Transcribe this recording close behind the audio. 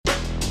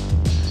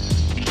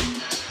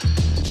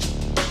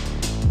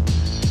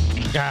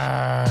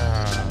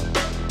Are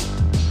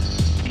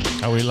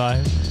we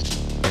live?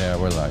 Yeah,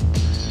 we're live.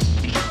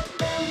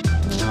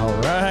 All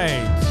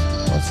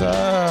right. What's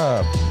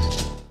up?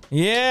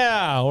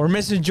 Yeah, we're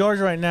missing George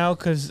right now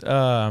because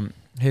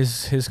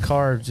his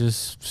car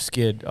just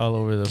skid all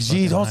over the.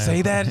 Gee, don't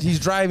say that. He's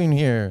driving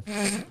here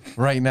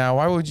right now.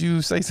 Why would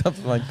you say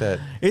something like that?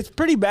 It's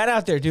pretty bad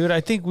out there, dude. I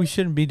think we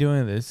shouldn't be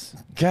doing this.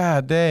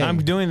 God dang. I'm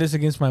doing this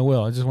against my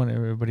will. I just want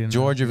everybody to know.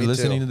 George, if you're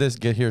listening too. to this,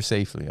 get here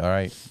safely. All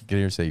right, get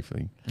here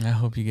safely. I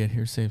hope you get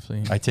here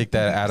safely. I take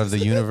that out of the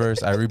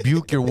universe. I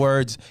rebuke your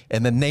words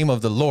in the name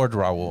of the Lord,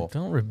 Raul.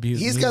 Don't rebuke.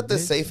 He's me, got the bitch.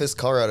 safest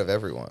car out of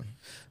everyone.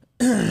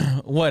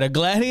 What, a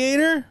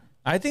Gladiator?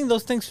 I think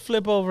those things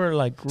flip over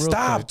like real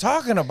Stop quick.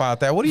 talking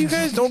about that. What do you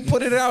guys don't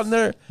put it out in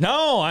there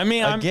No, I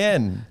mean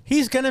again?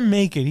 he's gonna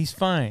make it. He's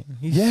fine.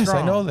 He's Yes, I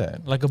strong. know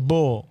that. Like a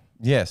bull.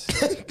 Yes.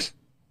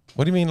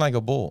 What do you mean like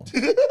a bull?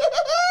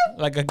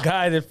 Like a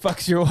guy that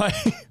fucks your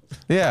wife.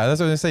 Yeah,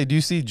 that's what I say. Do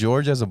you see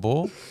George as a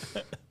bull?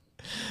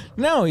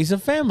 No, he's a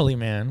family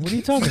man. What are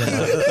you talking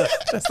about?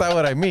 That's not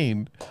what I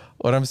mean.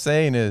 What I'm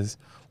saying is,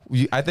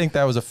 I think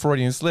that was a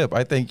Freudian slip.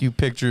 I think you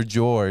picture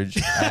George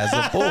as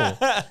a bull.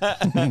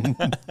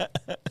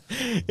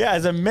 Yeah,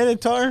 as a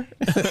minotaur.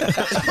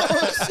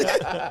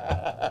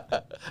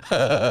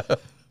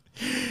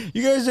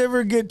 You guys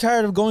ever get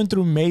tired of going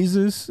through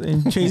mazes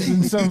and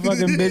chasing some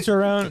fucking bitch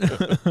around?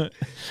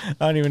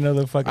 I don't even know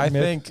the fucking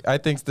myth. I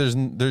think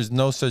there's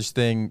no such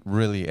thing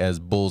really as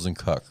bulls and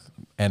cuck.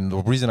 And the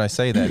reason I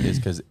say that is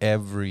because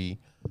every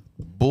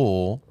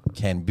bull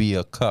can be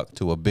a cuck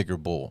to a bigger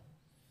bull.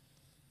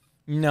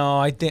 No,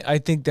 I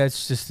think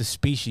that's just the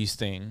species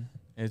thing.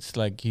 It's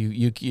like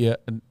you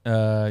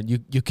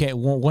can't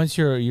once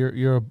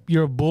you're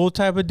a bull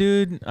type of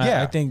dude.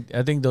 Yeah. I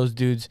think those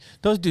dudes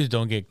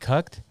don't get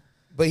cucked.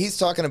 But he's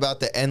talking about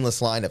the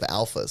endless line of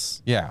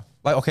alphas. Yeah.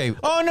 Like, okay,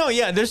 Oh no,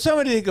 yeah. There's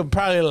somebody that could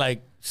probably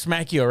like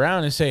smack you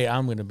around and say,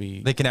 "I'm gonna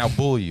be." they can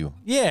outbull you.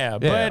 Yeah,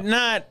 but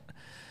not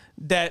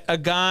that a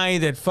guy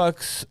that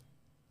fucks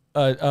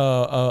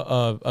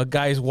a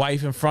guy's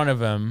wife in front of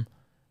him,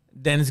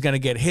 then is gonna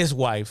get his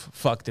wife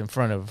fucked in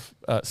front of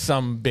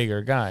some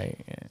bigger guy.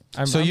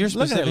 So you're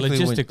looking at it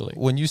specifically logistically.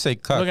 when you say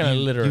cuck, Looking at it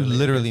you literally.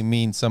 literally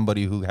mean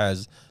somebody who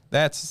has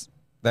that's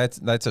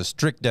a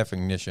strict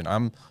definition.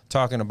 I'm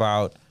talking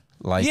about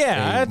like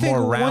Yeah, I a think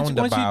more once you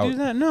roundabout. do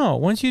that,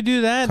 once you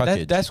do that,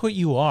 Cuckage. that's what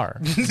you are.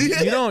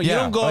 You don't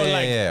Yeah. go Oh, yeah,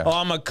 like, yeah. oh,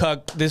 I'm a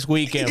cuck this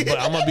weekend, but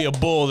I'm gonna be a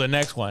bull the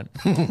next one.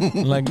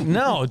 Like,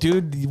 no,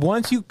 dude.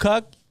 Once you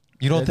cuck,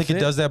 You don't That's think it it?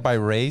 does that by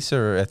race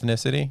or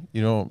ethnicity?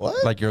 You don't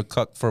What? like you're a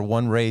cuck for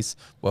one race,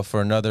 but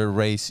for another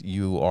race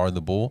you are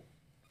the bull.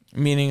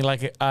 meaning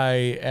like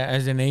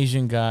as an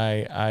Asian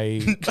guy,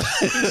 I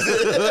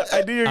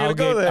knew you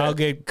were I'll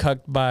get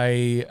cucked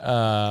by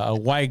a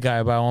white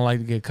guy, but I don't like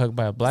to get cucked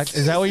by a black.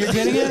 Is that what you're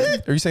getting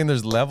at? Are you saying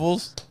there's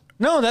levels?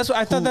 No, that's what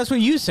I thought. That's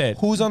what you said.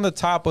 Who's on the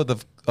top of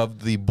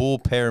the bull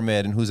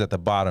pyramid and who's at the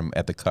bottom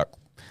at the cuck?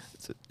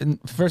 And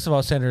first of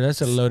all, Senator,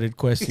 that's a loaded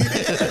question.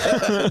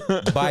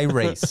 By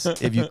race,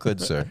 if you could,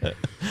 sir.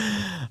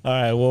 All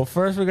right. Well,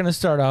 first we're gonna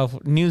start off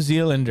New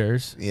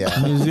Zealanders. Yeah.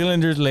 New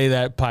Zealanders lay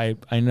that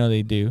pipe. I know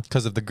they do.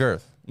 Because of the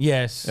girth.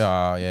 Yes.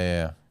 Oh,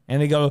 yeah.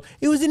 And they go,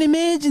 it was an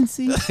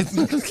emergency.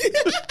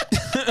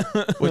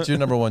 What's your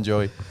number one,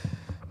 Joey?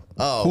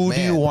 Oh, Who man.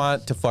 do you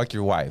want to fuck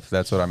your wife?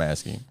 That's what I'm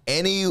asking.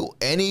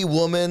 Any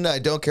woman, I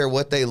don't care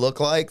what they look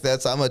like.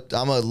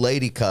 I'm a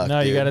lady cuck. No,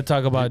 you dude. got to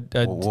talk about.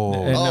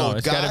 Whoa. No,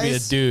 it's got to be a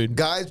dude.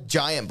 Guys,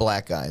 giant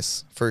black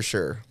guys for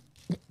sure.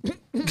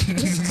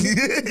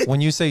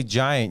 When you say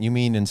giant, you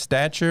mean in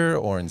stature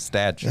or in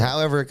stature?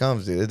 However it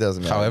comes, dude. It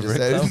doesn't matter. However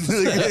Just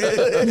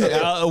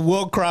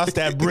We'll cross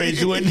that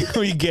bridge when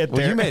we get Well,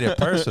 there. you made it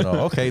personal.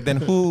 Okay, then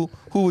who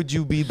would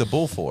you be the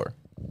bull for?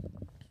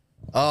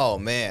 Oh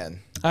man.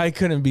 I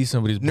couldn't be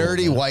somebody's bull,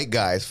 Nerdy man. white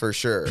guys for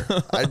sure.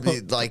 I'd be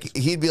like,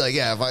 he'd be like,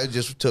 yeah, if I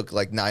just took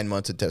like 9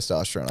 months of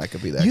testosterone, I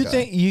could be that You guy.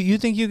 think you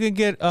think you could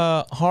get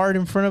hard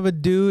in front of a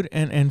dude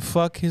and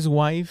fuck his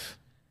wife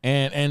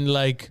and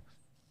like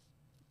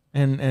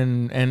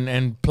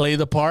and play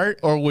the part,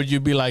 or would you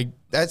be like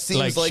that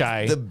seems like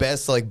shy? the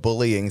best like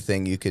bullying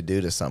thing you could do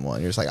to someone.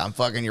 You're just like, I'm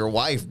fucking your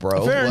wife,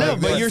 bro. Fair Like,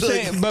 enough, but you're it's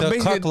like- saying, but The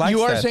basically cuck likes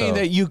you are that, saying though.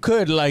 that you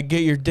could like get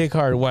your dick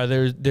hard while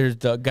there's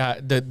the guy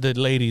the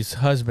lady's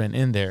husband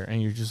in there,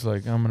 and you're just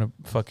like, I'm gonna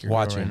fuck your girl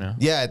Watching. right now.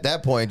 yeah, at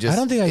that point, just I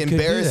don't think I could do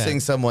embarrassing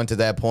that. someone to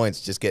that point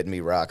is just getting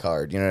me rock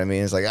hard. You know what I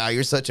mean? It's like,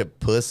 you're such a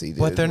pussy, dude.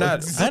 But they're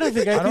not. I don't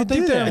think I don't could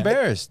think do they're that.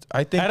 embarrassed.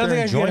 I think I don't they're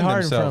think I could get enjoying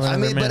hard in front of themselves. I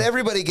another mean, but man.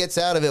 everybody gets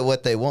out of it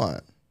what they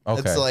want. Okay.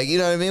 It's like, you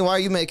know what I mean? Why are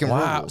you making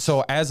Wow. rules?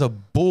 So as a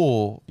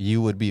bull,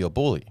 you would be a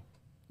bully.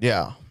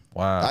 Yeah.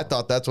 Wow. I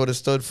thought that's what it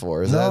stood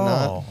for. Is that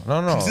not?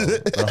 No.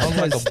 They're hung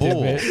like a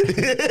bull.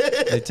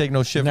 They take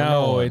no shit from no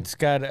No, one. it's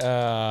got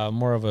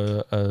more of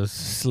a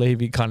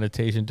slavey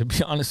connotation, to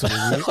be honest with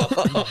you.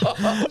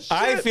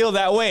 I feel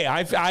that way.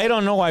 I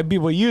don't know why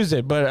people use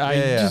it, but I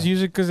Yeah. just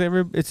use it because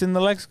it's in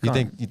the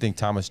lexicon. You think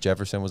Thomas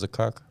Jefferson was a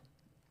cuck?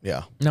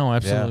 Yeah. No,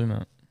 absolutely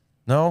not.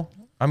 No.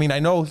 I mean, I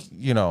know,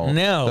 you know,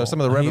 No, some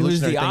of the he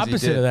was revolutionary the things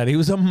opposite he did. of that. He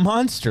was a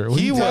monster. What are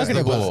He you was talking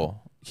the about?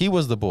 bull. He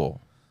was the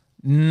bull.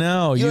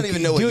 No, You don't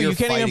even know what dude, you're you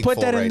can't even fighting put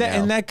that for in right that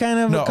in now. that kind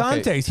of No, a okay.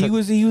 context. He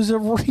was a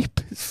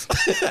rapist.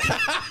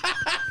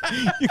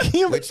 You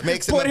can't Which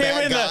makes him put a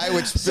bad in guy,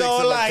 which makes so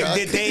him a like drunk.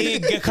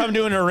 did they come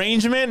to an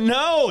arrangement?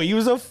 No, he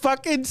was a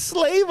fucking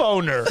slave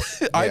owner.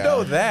 I Yeah.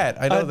 know that.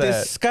 I know A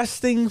that.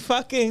 disgusting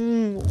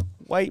fucking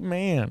white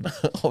man.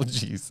 Oh,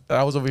 jeez.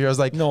 I was over here. I was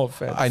like, No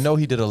offense. I know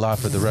he did a lot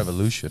for the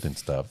revolution and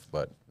stuff,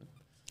 but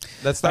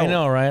that's not I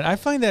know, right? I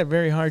find that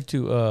very hard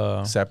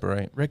to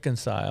separate.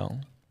 reconcile.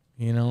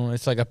 You know,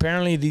 it's like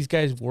apparently these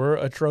guys were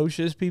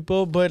atrocious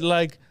people, but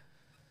like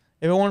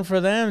if it weren't for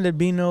them, there'd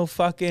be no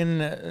fucking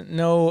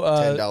no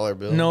 $10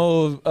 bill.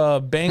 no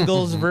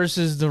Bengals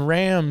versus the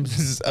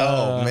Rams.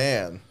 Oh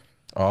man.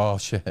 Oh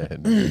shit.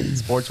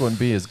 Sports wouldn't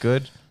be as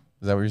good. Is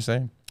that what you're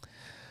saying?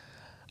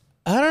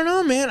 I don't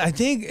know, man. I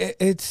think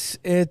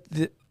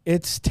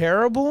it's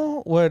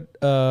terrible what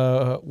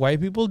white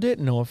people did.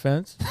 No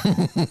offense,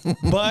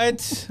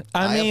 but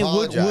I mean,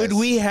 would apologize.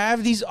 we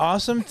have these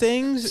awesome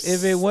things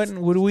if it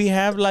wasn't? Would we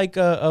have like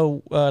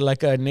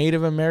a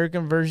Native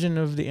American version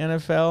of the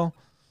NFL?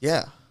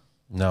 Yeah.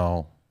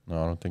 No, I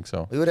don't think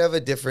so. We would have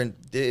a different.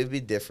 It'd be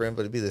different,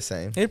 but it'd be the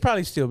same. It'd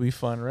probably still be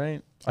fun,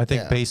 right? I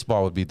think Yeah.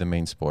 baseball would be the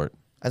main sport.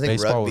 I think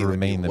baseball rugby would would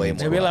be remain the way main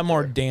more Maybe a sport. lot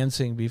more popular.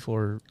 dancing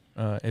before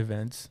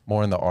events.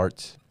 More in the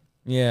arts.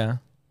 Yeah.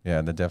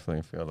 Yeah, they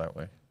definitely feel that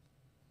way.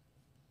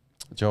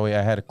 Joey,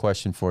 I had a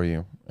question for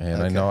you,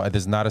 and I Okay. know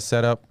this is not a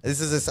setup.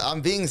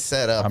 I'm being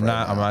set up. I'm right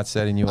not. now. I'm not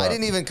setting you I up.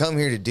 didn't even come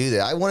here to do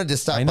that. I wanted to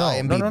stop I know. by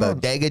and No, be no, no.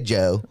 Bodega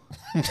Joe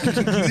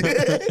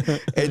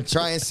and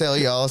try and sell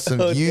y'all some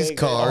used Bodega.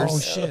 cars. Oh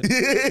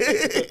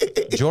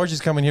shit! George is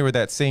coming here with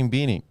that same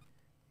beanie.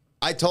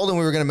 I told him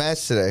we were gonna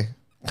match today.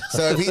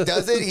 So if he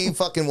does it, he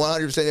fucking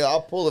 100%.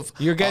 I'll pull the.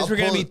 You guys I'll were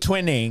gonna pull be the-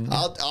 twinning.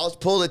 I'll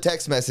pull the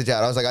text message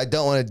out. I was like, I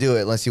don't want to do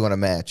it unless you want to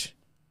match.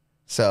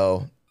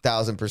 So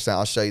 1000%,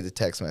 I'll show you the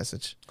text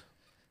message.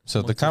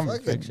 So the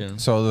fiction?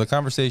 so the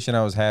conversation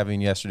I was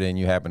having yesterday, and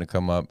you happened to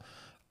come up,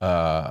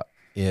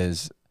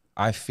 is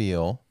I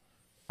feel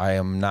I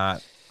am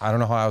not. I don't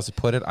know how else to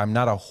put it. I'm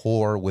not a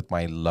whore with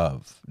my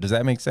love. Does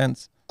that make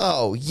sense?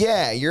 Oh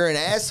yeah, you're an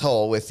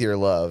asshole with your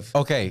love.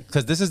 Okay,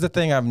 because this is the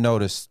thing I've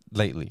noticed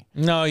lately.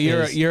 No,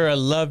 you're Is- you're a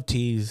love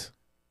tease,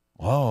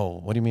 Whoa,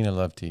 what do you mean a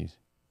love tease?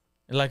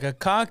 like a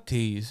cock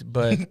tease,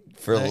 but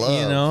For you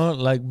love. know,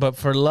 like but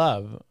for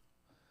love.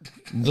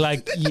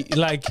 Like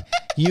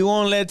you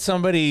won't let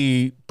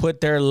somebody put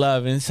their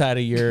love inside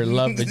of your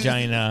love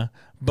vagina,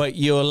 but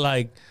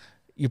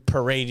you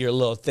parade your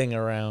little thing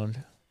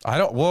around. I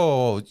don't.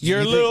 Whoa,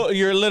 Your little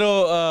Your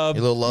little love.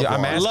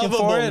 I'm wand. asking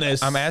for it.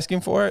 Lovableness. I'm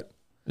asking for it.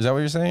 Is that what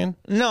you're saying?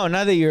 No,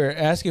 not that you're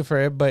asking for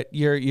it, but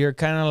you're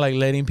kind of like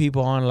letting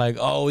people on, like,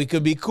 oh, we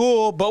could be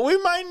cool, but we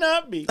might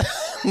not be.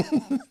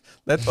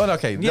 That's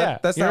okay. Yeah,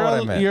 that's not what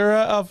I meant. You're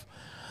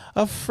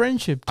a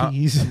friendship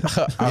tease.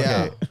 Okay,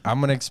 Yeah. I'm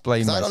gonna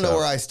explain. So I don't know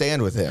where I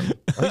stand with him.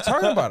 What are you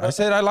talking about? I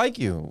said I like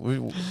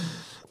you.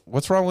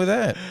 What's wrong with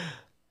that?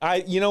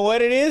 You know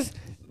what it is?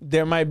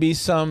 There might be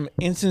some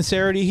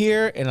insincerity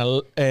here and a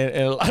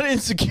lot of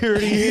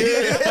insecurity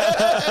here,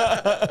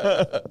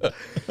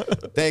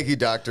 Thank you,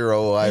 Dr.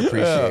 O. I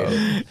appreciate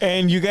it.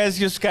 and you guys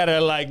just gotta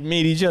like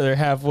meet each other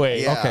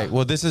halfway. Yeah. Okay,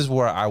 well, this is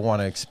where I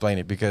want to explain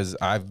it because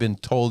I've been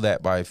told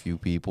that by a few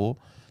people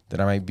that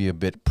I might be a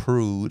bit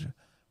prude,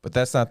 but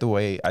that's not the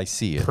way I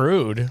see it.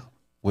 Prude,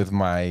 With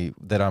my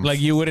that I'm like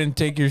you wouldn't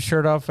take your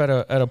shirt off at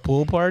a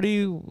pool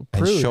party. and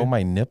Prude, show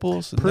my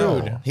nipples.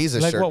 prude. No. He's a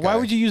like, shirt why guy.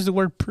 would you use the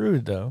word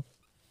prude though?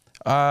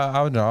 I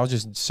don't know. I was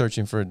just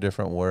searching for a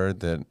different word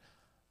that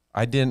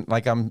I didn't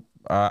like.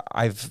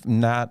 I've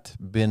not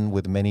been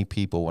with many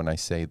people when I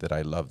say that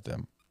I love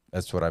them.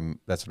 That's what I'm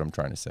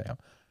trying to say.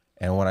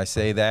 And when I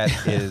say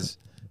that is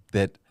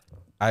that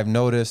I've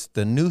noticed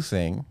the new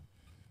thing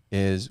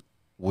is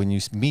when you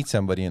meet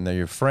somebody and they're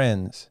your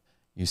friends,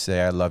 you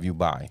say I love you,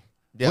 bye,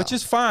 Yeah. which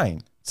is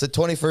fine. It's the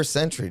 21st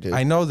century, dude.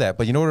 I know that,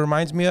 but you know what it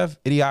reminds me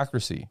of?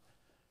 Idiocracy.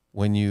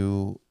 When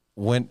you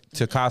went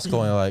to Costco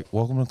and you're like,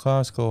 welcome to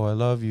Costco, I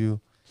love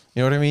you.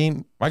 You know what I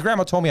mean? My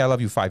grandma told me I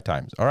love you 5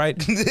 times. All right.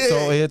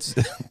 So it's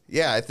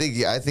Yeah, I think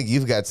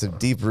you've got some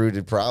deep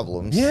rooted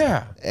problems.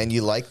 yeah. And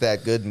you like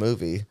that good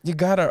movie. You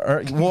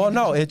gotta well,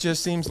 no, it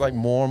just seems like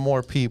more and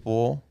more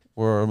people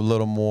are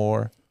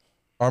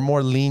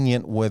more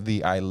lenient with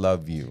the I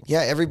love you.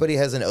 Yeah, everybody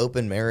has an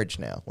open marriage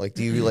now. Like,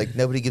 do you like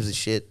nobody gives a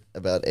shit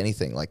about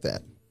anything like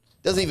that?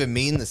 Doesn't even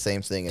mean the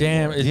same thing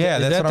Damn, anymore. is, Yeah,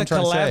 is that's that what I'm the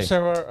trying to collapse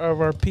say.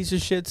 of our piece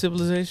of shit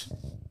civilization?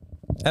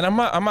 And I'm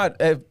not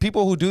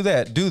people who do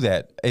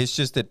that. It's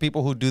just that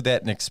people who do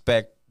that and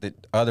expect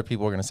that other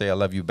people are gonna say I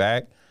love you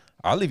back.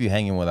 I'll leave you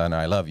hanging with an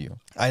I love you.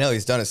 I know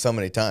he's done it so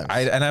many times.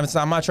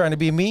 I'm not trying to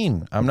be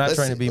mean. I'm not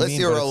trying to be let's mean.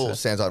 see but Raul it's-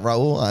 stands on.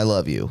 Raul, I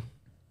love you.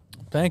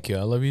 Thank you.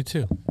 I love you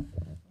too.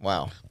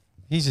 Wow.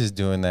 He's just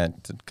doing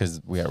that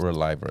because we're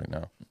live right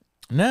now.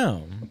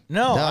 No.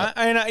 No.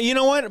 You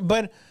know what?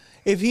 But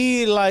if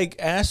he like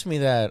asked me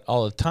that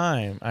all the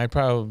time, I'd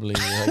probably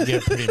like,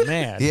 get pretty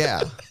mad.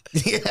 Yeah.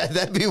 Yeah,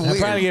 that'd be I'd weird.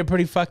 probably get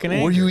pretty fucking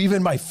angry. Were you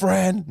even my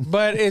friend?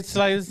 But it's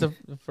like it's the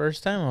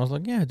first time I was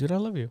like, yeah, dude, I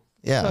love you.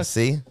 Yeah, Fuck.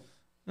 see? It's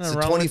the Nothing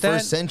wrong with 21st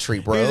that. century,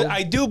 bro. Dude,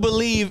 I do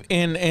believe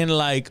in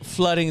like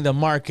flooding the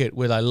market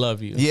with "I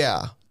love you."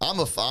 yeah. I'm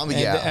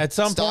yeah. at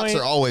some Stocks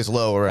point- are always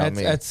low around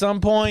me. At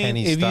some point,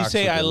 Penny if you stocks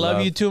say with "I the love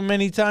love. you" too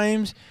many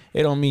times,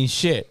 it don't mean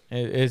shit.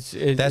 It's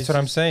That's what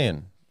I'm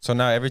saying. So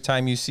now every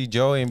time you see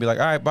Joey and be like,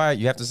 all right, bye,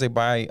 you have to say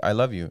bye, I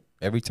love you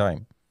every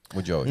time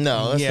with Joey.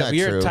 no, that's yeah, not but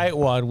you're true. a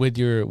tightwad with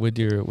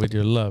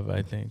your love.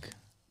 I think.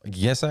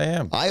 Yes, I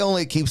am. I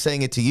only keep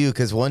saying it to you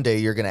because one day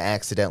you're going to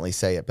accidentally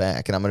say it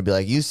back. And I'm going to be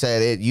like, you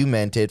said it, you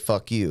meant it,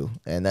 fuck you.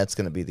 And that's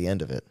going to be the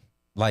end of it.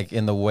 Like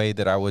in the way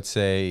that I would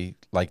say,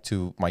 like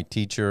to my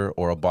teacher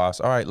or a boss,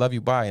 all right, love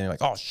you, bye. And you're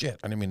like, oh shit,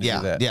 I didn't mean to Yeah,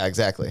 do that. yeah,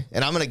 exactly.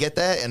 And I'm going to get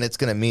that, and it's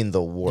going to mean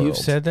the world. You've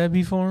said that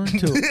before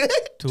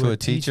to a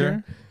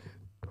teacher?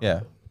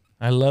 Yeah.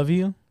 I love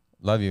you.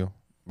 Love you,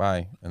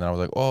 bye. And then I was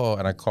like, oh,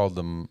 and I called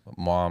them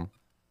mom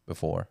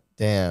before.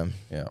 Damn,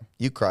 Yeah.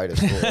 you cried at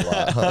school a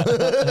lot, huh?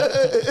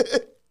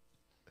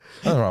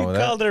 Nothing wrong You with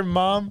that. called her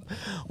mom.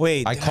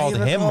 Wait, I did called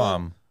ever him call-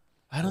 mom.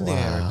 I don't think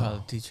I ever Wow.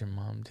 called a teacher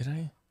mom. Did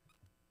I?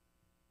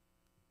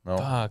 No.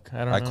 Fuck,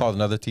 I don't. I know. called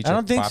another teacher I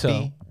don't think so.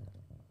 Papi,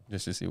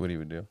 just to see what he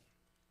would do.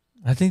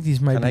 I think these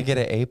might Can be. I get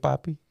an A,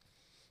 Papi?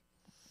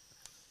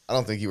 I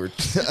don't think you were.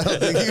 I don't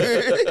think you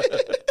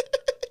were.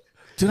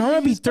 Dude, I'm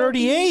gonna be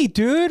 38,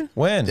 dude.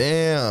 When?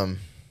 Damn.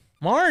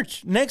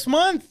 March next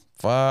month.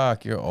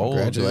 Fuck, you're old.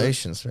 dude.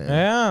 Congratulations, man.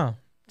 Yeah,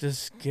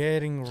 just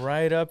getting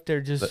right up there,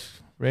 just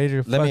ready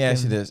to. Let me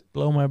ask you fucking this.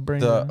 Blow my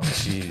brain. The out.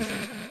 jeez.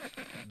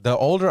 The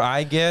older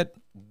I get,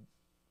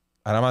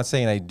 and I'm not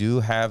saying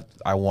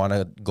I want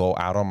to go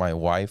out on my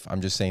wife. I'm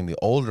just saying the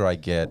older I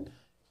get,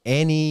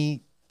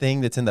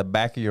 anything that's in the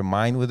back of your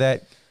mind with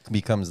that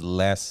becomes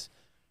less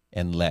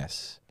and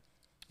less.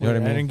 You know Wait,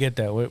 what I I mean? didn't get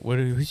that. What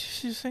did you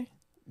say?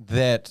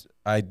 That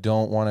I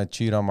don't want to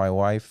cheat on my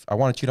wife. I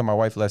want to cheat on my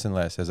wife less and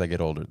less as I get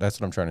older. That's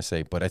what I'm trying to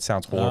say. But it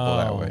sounds horrible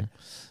that Oh. way.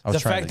 I was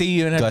The trying fact that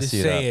you even have to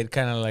gussy say up. it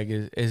kind of like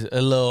is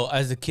a little,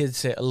 as the kids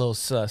say, a little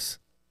sus.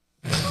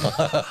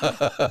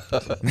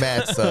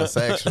 Mad sus,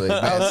 actually.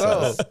 Mad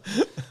sus.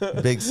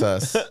 Big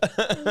sus.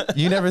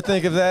 You never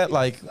think of that,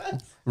 like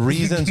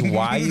reasons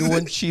why you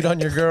wouldn't cheat on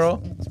your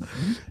girl.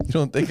 You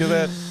don't think of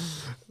that,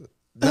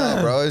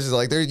 No, bro. It's just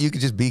like there. You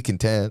could just be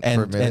content for a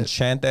and minute.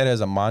 chant that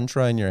as a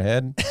mantra in your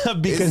head.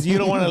 Because you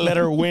don't want to let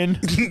her win.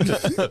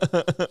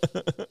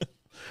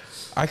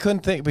 I couldn't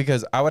think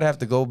because I would have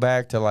to go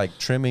back to like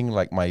trimming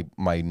like my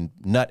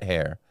nut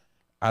hair.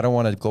 I don't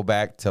want to go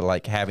back to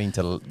like having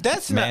to.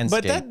 That's not,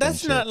 but manscape and that's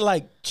shit. not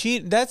like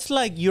cheat. That's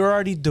like you're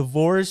already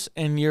divorced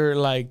and you're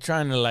like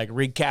trying to like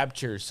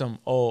recapture some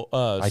old.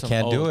 I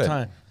can't do it.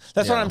 Time.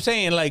 That's what I'm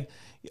saying. Like,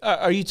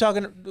 are you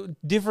talking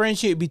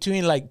differentiate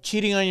between like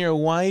cheating on your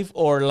wife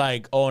or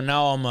like, oh,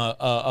 now I'm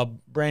a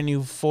brand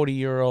new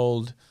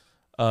 40-year-old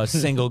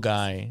single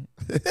guy?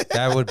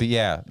 That would be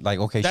like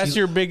okay. That's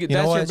your big. You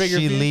That's know your what? bigger.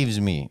 She fear?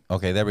 leaves me.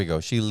 Okay, there we go.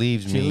 She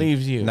leaves me. She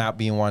leaves you. Not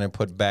being wanted to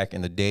put back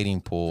in the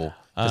dating pool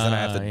because then I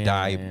have to yeah,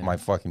 dye yeah. my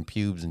fucking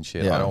pubes and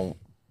shit. Yeah. I don't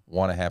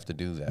want to have to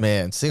do that.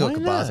 Man, single Why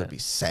cabas not? would be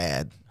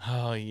sad.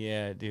 Oh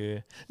yeah,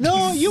 dude.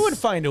 No, you would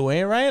find a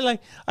way, right?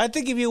 Like I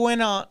think if you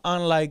went on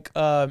like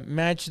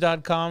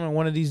Match.com and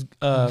one of these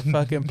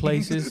fucking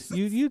places,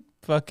 you'd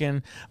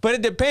fucking. But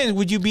it depends.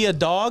 Would you be a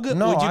dog?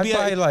 No, would you I'd be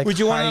buy, like, would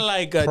you want to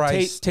like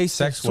high-priced taste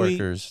sex some sweet,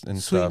 workers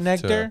and sweet stuff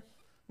nectar?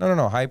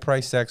 No. High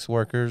price sex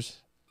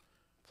workers.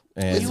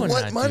 And You would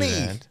What not do money?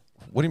 that.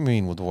 what do you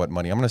mean with what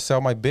money? I'm gonna sell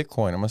my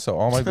Bitcoin. I'm gonna sell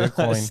all my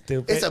Bitcoin.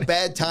 Stupid. It's a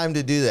bad time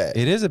to do that.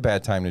 It is a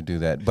bad time to do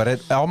that,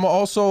 but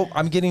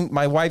I'm getting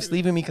my wife's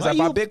leaving me because I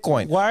Why bought you-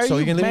 Bitcoin. why are so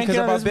you you're gonna leave me banking because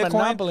I on bought this Bitcoin?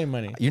 monopoly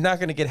money? You're not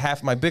gonna get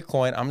half my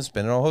Bitcoin. I'm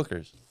spending on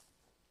hookers.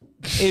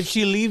 If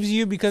she leaves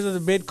you because of the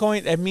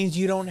Bitcoin, that means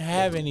you don't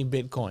have any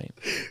Bitcoin.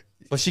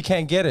 But she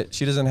can't get it.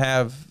 She doesn't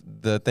have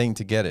the thing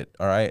to get it.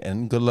 All right.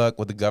 And good luck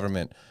with the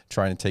government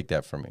trying to take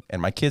that from me.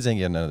 And my kids ain't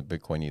getting another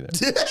Bitcoin either.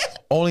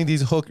 Only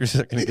these hookers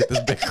are gonna get this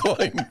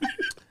Bitcoin.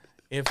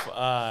 If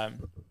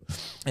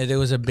there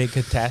was a big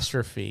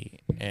catastrophe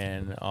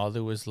and all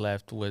that was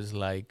left was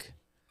like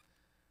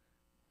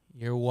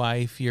your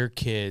wife, your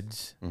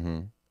kids,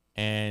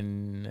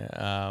 and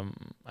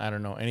I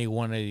don't know, any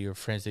one of your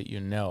friends that you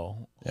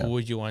know, Yeah. who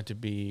would you want to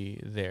be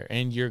there?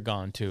 And you're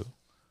gone too.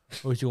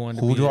 Who would you want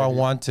to Who be do there? I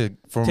want to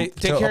Take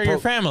care of your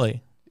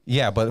family.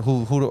 Yeah, but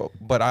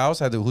but I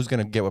also have to who's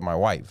gonna get with my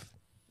wife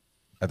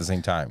at the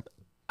same time.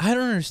 I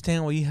don't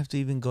understand why you have to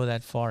even go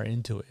that far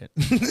into it.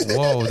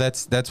 Whoa,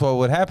 that's what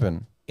would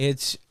happen.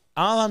 It's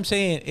all I'm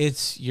saying.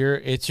 It's your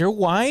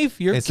wife,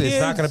 your It's kids.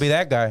 not gonna be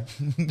that guy.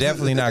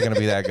 Definitely not gonna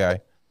be that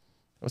guy.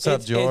 What's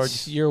up, George?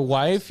 It's your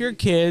wife, your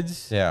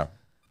kids. Yeah.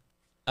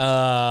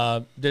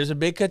 There's a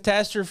big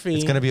catastrophe.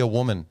 It's gonna be a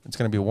woman. It's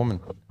gonna be a woman.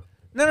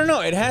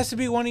 No. It has to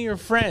be one of your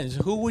friends.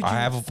 Who would you? I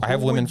have who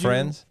women would you-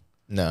 friends.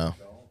 No.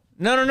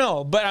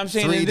 No. But I'm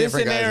saying Three in this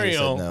different guys who said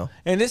scenario, no.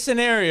 in this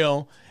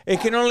scenario,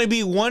 It can only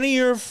be one of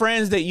your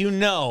friends that you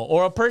know,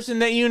 or a person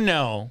that you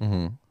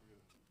know,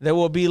 that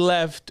will be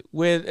left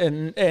with,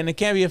 and it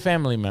can't be a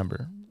family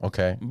member,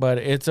 Okay. but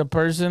it's a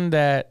person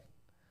that,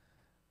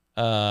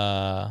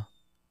 that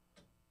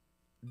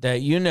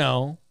you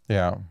know,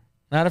 Yeah.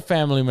 not a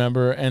family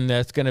member, and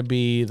that's gonna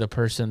be the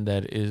person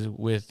that is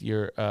with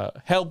your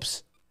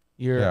helps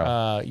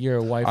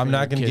your wife. I'm and not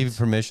your going to give you kids.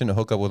 permission to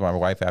hook up with my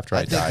wife after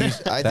I die. I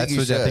think That's you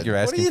what I think should. you're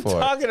What are asking you for.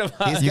 talking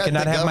about? He's You got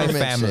cannot the have my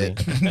government family.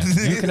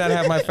 shit. You cannot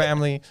have my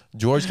family.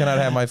 George cannot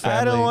have my family.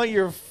 I don't want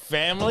your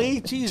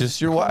family. Jesus Just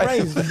your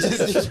wife.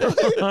 Christ.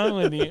 What's wrong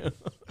with you?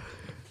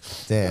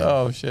 Damn.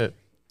 Oh shit!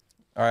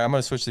 All right, I'm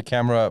gonna switch the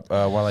camera up.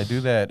 While I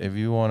do that, if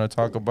you want to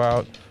talk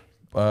about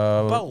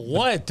About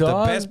what, the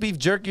dog? best beef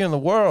jerky in the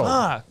world,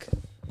 Fuck.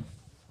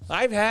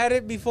 I've had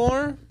it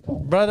before,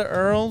 Brother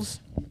Earl's.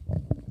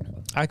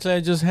 Actually, I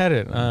just had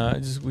it.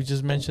 We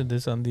just mentioned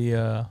this on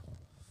the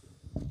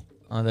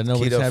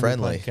Nobody's Keto Happy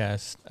friendly.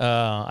 podcast.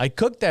 I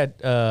cooked that.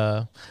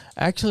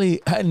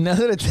 Actually, now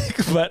that I think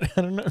about it,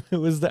 I don't know if it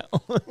was that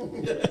one.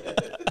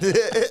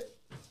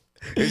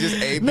 It's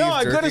just a No, beef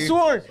I could have jerky.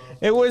 sworn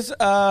it was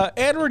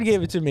Edward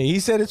gave it to me.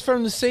 He said it's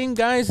from the same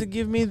guys that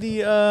give me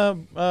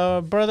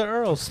the Brother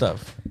Earl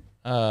stuff.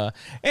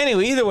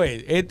 Anyway, either way,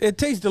 it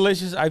tastes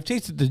delicious. I've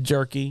tasted the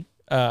jerky,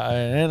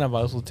 and I've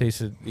also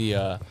tasted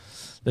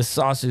the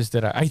sauces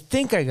that I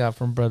think I got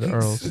from Brother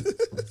Earl's.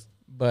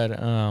 But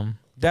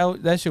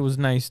that shit was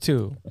nice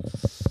too.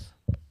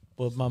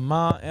 But my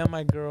mom and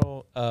my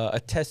girl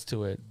attest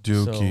to it.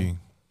 Dookie.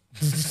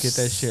 So get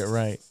that shit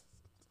right.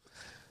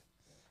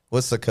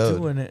 What's the code?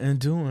 Doing it and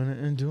doing it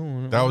and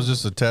doing it. That was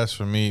just a test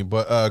for me.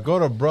 But go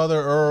to Brother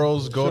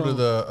Earl's. Go to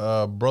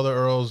the Brother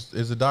Earl's.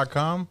 Is it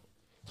 .com?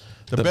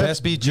 The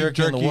best beef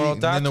jerky in the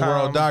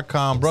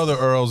world.com. Brother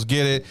Earl's,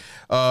 get it.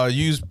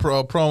 Use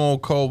promo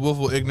code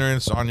Willful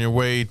Ignorance on your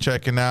way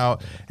checking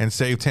out and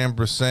save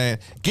 10%.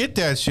 Get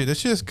that shit. That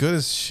shit's good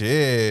as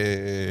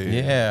shit.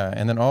 yeah,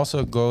 and then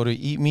also go to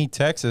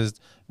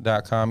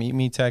eatmeattexas.com. Eat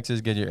Me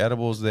Texas, get your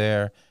edibles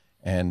there,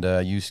 and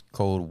use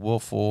code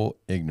Willful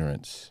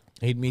Ignorance.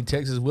 Eat me,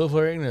 Texas.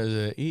 Willful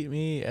Ignorance. Eat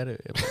me at it.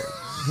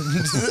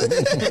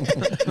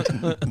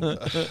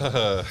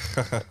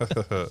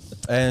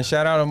 And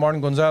shout out to Martin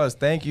Gonzalez.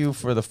 Thank you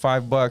for the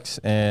 $5.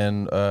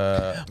 And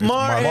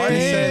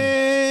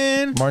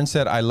Martin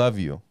said, "I love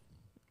you,"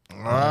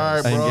 All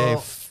right, and bro. gave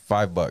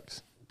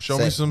 $5. Show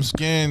me some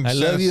skin. I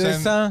love you,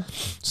 son.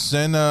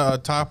 Send a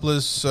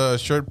topless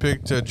shirt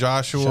pic to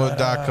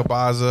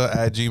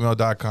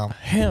joshua.cabaza@gmail.com.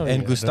 Hell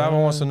And yeah, Gustavo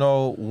dog. wants to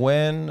know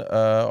when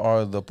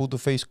are the Puto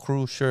Face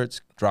Crew shirts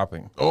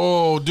dropping?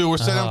 Oh, dude, we're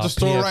setting up the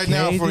store right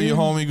now PFK, for you, dude.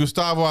 homie.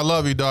 Gustavo, I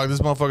love you, dog.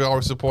 This motherfucker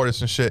always support us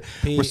and shit.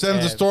 We're setting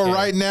up the store PFK.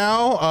 right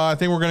now. I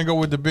think we're going to go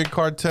with the Big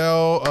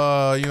Cartel,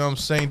 you know what I'm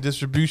saying,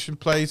 distribution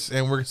place.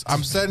 And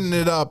I'm setting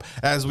it up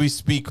as we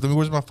speak.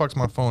 Where's my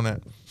phone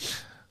at?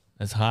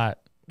 That's hot.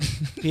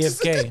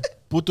 PFK.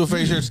 Puto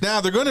Face shirts.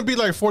 Now, they're going to be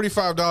like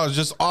 $45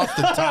 just off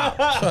the top.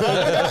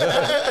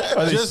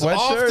 Are they Just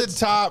off the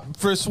top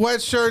for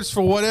sweatshirts,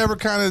 for whatever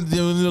kind of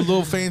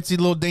little fancy,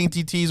 little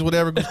dainty tees,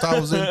 whatever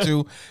Gustavo's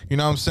into. You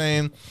know what I'm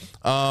saying?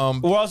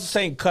 We're also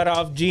saying cut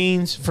off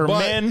jeans for But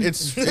men.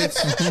 it's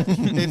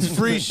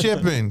free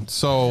shipping,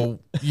 so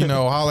you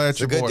know, holla at It's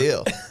a your good boy.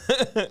 deal.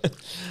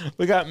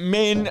 We got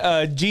men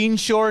jean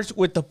shorts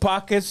with the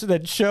pockets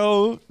that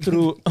show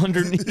through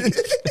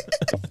underneath.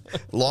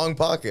 Long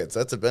pockets.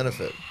 That's a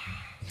benefit.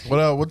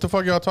 What the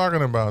fuck y'all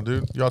talking about,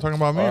 dude? Y'all talking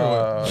about me or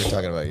what? We're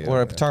talking about you.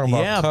 We're talking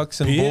about Yeah,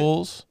 cucks and bitch.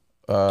 bulls.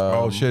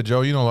 Oh shit,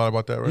 Joe, you know a lot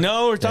about that, right?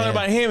 No, we're talking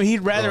about him.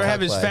 He'd rather Oh,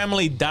 have his flag.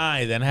 family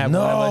die than have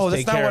one of No, us that's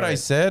take not care what of I it.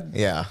 said.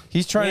 Yeah.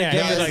 He's trying Yeah, to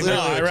get he's me like, to no,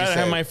 literally I'd what you rather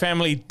have said. my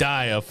family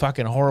die a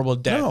fucking horrible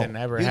death No. than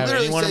ever You have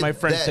literally any one of said my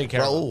friends that, take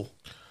care of it. Raul.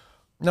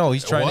 No,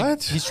 he's trying.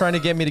 What? He's trying to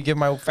get me to give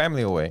my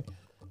family away.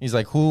 He's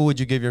like, "Who would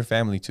you give your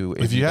family to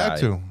If you had died?"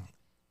 to,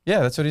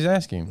 Yeah, that's what he's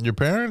asking. your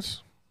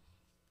parents?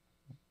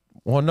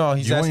 Well, no,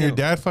 he's You want asking. your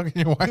dad fucking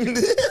your wife?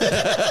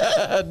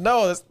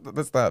 No,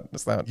 that's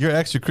not. You're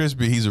extra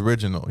crispy. He's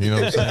original. You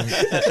know what I'm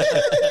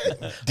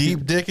saying? Deep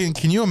dicking.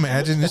 Can you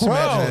imagine? Just Whoa,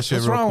 imagine that shit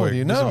what's real wrong with quick.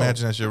 you? Just No.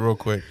 imagine that shit real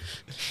quick.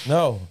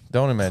 No,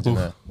 don't imagine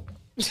that.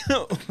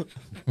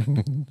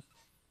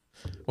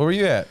 Where were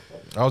you at?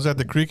 I was at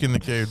the creek in the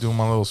cave doing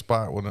my little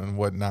spot and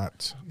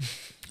whatnot.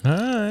 All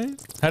right.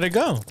 How'd it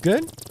go?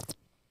 Good?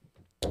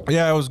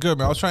 Yeah, it was good,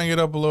 man. I was trying to get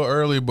up a little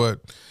early, but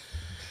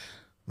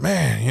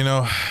man, you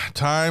know,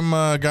 time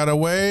got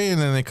away,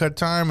 and then they cut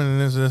time, and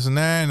then this and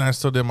that, and I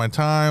still did my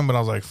time, but I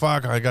was like,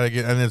 fuck, I gotta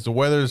get. And the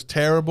weather's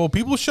terrible.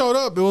 People showed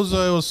up. It was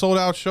a sold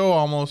out show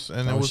almost,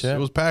 and Oh, shit. it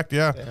was packed.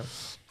 Yeah.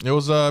 It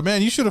was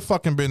man, you should have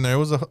fucking been there. It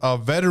was a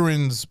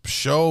veterans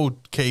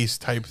showcase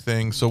type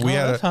thing. So we Oh,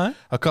 had that's hot.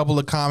 a couple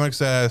of comics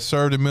that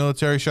served the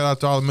military. Shout out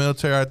to all the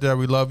military out there.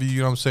 We love you. You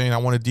know what I'm saying? I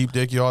want to deep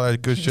dick you, all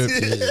that good shit.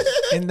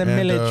 in the And,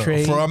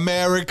 military. for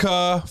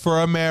America,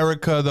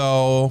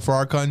 though, for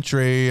our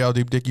country, El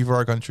Deep Dicky for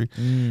our country,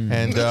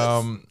 and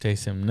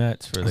Taste some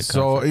nuts for the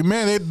so country.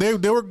 man,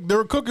 they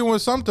were cooking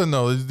with something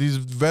though. These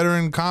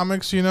veteran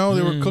comics, you know,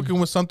 they were cooking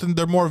with something.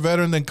 They're more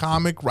veteran than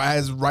comic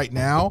as right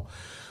now,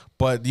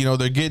 but you know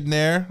they're getting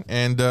there,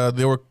 and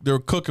they were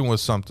cooking with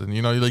something.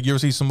 You know, like you ever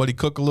see somebody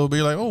cook a little bit,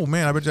 you're like, oh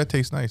man, I bet that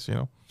tastes nice. You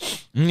know,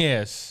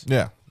 Yes.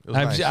 yeah. It was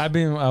nice. I've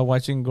been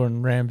watching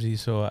Gordon Ramsay,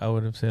 so I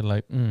would have said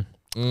like,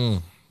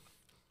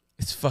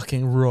 it's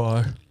fucking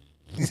raw.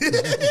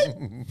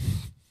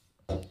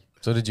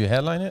 So did you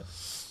headline it?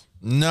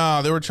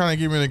 No, they were trying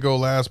to get me to go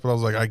last, but I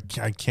was like,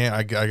 I can't.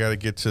 I got to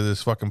get to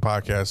this fucking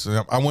podcast.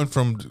 And I went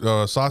from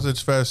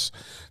Sausage Fest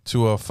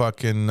to a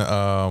fucking a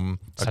cock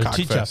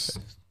Salchicha fest.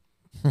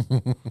 fest.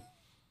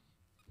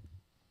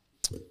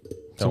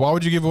 So why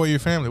would you give away your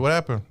family? What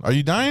happened? Are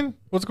you dying?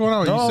 What's going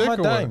on? Are No, you sick I'm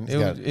or not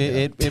what?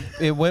 dying.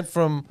 It went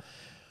from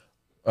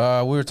we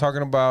were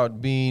talking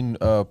about being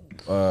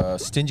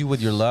stingy with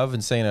your love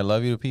and saying I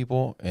love you to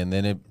people, and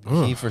then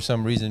he for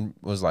some reason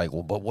was like,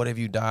 well, but what if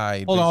you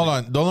died? Hold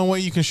on. The only way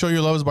you can show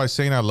your love is by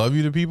saying I love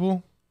you to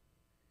people.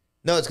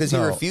 No, it's because he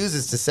No.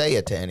 refuses to say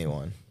it to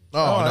anyone.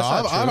 Oh, no,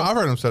 that's not true. I've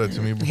heard him say it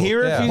to me before. He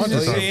refuses Yeah.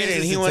 to say it,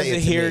 and he wants to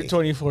hear it me.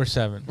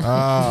 24/7. Oh,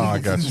 I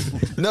got you.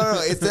 No,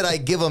 it's that I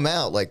give them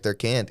out like they're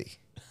candy.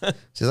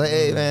 She's like,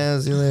 hey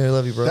man, see you later,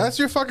 love you, bro. That's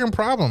your fucking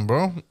problem,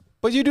 bro.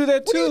 But you do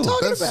that What are too. you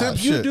talking That's about?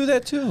 simp You shit. do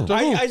that too.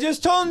 I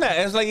just told him that.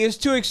 It's like it's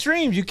two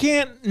extremes. You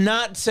can't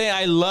not say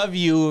I love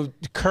you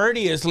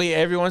courteously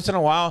every once in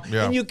a while,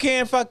 Yeah. and you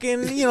can't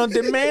fucking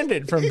demand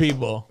it from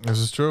people. This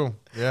is true.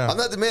 Yeah. I'm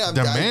not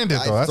demanding. Demand it,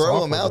 though. I That's throw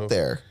awful, them out though.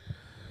 there.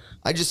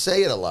 I just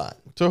say it a lot.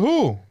 To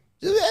who?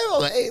 Just,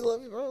 hey,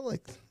 love you, bro.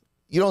 Like,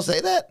 you don't say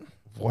that?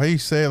 Why you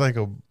say it like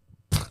a?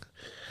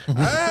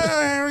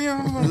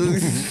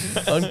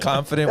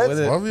 Unconfident with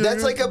it. Love you,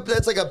 That's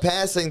dude. like a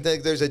passing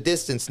thing. There's a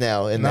distance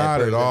now in that. Not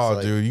person. at all, It's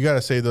like- dude. You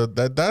gotta say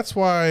that. That's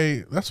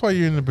why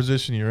you're in the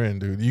position you're in,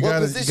 dude. You What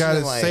gotta position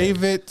am I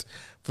save it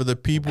for the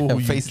people who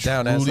you Face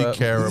down, ass truly up.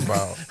 care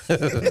about.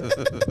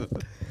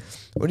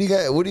 What do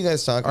you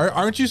guys talking?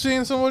 Aren't you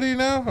seeing somebody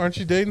now? Aren't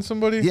you dating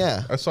somebody?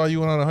 Yeah. I saw you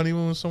went on a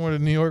honeymoon somewhere to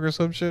New York or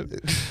some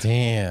shit.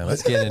 Damn,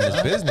 let's get in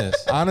this business.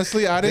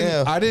 Honestly, I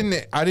Damn.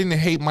 didn't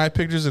hate my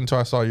pictures until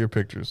I saw your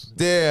pictures.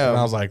 Damn, And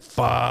I was like,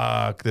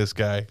 fuck this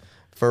guy.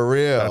 for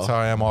real. That's how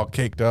I am, all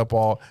caked up,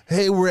 all,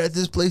 hey, we're at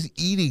this place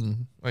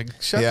eating. Like,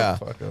 shut yeah,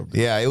 the fuck up.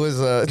 yeah. It was.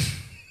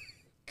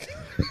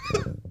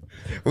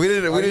 We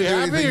didn't. We Are you didn't do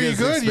happy? anything Are you this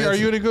good? Are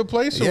expensive. you in a good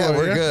place? Or Yeah, what?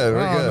 we're good,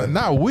 we're good.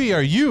 Not we.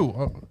 Are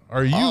you?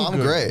 Are you Oh, I'm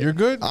good? great. You're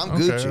good. I'm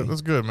Okay, Gucci.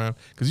 That's good, man.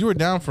 Because you were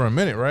down for a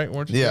minute, right?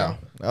 Weren't you? Yeah,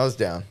 I was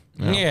down.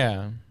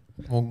 Yeah,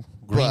 Well,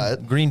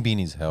 But- green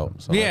beanies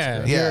help. So yeah.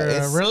 that's good. Yeah, Your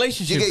it's-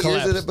 relationship Did you get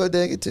yours collapsed. at a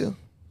bodega too?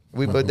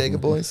 We bodega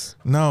boys.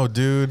 No,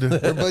 dude.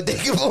 We're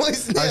bodega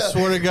boys. I now.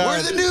 swear to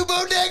God. we're the new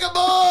bodega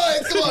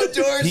boys. Come on,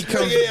 George. He Bring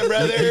comes- it in,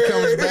 brother. he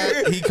comes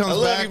back- he comes I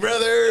love back- you,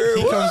 brother.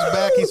 He comes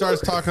back. He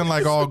starts talking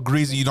like all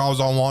greasy. You know, I was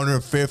on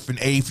 105th and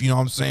 8th. You know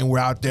what I'm saying? We're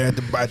out there at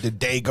the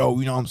Dago.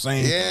 You know what I'm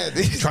saying? Yeah,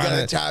 he's got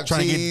a chopped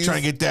cheese.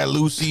 trying to get that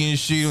Lucy and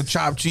shit, and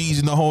chopped cheese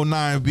and the whole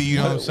 9B. You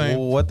know what I'm saying?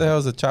 Well, what the hell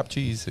is a chopped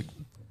cheese?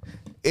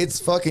 It's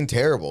fucking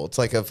terrible. It's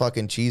like a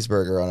fucking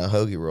cheeseburger on a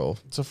hoagie roll.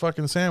 It's a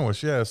fucking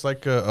sandwich. Yeah, it's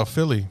like a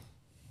Philly.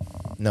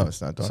 No,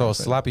 it's not. Don't So a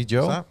say it. sloppy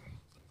Joe, Stop.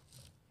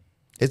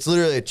 It's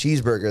literally a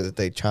cheeseburger that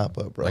they chop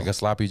up, bro. like a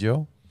sloppy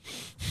Joe.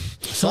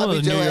 Some Sloppy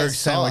of the Joe New York has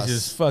sauce.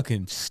 sandwiches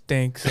fucking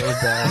stink so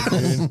bad,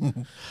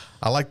 dude.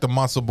 I like the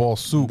matzo ball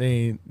soup.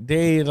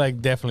 They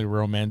like definitely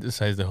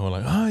romanticize the whole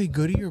like, oh, you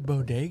go to your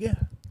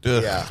bodega.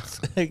 Ugh. Yeah,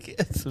 Like,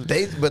 it's-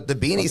 but the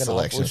beanie Fucking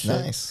selection is awful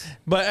shit. nice.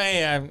 but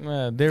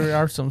hey, there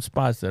are some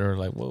spots that are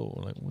like,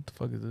 whoa, like what the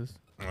fuck is this?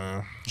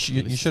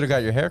 You should have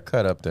got your hair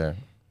cut up there.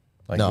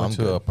 Like No, go I'm to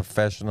good. a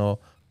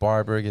professional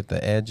barber, get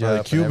the edge By up. the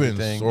and Cubans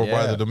everything. or by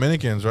Yeah. the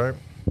Dominicans, right?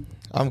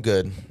 I'm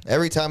good.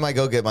 Every time I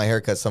go get my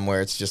haircut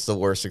somewhere, it's just the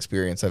worst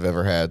experience I've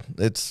ever had.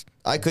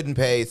 I couldn't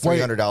pay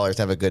 $300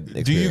 to have a good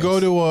experience. Do you go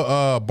to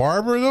a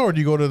barber though, or do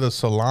you go to the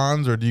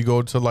salons, or do you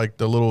go to like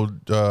the little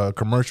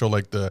commercial,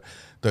 like the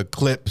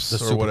clips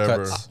The or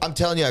whatever? Supercuts. I'm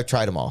telling you, I've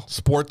tried them all.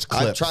 Sports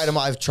clips. I've tried them.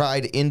 I've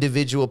tried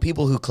individual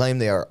people who claim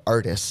they are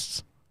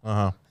artists,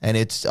 and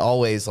it's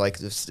always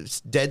like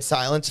it's dead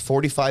silence,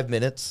 45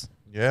 minutes.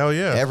 Yeah, hell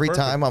yeah. Every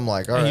Perfect. time I'm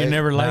like, all And right. you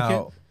never like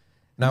it?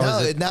 Now No,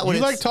 is it, not when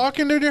You it's, like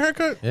talking during your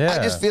haircut? yeah.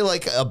 I just feel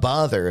like a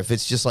bother if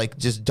it's just like,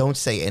 just don't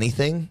say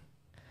anything.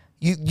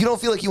 You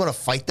don't feel like you want to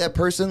fight that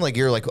person? Like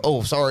you're like,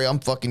 oh, sorry, I'm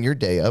fucking your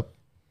day up.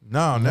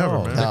 No, never,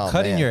 man. no.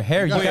 cutting man. your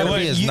hair. You gotta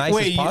be as nice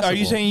as possible. Are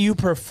you saying you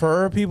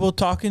prefer people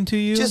talking to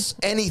you? Just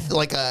anything,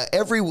 like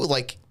every,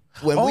 like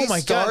when oh we my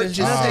start, god, there's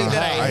just nothing say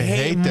that hi. I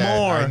hate that.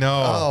 more. I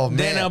know. Oh, than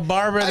man. a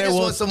barber I that just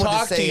will want someone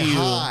talk to say to you.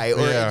 hi or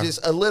Yeah.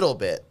 just a little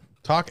bit.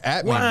 Talk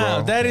at me, Wow,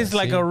 bro. that is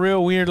like see? a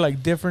real weird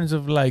like difference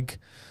of like,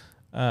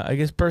 I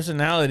guess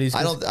personalities.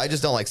 'cause I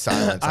just don't like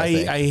silence. I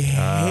think. I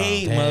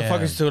hate damn.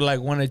 motherfuckers to like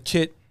want to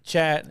chit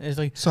chat. It's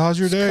like, So how's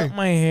your "Just day?" cut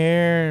my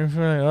hair. And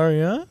we're like, oh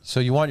yeah. So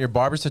you want your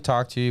barbers to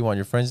talk to you. You want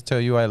your friends to tell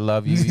you I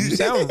love you. You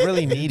sound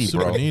really needy,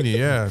 Super bro. needy,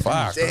 yeah.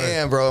 Fuck.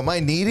 Damn, bro, am I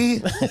needy?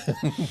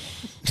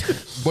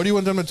 What do you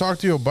want them to talk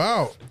to you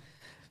about?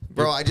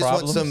 Bro, I just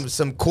want problems?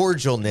 some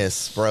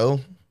cordialness, bro.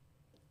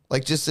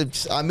 Like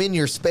I'm in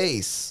your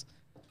space.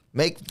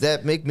 Make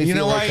me You feel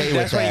know why? okay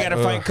That's with why you that.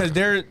 gotta find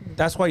because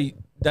that's why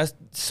that's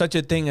such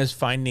a thing as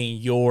finding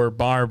your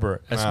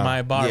barber. That's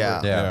my barber.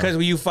 Yeah. Yeah. Because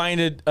when you find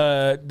it,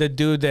 the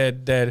dude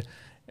that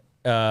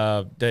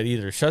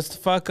either shuts the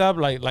fuck up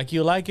like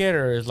you like it,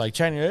 or is like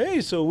chatting.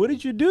 Hey, so what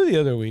did you do the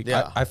other week?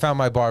 Yeah. I found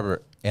my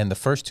barber, and the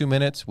first 2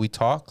 minutes we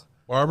talk.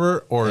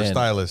 Barber or and-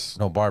 stylist?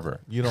 No,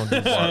 barber. You don't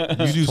do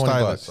barber. You do 20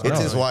 stylist. bucks. It's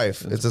No, his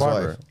wife. It's his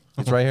barber. wife.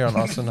 It's right here on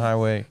Austin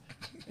Highway.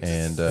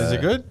 And Is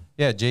it good?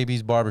 Yeah,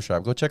 JB's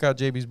Barbershop. Go check out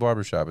JB's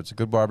Barbershop. It's a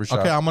good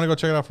barbershop. Okay, I'm gonna go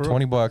check it out for real.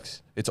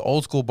 $20. It's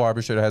old school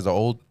barbershop. It has the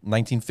old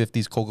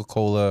 1950s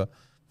Coca-Cola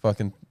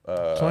fucking $20 yeah,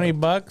 for it's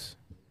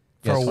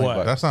 20 what?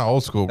 bucks. That's not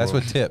old school, bro. That's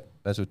with tip.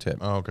 That's with tip.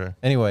 Oh, okay.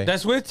 Anyway,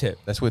 That's with tip.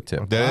 that's with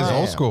tip. That is Wow.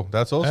 old school.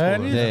 That's old school. That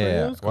then. is-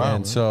 Yeah. That's cool.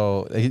 And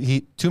so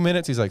he 2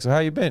 minutes. He's like, "So how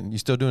you been? You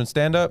still doing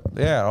stand up?"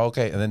 Yeah.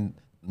 Okay. And then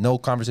no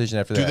conversation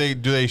after Do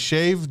that. they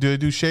shave? Do they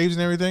do shaves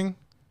and everything?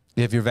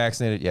 If you're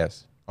vaccinated,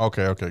 yes.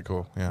 Okay,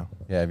 cool. Yeah.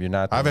 Yeah. If you're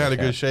not, I haven't then had a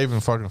you good can't. shave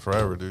in fucking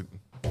forever, dude.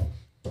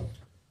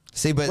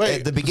 See, but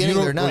at the you beginning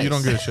don't- they're nice. well, you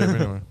don't get a shave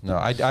anyway. No,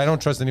 I don't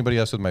trust anybody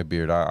else with my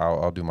beard.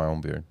 I'll do my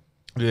own beard.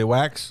 Do they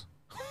wax?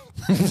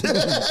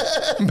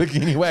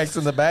 Bikini wax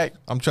in the back.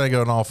 I'm trying to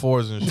get on all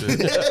fours and shit.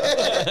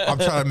 I'm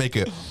trying to make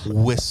it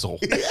whistle.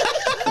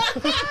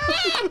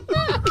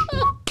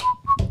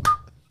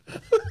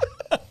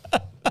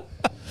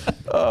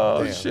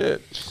 Oh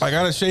shit. I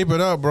gotta shape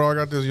it up, bro. I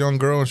got this young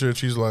girl and shit.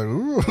 She's like,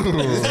 ooh.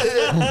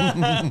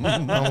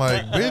 I'm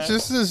like, bitch,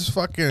 this is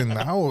fucking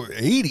now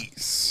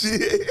 80s.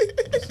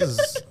 This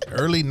is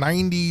early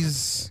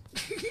 90s.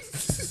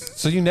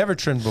 So you never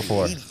trimmed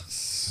before?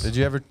 Did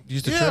you ever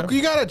used to Yeah, trim?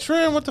 you gotta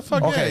trim. What the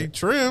fuck? Okay. Yeah, you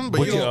trim, but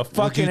Would you You don't. a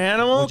fucking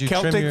animal, would you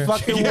trim Celtic your-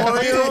 fucking Yeah,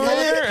 warrior what over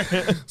the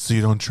here. So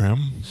you don't trim?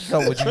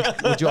 No, would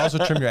you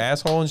also trim your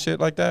asshole and shit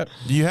like that?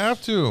 You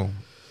have to.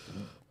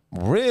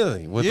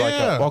 Really? With like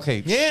Yeah. a,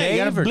 okay, Yeah, you shave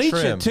gotta or bleach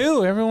trim? it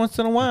too every once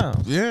in a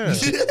while. Yeah.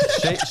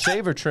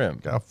 Shave or trim?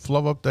 Gotta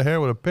fluff up the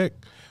hair with a pick.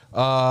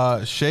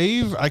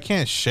 Shave? I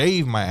can't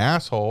shave my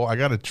asshole. I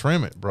gotta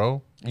trim it,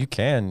 bro. You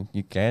can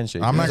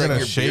shave. I'm it. not like gonna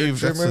your shave.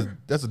 beard That's a, trimmer?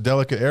 that's a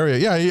delicate area.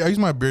 Yeah, I use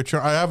my beard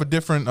trimmer. I have a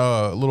different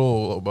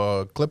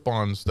little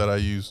clip-ons that I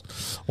use.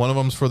 One of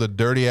them's for the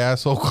dirty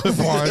asshole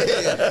clip-on.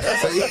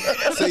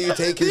 so you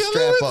take your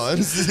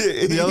strap-ons.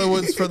 The other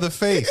one's for the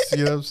face.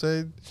 You know what I'm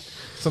saying?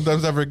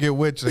 Sometimes I forget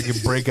which. They can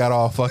break out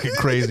all fucking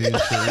crazy and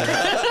shit.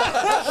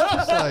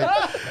 It's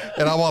like,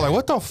 and I'm all like,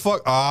 what the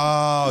fuck?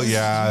 Oh,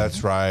 yeah,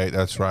 that's right.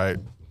 That's right.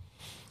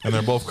 And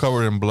they're both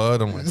covered in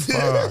blood. I'm like,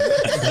 fuck.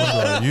 Which one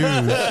do I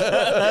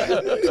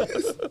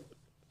use?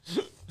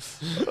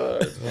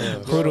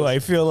 Who do I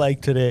feel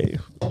like today?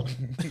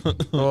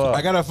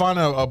 I gotta find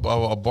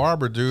a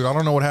barber, dude. I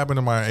don't know what happened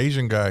to my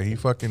Asian guy. He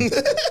fucking,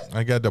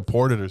 I got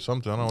deported or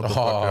something. I don't know what the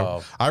fuck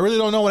happened. I really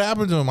don't know what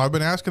happened to him. I've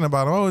been asking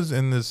about him. Oh, is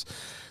in this.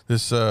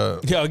 Yeah,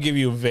 I'll give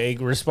you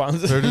vague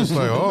responses. They're just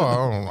like,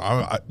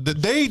 oh,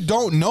 they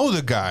don't know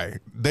the guy.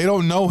 They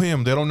don't know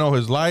him. They don't know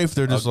his life.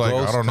 They're just like, I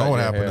ghost don't know cut what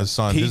your happened hair. to his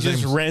son. He His just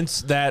name's-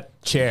 rents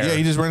that chair. Yeah,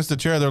 he just rents the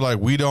chair. They're like,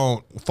 we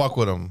don't fuck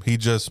with him. He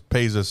just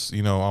pays us.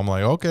 You know, I'm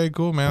like, okay,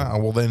 cool,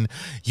 man. Well, then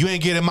you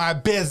ain't getting my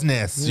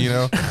business. You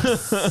know,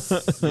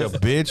 yeah,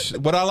 bitch.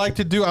 What I like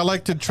to do, I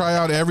like to try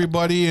out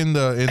everybody in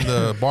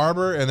the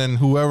barber, and then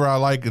whoever I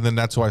like, and then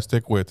that's who I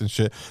stick with and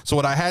shit. So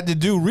what I had to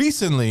do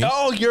recently.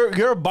 Oh,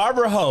 you're a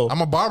barber hoe.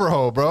 I'm a barber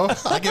hoe, bro.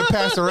 I get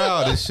passed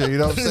around and shit. You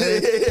know what I'm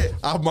saying?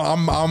 I'm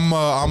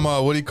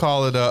what do you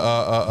call it?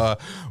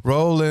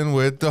 Rolling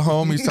with the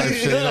homies type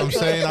shit. You know what I'm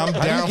saying? I'm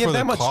How do down you give for that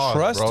the much cause,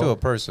 trust bro. to a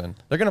person?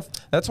 They're gonna.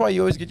 That's why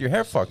you always get your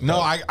hair fucked. No,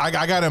 up.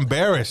 I got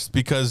embarrassed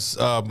because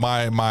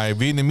my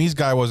Vietnamese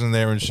guy wasn't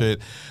there and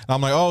shit.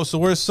 I'm like, oh, so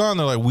where's son?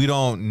 They're like, we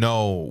don't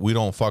know. We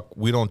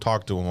don't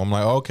talk to him. I'm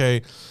like,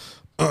 okay.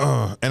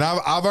 And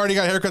I've already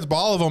got haircuts by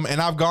all of them,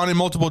 and I've gone in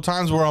multiple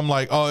times where I'm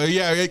like, oh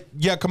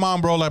yeah, come on,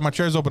 bro, like my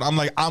chair's open. I'm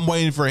like, I'm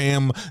waiting for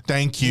him.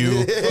 Thank you.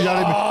 You know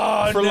what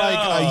I mean? For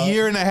like a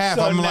year and a half,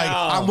 So I'm like,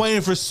 now- I'm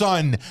waiting for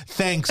son.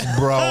 Thanks,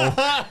 bro.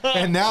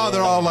 And now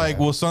they're all like,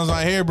 well, son's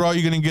not here, bro.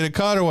 You gonna get a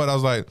cut or what? I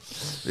was like,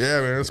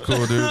 yeah, man, that's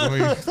cool, dude.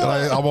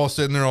 I'm all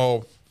sitting there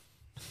all.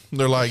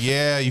 They're like,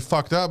 yeah, you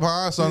fucked up,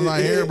 huh? Son's not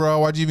here, bro.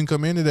 Why'd you even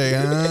come in today?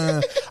 I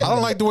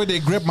don't like the way they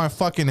grip my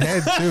fucking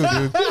head, too,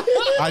 dude.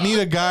 I need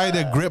a guy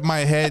to grip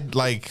my head,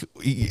 like,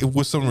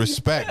 with some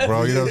respect,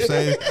 bro. You know what I'm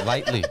saying?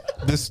 lightly.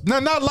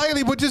 Not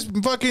lightly, but just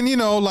fucking, you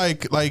know,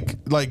 like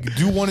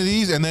do one of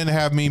these and then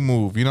have me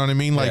move. You know what I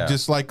mean? Like, Yeah.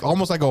 just like,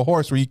 almost like a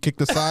horse where you kick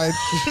the side.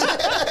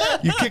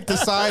 You kick the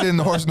side and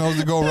the horse knows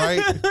to go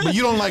right, but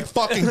you don't like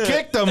fucking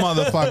kick the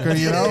motherfucker,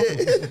 you know?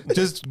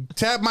 Just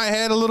tap my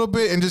head a little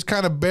bit and just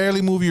kind of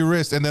barely move your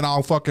wrist, and then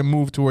I'll fucking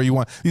move to where you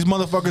want. These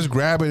motherfuckers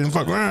grab it and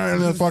fucking when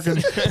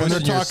they're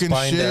talking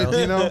shit, down.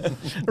 you know?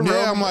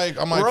 Yeah, I'm like,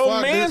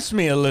 Romance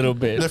me a little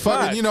bit. the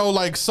fucking, you know,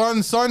 like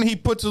son, he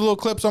puts the little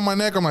clips on my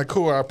neck. I'm like,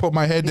 cool. I put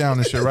my head down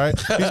and shit, right?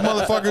 These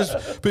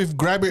motherfuckers, they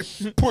grab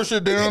it, push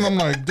it down. I'm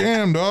like,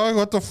 damn, dog,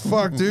 what the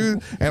fuck,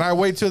 dude? And I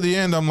wait till the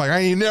end. I'm like, I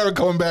ain't never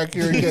coming back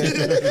here again.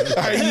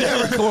 I ain't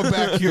never coming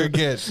back here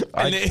again.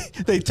 And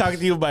they talk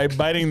to you by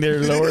biting their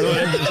lower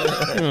lip.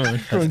 Hey,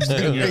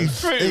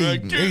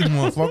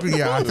 motherfucker,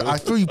 yeah, I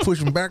feel you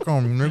pushing back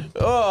on me,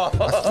 nigga.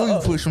 I feel you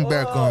pushing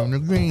back on me,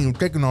 nigga. You ain't even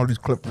taking all these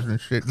clippers and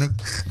shit, nigga.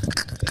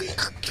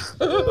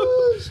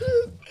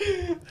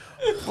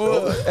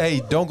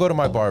 Hey, don't go to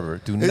my barber.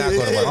 Do not go to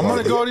my barber. I'm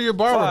gonna go to your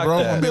barber, Fuck bro.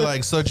 I'm that. gonna be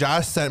like, so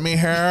Josh sent me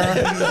here.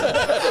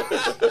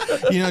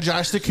 You know,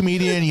 Josh the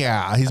comedian.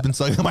 Yeah, he's been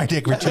sucking my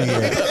dick for 2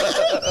 years.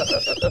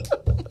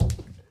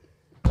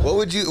 What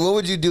would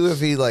you do if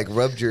he like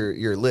rubbed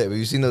your lip? Have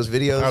you seen those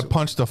videos? I'd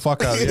punch the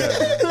fuck out of you.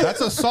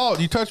 That's assault.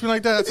 You touch me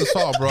like that, that's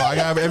assault, bro. I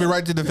have every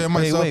right to defend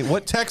myself. wait,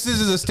 what? Texas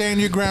is a stand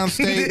your ground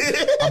state.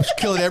 I'm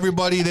killing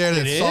everybody there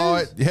that saw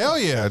it. Hell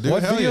yeah, dude.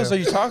 What Hell videos yeah. are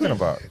you talking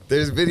about?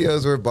 There's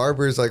videos where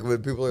barbers, like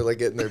when people are like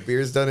getting their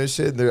beards done and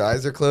shit, and their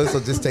eyes are closed,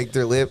 they'll just take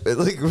their lip and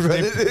like run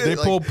it. They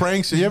like, pull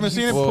pranks. You haven't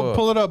seen it? Whoa.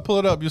 Pull it up.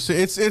 You'll see.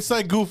 It's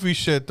like goofy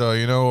shit though,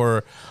 you know,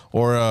 or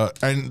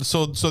and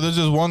so there's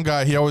just one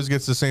guy. He always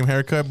gets the same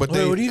haircut, but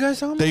Wait, what are you guys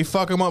talking about? They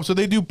fuck him up. So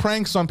they do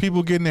pranks on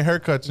people getting their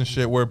haircuts and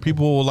shit, where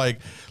people will like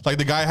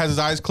the guy has his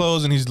eyes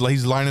closed and he's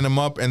lining them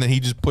up, and then he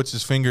just puts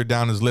his finger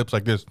down his lips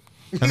like this,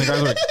 and the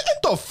guy's like,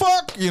 "What the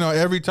fuck?" You know,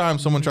 every time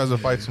someone tries to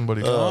fight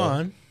somebody.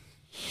 on.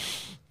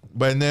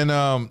 But then,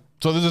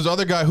 so there's this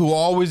other guy who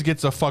always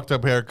gets a fucked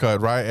up haircut,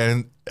 right?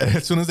 And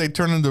as soon as they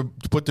turn him to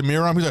put the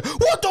mirror on, he's like,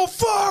 "What the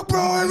fuck,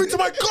 bro? Every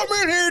time I come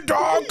in here,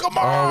 dog, come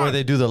on." Oh, where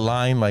they do the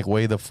line like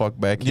way the fuck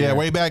back here. Yeah,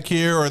 way back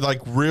here, or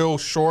like real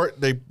short.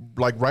 They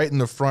like right in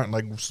the front,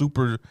 like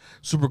super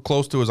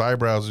close to his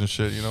eyebrows and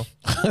shit. You know.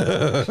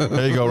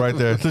 There you go, right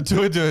there.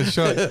 Do it.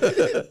 Show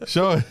it.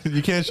 Show it.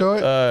 You can't show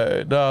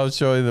it. No, I was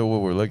showing you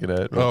what we're looking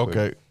at. real Oh, quick.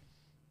 okay.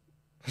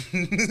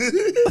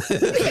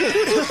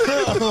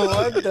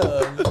 What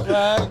the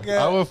fuck?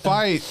 I would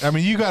fight. I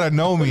mean, you gotta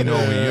know me. You know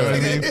what I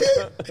mean?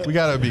 We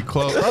gotta be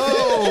close.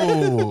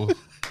 Oh,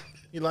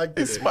 he liked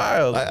it.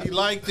 Smiled. He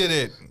liked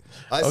it.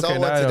 I saw Okay, now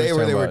one I know today what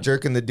where you're they were talking about.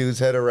 jerking the dude's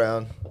head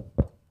around.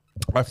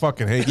 I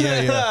fucking hate.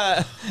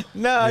 Yeah.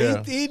 No,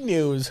 Yeah. he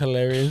knew it was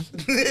hilarious.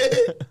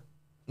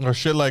 Or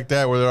shit like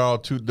that, where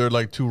they're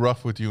like too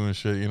rough with you and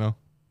shit. You know.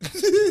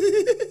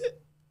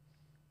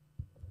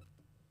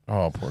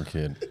 Oh, poor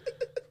kid.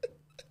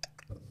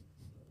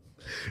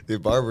 The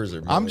barbers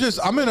are. I'm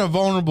in a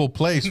vulnerable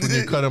place when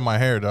you're cutting my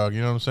hair, dog.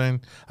 You know what I'm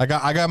saying? I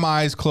got my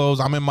eyes closed.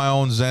 I'm in my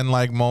own zen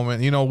like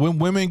moment. You know, when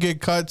women get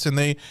cuts and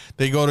they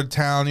go to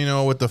town, you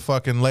know, with the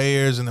fucking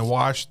layers and the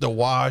wash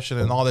and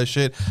then all that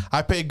shit.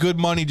 I pay good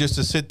money just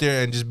to sit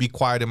there and just be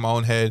quiet in my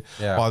own head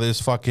while this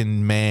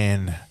fucking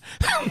man,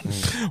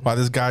 while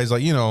this guy's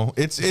like, you know,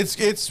 it's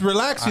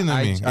relaxing to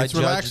me. I It's judge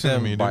relaxing to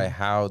them me, by dude.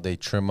 how they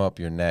trim up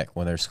your neck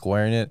when they're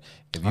squaring it.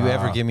 If you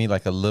ever give me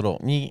like a little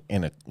knee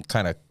and it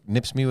kind of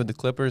nips me with the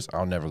clippers,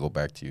 I'll never go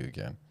back to you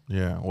again.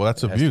 Yeah, well,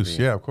 that's has to abuse.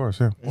 be. Yeah, of course.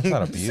 Yeah. Well, it's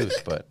not abuse,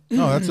 but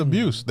No, that's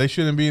abuse. They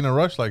shouldn't be in a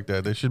rush like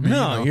that. They should be.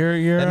 No, you know,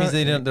 you're That means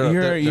they didn't- their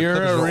you're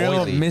clippers a are real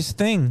oily. Miss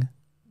Thing.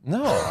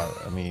 no,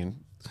 I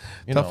mean,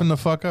 you toughen know,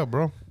 the fuck up,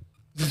 bro.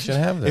 you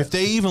shouldn't have that. If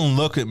they even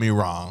look at me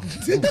wrong,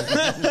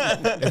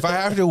 if I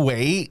have to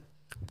wait,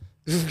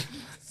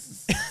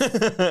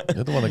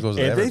 You're the one that goes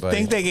to If they everybody.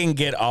 think they can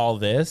get all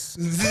this,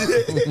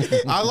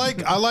 I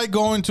like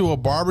going to a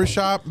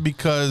barbershop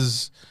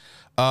because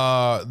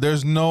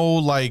there's no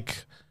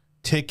like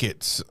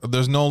tickets.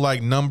 There's no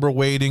like number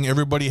waiting.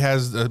 Everybody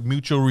has a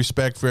mutual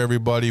respect for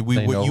everybody.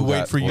 They know You who wait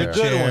got for your where.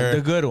 good one, chair.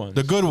 the good ones.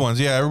 The good ones,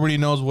 yeah. Everybody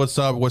knows what's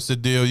up, what's the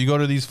deal. You go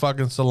to these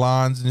fucking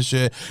salons and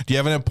shit. Do you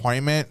have an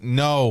appointment?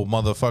 No,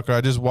 motherfucker.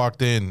 I just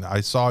walked in. I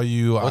saw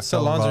you. What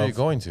salons are you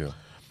going to?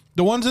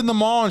 The ones in the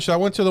mall and shit. I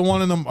went to the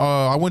one in the.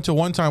 I went to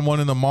one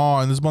in the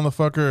mall, and this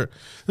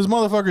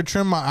motherfucker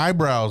trimmed my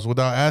eyebrows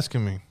without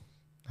asking me.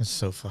 that's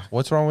so fun.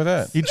 What's wrong with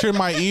that? He trimmed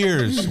my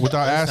ears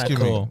without That's not asking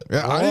cool. me.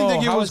 Yeah, I didn't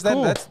think it How was is that?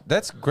 cool.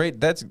 That's great.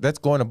 That's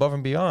going above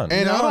and beyond.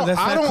 And No, that's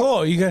I not don't.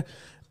 cool. You got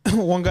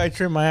one guy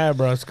trimmed my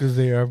eyebrows because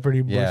they are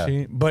pretty Yeah.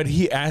 bushy. But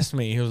he asked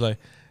me. He was like,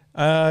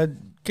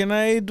 "Can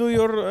I do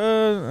your?"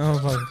 I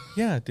was like,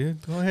 "Yeah,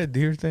 dude, go ahead, do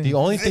your thing." The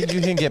only thing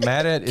you can get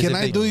mad at is Can if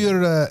I they, do your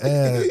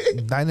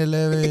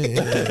 911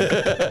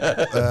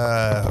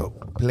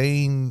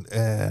 plane?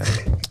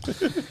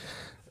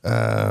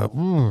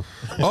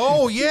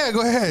 Oh yeah,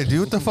 go ahead, dude.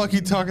 What the fuck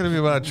you talking to me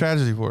about a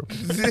tragedy for?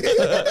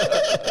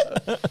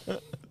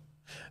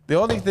 The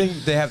only thing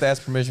they have to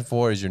ask permission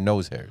for is your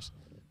nose hairs.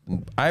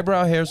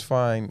 Eyebrow hair's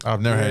fine.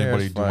 I've never had Hair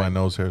anybody hair's do my fine.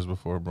 nose hairs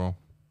before, bro.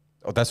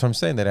 Oh, that's what I'm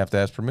saying. They'd have to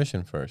ask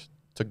permission first.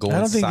 to go I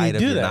don't think inside they of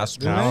do your that.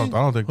 nostrils. I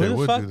don't think Who they the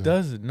would fuck do that.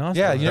 does it? No,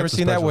 Yeah, you never That's a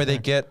seen that special where they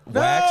thing. get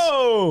wax?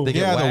 No. They get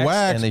Yeah, the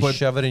wax, and they but-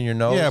 shove it in your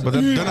nose. Yeah, but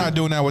they're not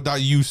doing that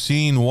without you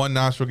seeing one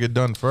nostril get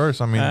done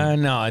first. I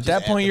mean, No, at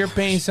that point you're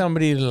paying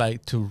somebody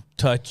to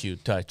touch you.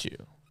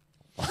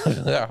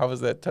 how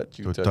was that touch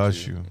you? to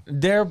touch you.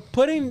 They're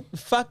putting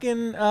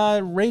fucking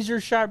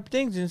razor sharp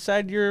things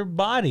inside your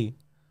body.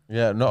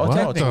 Yeah, no, What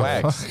it's the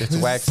wax. fuck? It's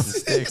wax and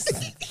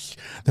sticks.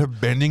 They're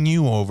bending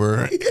you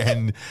over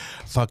and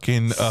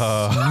fucking.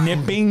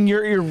 Nipping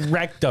your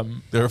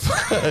erectum. They're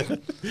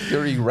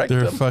Your erectum.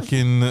 they're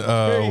fucking.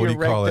 What do you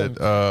call it?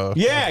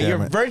 Yeah, damn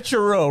your it.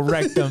 virtual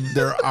rectum.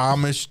 They're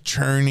Amish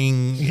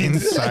churning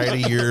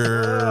inside of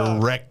your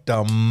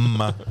rectum.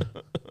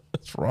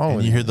 What's wrong And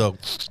with you you? hear the.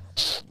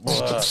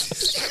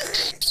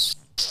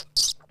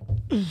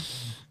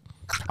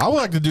 I would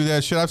like to do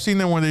that shit. I've seen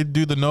them when they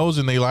do the nose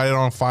and they light it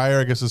on fire.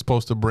 I guess it's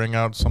supposed to bring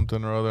out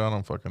something or other. I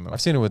don't fucking know.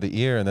 I've seen it with the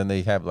ear, and then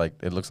they have like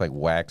it looks like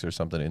wax or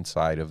something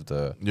inside of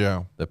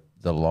Yeah.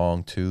 the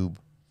long tube.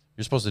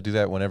 You're supposed to do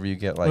that whenever you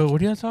get like Wait,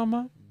 what are you talking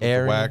about?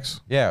 air in-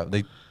 wax? Yeah,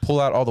 they pull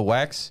out all the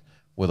wax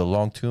with a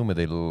long tube,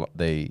 and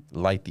they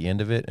light the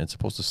end of it, and it's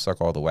supposed to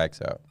suck all the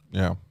wax out.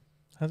 Yeah.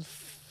 How the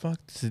fuck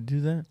does it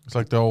do that? It's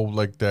like the old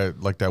like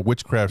that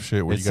witchcraft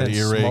shit where It you got an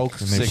sends earache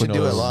smoke and they put signals.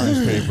 Do it live.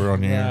 newspaper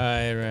on your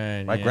ear.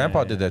 Right. My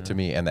grandpa did that to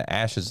me, and the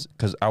ashes,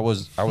 because I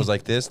was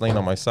like this, laying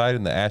on my side,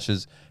 and the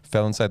ashes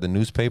fell inside the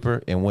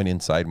newspaper and went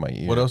inside my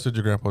ear. What else did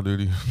your grandpa do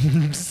to you?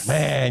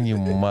 Man, you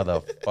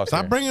motherfucker!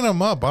 Stop bringing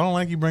him up. I don't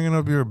like you bringing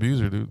up your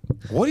abuser, dude.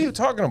 What are you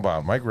talking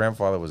about? My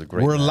grandfather was a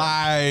great. We're man.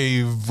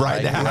 live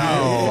right My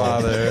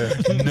now.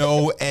 grandfather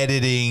No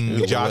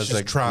editing. was Josh's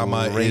a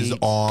trauma is great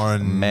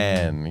on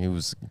man. He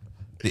was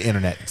the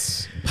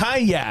internet.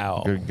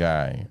 Hi-yow. a good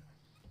guy.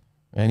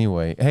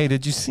 Anyway, hey,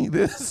 did you see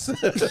this?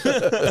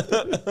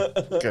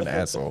 Good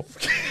asshole.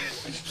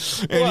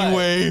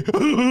 Anyway,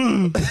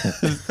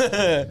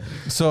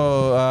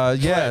 So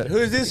yeah,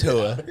 Who's this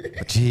hua?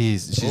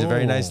 jeez, she's a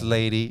very nice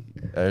lady.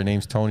 Her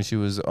name's Tony. She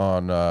was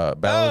on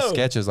Battle of Oh.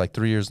 Sketches like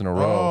 3 years in a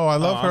row. oh, I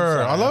love I'm her.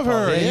 sorry. I love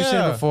her. Yeah, you've seen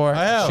her before.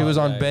 I have. She was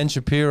on Okay. Ben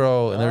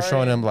Shapiro, and they're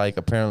showing Alright. him like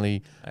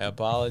apparently I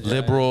apologize.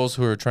 liberals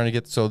who are trying to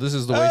get. So this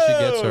is the way she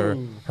gets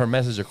Oh. her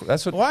message.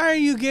 That's what. Why are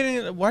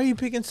you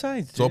picking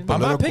sides? So dude?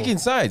 I'm not Political. picking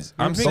sides.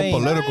 I'm So saying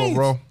political,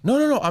 bro.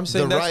 no. I'm The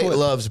saying that's right what.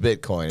 loves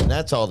Bitcoin, and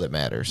that's all that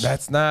matters.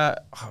 That's not.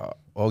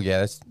 Oh yeah,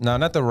 that's no,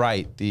 not the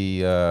right.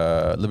 The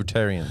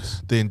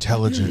libertarians. The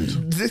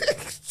intelligent.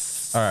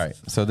 All right.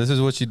 So this is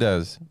what she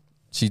does.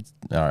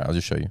 All right. I'll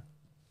just show you.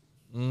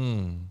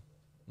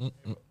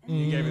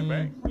 You gave it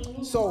back.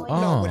 So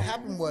no, what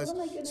happened was,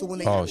 so when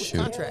they Oh, have shoot.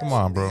 contracts, Come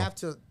on, bro.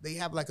 they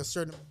have like a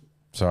certain.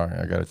 Sorry,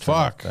 I gotta.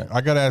 Fuck.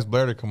 I gotta ask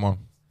Blair to come on.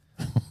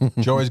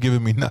 Joey's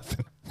giving me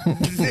nothing.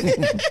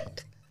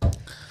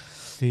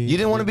 You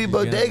didn't want to be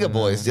Bodega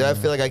Boys, dude. I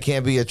feel like I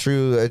can't be a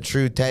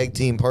true tag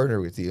team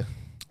partner with you.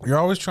 You're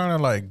always trying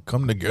to like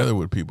come together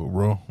with people,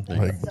 bro.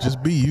 Like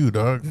just be you,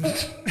 dog.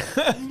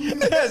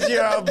 Yes,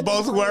 you're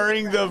both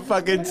wearing the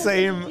fucking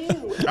same.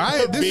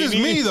 This is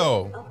Beanie. me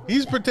though.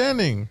 He's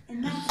pretending.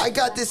 I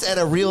got this at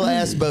a real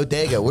ass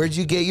bodega. Where'd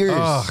you get yours?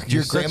 Ugh, Your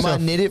you're such grandma a-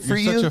 knit it for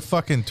you're you? Such a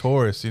fucking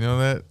tourist, you know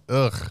that?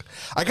 Ugh.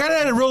 I got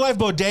it at a real life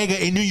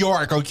bodega in New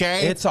York.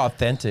 Okay. It's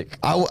authentic.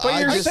 But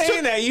you're just-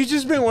 saying that you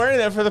just been wearing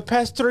that for the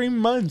past 3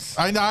 months.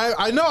 I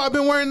know. I've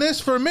been wearing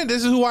this for a minute.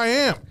 This is who I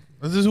am.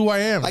 This is who I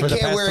am. I the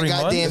can't past wear a 3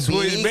 goddamn months? That's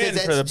what beanie it's been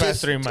 'cause for the that's past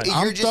just- 3 months. You're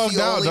I'm just thugged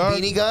the out, only dog.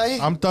 beanie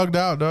guy. I'm thugged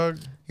out, dog.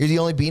 You're the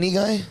only beanie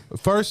guy.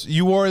 First,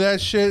 you wore that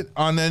shit,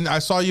 and then I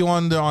saw you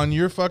on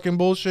your fucking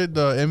bullshit,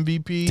 the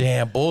MVP,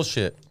 Damn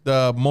bullshit.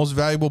 the most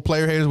valuable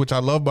player haters, which I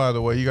love, by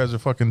the way. You guys are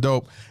fucking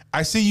dope.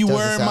 I see you Doesn't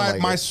wearing sound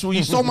like my it.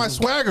 you stole my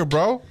swagger,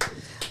 bro.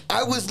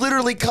 I was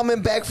literally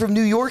coming back from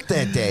New York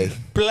that day.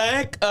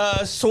 Black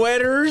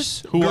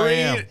sweaters. Who I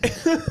green-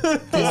 am.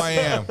 Who I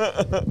am.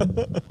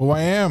 Who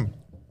I am.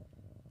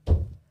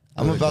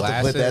 I'm about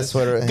to put that glasses.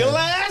 sweater.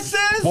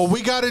 Glasses. What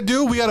we gotta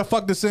do, we gotta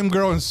fuck the same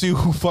girl and see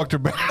who fucked her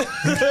back.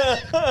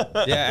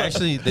 Yeah,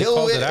 actually, they He'll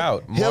called win- it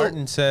out. he'll-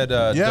 Martin said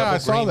Yeah, I double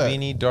saw green that.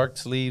 beanie, dark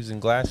sleeves,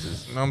 and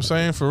glasses. You know what I'm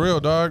saying? For real,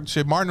 dog.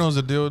 Shit, Martin knows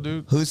the deal,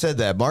 dude. Who said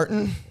that?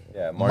 Martin?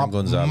 Yeah, Martin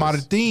Gonzalez.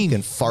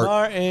 Martin. Fart.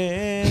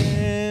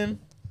 Martin.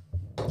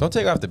 Don't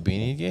take off the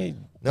beanie. Yeah,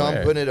 No,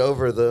 I'm putting it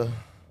over the.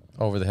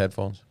 over the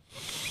headphones.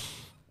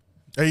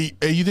 Hey,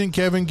 you think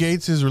Kevin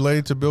Gates is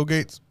related to Bill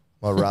Gates?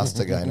 My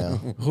Rasta guy now.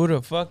 Who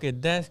the fuck is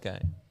that guy?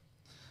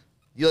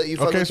 You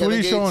fuck Okay, with so what are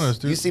Kevin you showing Gates? us,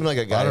 dude? You seem like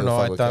a guy. I don't who know.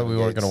 fuck I with thought Kevin we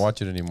weren't Gates. gonna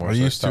watch it anymore. I so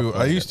used stopped to,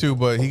 playing it.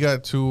 but he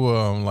got too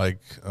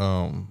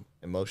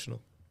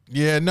Emotional.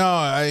 yeah,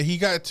 no, he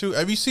got too.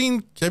 Have you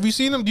seen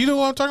him? Do you know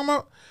what I'm talking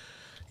about?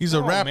 He's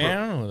a rapper. Man,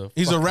 I don't know who the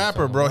He's fuck a you're rapper,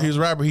 talking bro. about. He's a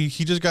rapper. He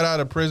just got out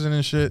of prison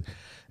and shit.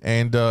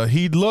 And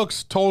he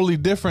looks totally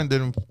different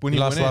than when He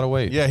he lost went a lot in. of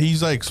weight. Yeah,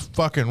 he's like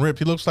fucking ripped.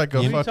 He looks like a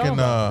What are you talking fucking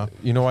about?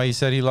 You know why he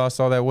said he lost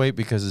all that weight?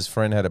 Because his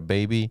friend had a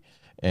baby,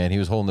 and he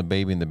was holding the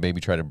baby, and the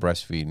baby tried to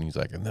breastfeed, and he's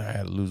like, "And then I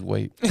had to lose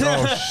weight."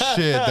 oh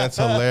shit, that's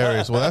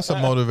hilarious. Well, that's a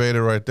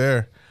motivator right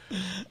there.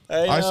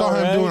 I saw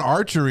him doing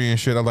archery and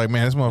shit. I'm like,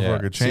 man, this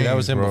motherfucker changed. See, that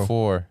was him bro.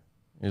 before.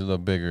 He was a little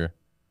bigger.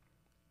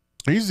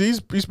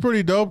 He's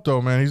pretty dope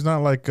though, man. He's not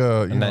like you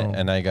know.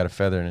 And now he got a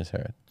feather in his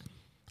hair.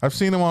 I've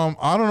seen him on.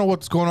 I don't know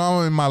what's going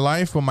on in my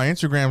life, but my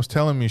Instagram's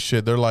telling me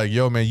shit. They're like,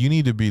 "Yo, man, you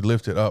need to be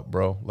lifted up,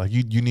 bro. Like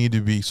you need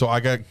to be." So I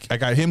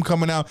got him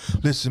coming out.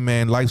 Listen,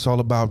 man, life's all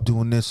about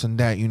doing this and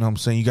that. You know what I'm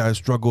saying? You gotta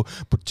struggle,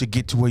 but to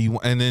get to where you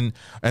want. And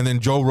then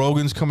Joe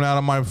Rogan's coming out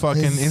on my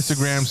fucking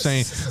Instagram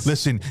saying,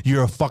 "Listen,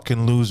 you're a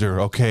fucking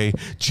loser. Okay,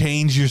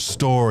 change your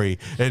story."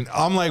 And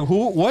I'm like,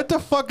 who? What the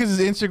fuck is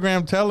his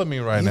Instagram telling me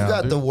right now? You've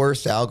got dude? the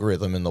worst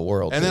algorithm in the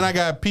world. And then I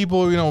got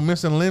people,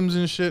 missing limbs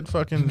and shit.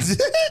 Fucking.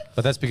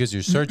 But that's because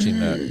you're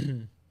searching that.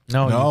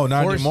 No, you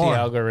not force anymore. The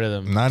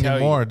algorithm. Not Tell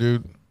anymore,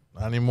 dude.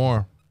 Not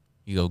anymore.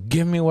 You go,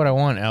 give me what I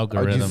want,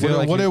 algorithm. feel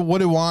like What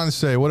did Juan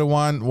say? What did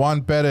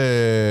Juan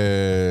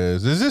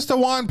Perez? Is this the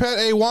Juan Pet?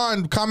 Hey,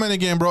 Juan, comment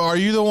again, bro. Are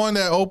you the one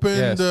that opened,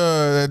 Yes.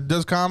 that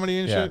does comedy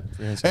and Yeah,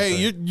 shit?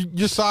 Hey,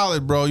 you're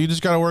solid, bro. You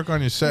just got to work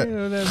on your set.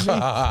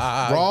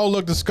 Raul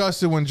looked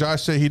disgusted when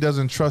Josh said he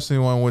doesn't trust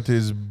anyone with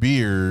his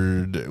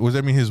beard. Was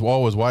that mean his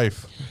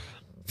wife?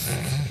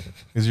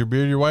 Is your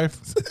beard your wife?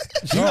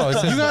 No,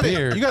 it's his You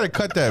beard. gotta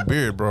cut that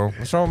beard, bro.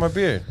 What's wrong with my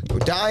beard?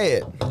 dye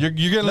it. You're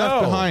getting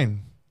left No. behind.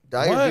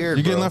 Dye your What? beard,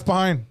 You're getting bro. left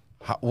behind.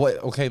 What?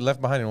 Okay,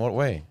 left behind in what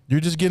way? You're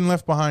just getting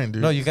left behind,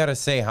 dude. No, you got to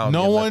say how. I'm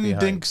no getting left one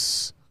behind.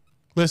 thinks.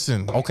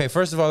 Listen. Okay,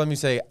 first of all, let me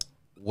say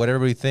what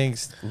everybody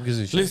thinks. Who gives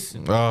a shit?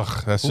 Listen,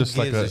 Ugh, that's Who just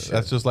like gives a shit?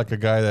 that's just like a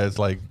guy that's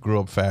like grew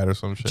up fat or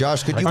some shit.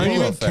 Josh, could you I don't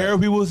pull even a, care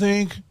what people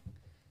think.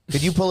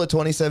 could you pull a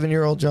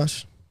 27-year-old,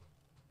 Josh?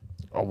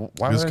 Oh,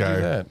 why This would I guy,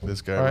 do that?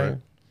 this guy, All right?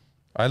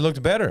 I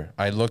looked better.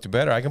 I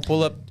can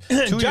pull up 2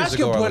 years Josh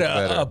ago. can I put looked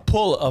better.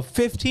 pull a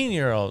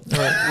 15-year-old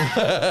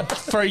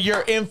for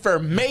your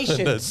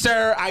information,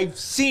 sir. I've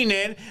seen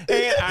it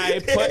and I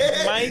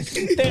put my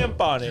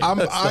stamp on it.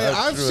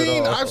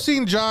 I've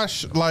seen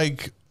Josh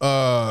like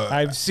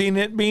I've seen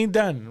it being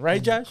done,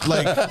 right, Josh?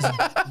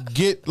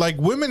 get like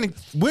women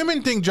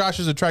think Josh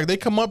is attractive. They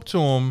come up to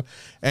him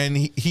and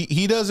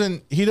he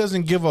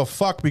doesn't give a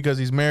fuck because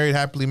he's married,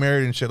 happily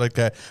married and shit like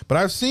that. But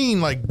I've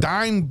seen like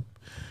dime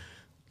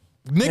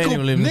Can't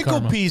even live in nickel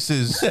karma.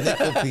 pieces.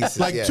 Pieces,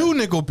 Like yeah. 2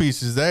 nickel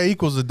pieces that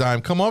equals a dime.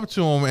 Come up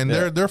to him and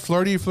they're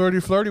flirty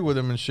with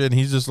him and shit. And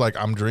he's just like,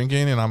 I'm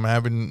drinking and I'm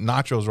having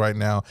nachos right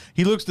now.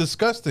 He looks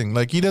disgusting.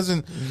 Like he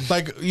doesn't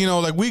like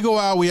we go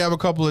out, we have a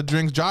couple of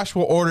drinks. Josh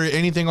will order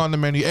anything on the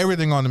menu,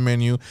 everything on the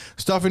menu,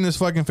 stuff in his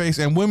fucking face,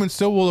 and women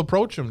still will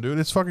approach him, dude.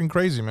 It's fucking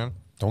crazy, man.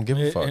 Don't give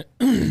a fuck.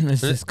 It's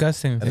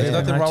disgusting. And there's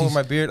nothing wrong with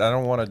my beard. I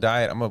don't want to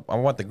dye it. I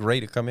want the gray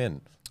to come in.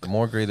 The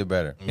more gray, the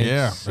better.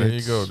 Yeah, there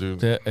you go,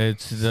 dude.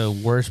 It's the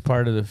worst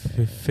part of the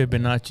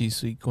Fibonacci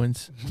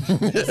sequence.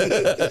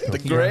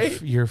 The gray?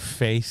 Your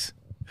face.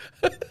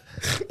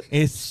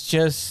 It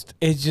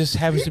just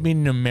happens to be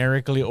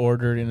numerically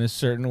ordered in a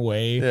certain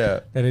way.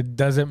 Yeah. That it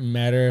doesn't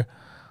matter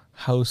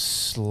how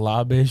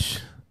slobbish.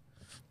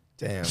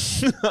 Damn.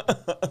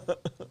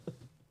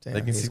 They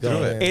can he's see through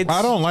going it. in.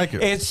 I don't like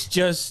it. It's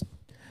just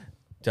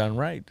done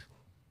right.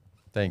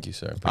 Thank you,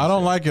 sir. I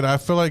don't like it. I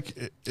feel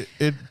like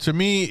it to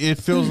me, it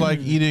feels like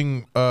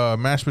eating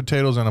mashed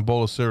potatoes and a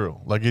bowl of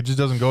cereal. Like it just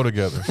doesn't go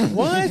together.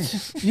 What?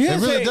 It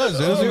really does.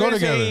 It doesn't go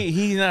together.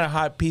 He's not a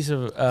hot piece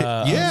of.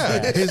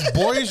 Yeah, his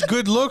boyish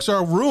good looks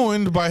are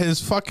ruined by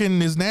his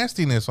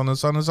nastiness on the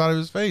side of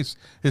his face.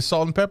 His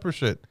salt and pepper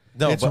shit.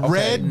 No, it's but okay.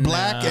 red,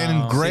 black,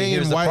 and gray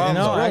here's and the white. problem,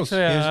 And No, though. it's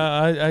gross.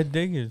 actually, I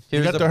dig it. You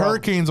Here's got the problem.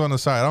 hurricanes on the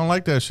side. I don't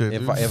like that shit.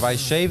 If I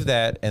shave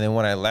that and then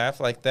when I laugh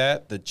like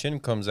that, the chin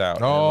comes out.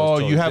 and it oh,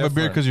 looks you totally have a beard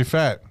different. because you're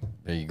fat.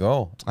 There you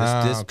go.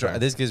 Okay.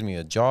 This gives me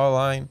a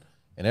jawline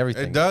and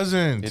everything. It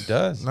doesn't. It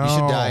does. No. You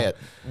should dye it.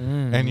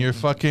 And you're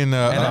fucking. And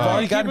I've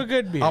already Keep a gotten.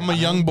 good beard. I'm a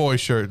young boy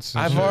shirts.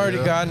 and I've shit, already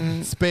yeah.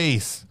 gotten.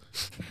 space.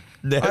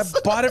 I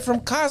bought it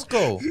from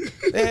Costco.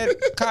 They had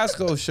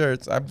Costco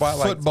shirts. I bought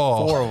like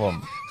Football. 4 of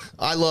them.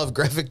 I love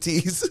graphic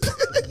tees.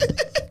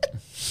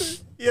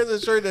 He has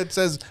a shirt that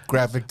says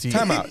graphic tee.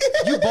 Time out.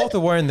 You both are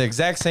wearing the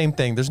exact same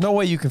thing. There's no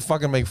way you can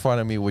fucking make fun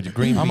of me with your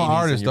green. I'm an beanies and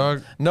artist, your-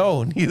 dog.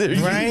 No, neither.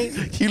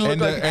 Right? You look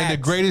And, like and the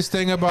hats. greatest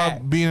thing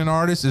about being an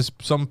artist is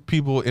some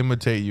people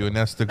imitate you, and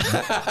that's the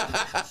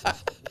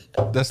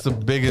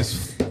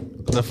biggest.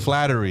 The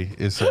flattery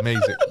is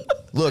amazing.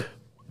 Look,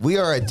 we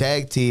are a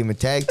tag team, and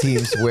tag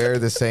teams wear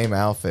the same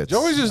outfits.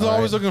 Joey's just All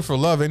always right? looking for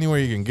love anywhere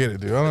you can get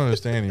it, dude. I don't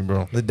understand you,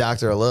 bro. The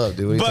doctor of love,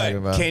 dude. What are you talking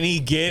But about? can he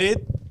get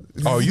it?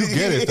 Oh, you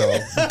get it though.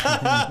 you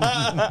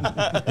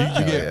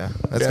Oh, get yeah.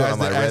 That's going on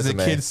my as the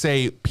resume. kids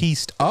say,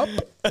 pieced up,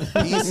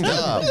 Pieced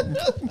up.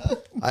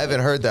 I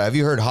haven't heard that. Have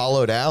you heard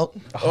hollowed out?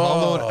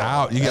 hollowed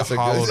out. You get That's a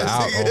hollowed good-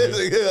 out.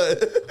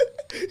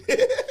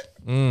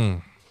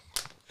 homie.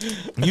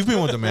 You've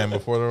been with the man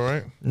before, though,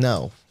 right?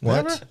 No.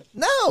 What? Never?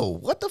 No.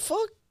 What the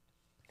fuck?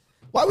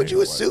 Why would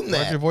you assume Why'd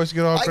that? your voice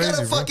get all I crazy,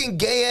 got a bro? fucking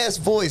gay ass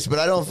voice, but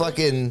I don't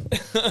fucking.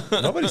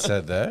 Nobody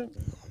said that.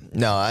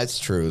 No, that's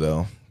true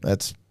though.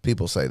 That's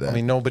people say that. I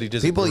mean, nobody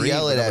just. people agreed,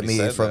 yell but it at nobody me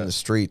said from that. the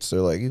streets.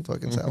 They're like, "You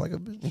fucking sound like a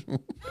bitch."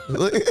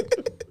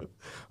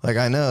 Like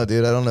I know,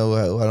 dude. I don't know.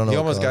 I don't know. He what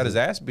almost got caused his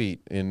ass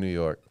beat in New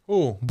York.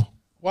 Who?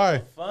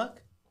 Why?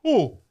 Fuck.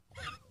 Who?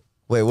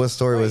 Wait, what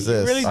story was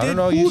this? really I did? don't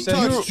know. You Who said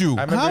touched you?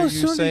 I remember How you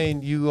soon did-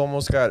 saying you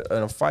almost got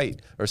in a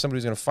fight, or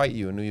somebody's going to fight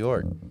you in New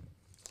York.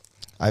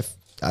 I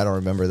don't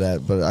remember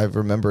that, but I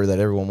remember that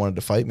everyone wanted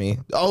to fight me.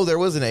 Oh, there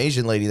was an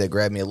Asian lady that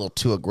grabbed me a little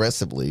too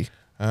aggressively.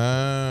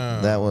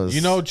 That was- You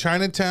know,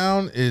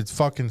 Chinatown, it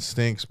fucking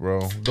stinks,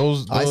 bro.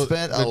 Those I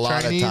spent the a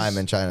lot of time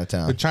in The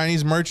Chinatown.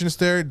 Chinese merchants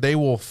there, they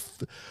will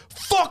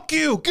fuck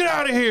you, get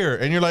out of here,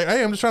 and you're like,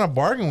 hey, I'm just trying to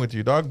bargain with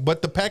you, dog.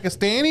 But the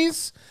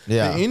Pakistanis,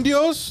 Yeah. the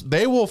Indios,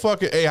 they will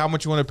fucking, hey, how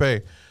much you want to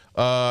pay?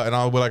 And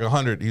I'll be like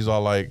 100. He's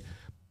all like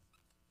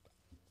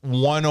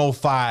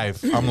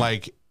 105. I'm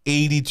like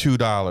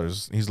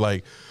 $82. He's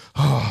like,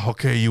 oh,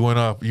 okay, you went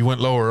up, you went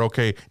lower,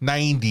 okay,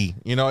 90.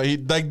 You know,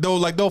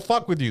 they'll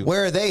fuck with you.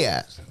 Where are they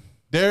at?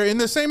 They're in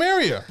the same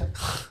area,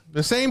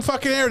 the same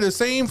fucking area, the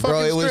same fucking.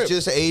 Bro, it was strip.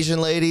 just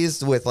Asian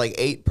ladies with like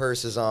 8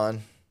 purses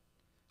on.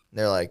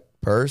 They're like,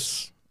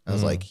 purse? I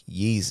was like,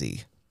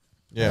 Yeezy.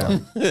 Yeah.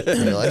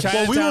 They're like,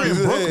 Well, we were in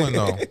Brooklyn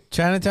though.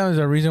 Chinatown is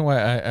the reason why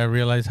I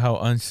realized how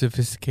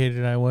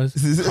unsophisticated I was.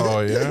 Oh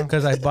yeah.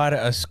 Because I bought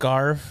a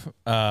scarf.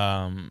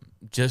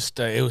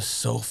 It was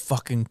so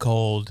fucking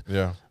cold.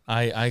 Yeah.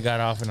 I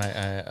got off and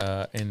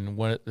I in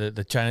one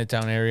the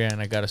Chinatown area,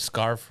 and I got a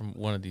scarf from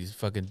one of these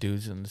fucking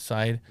dudes on the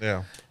side.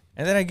 Yeah.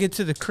 And then I get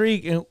to the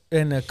creek,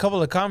 and a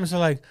couple of comments are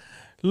like,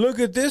 "Look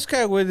at this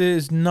guy with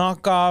his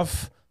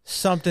knockoff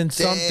something."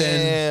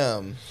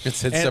 damn. It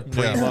said And-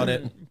 Supreme Yeah. on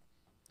it.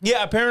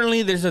 Yeah,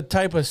 apparently there's a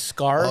type of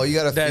scarf. Oh, you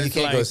gotta- that you is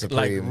can't like, go Supreme.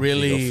 like You go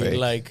really fake.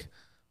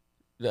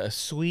 like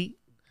sweet.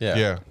 Yeah.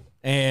 Yeah.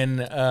 And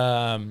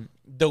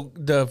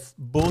the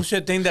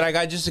bullshit thing that I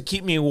got just to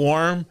keep me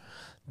warm,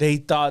 they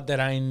thought that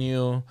I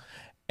knew,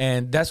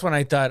 and that's when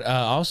I thought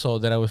also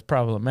that I was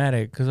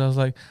problematic, because I was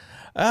like,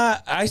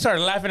 I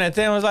started laughing at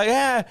them. I was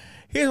like,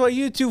 here's why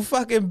you two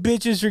fucking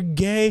bitches are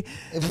gay,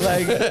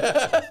 like,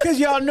 because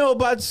y'all know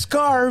about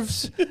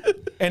scarves,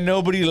 and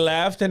nobody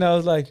laughed, and I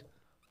was like,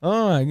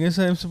 oh, I guess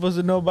I'm supposed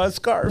to know about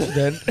scarves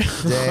then.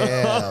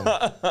 Damn.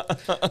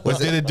 But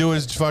did it do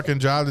its fucking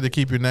job? Did it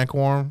keep your neck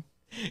warm?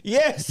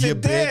 Yes, You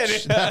it did.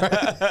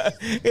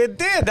 It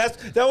did.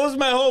 That was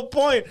my whole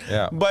point.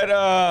 Yeah. But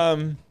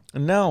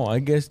no, I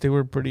guess they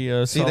were pretty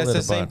See, solid that's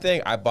the same about-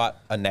 thing. I bought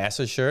a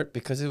NASA shirt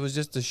because it was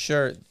just a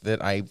shirt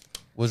that I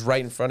was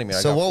right in front of me. I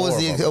So got what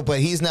was 4 of the? them. But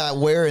he's not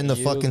wearing the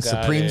You fucking got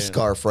Supreme it.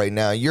 scarf right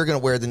now. You're gonna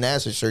wear the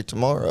NASA shirt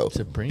tomorrow.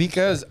 Supreme.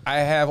 Because I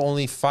have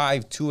only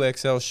 5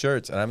 2XL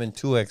shirts, and I'm in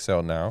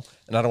 2XL now,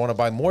 and I don't want to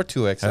buy more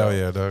 2XL. Hell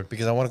yeah, dog.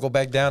 Because I want to go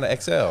back down to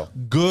XL.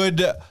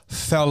 Good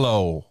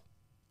fellow.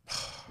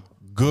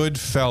 Good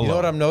fellow. You know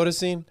what I'm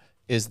noticing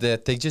is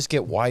that they just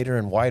get wider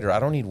and wider. I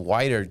don't need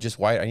wider, just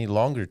wider. I need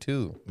longer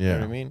too. You know Yeah.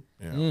 what I mean?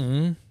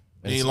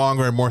 Mm-hmm. Need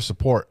longer and more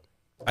support.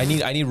 I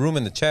need room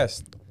in the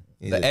chest.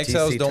 He's The a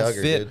XLs TC don't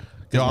Tugger, fit. dude. 'cause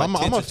Yo, my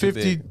I'm tits a are too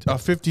big.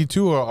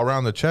 52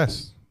 around the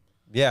chest.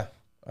 Yeah,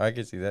 I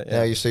can see that.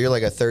 Yeah, Yeah. you're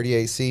like a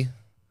 38C,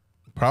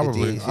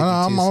 Probably. 50,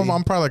 I'm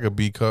 52C. probably like a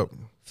B cup.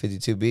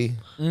 52B.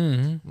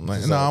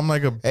 Like, no, I'm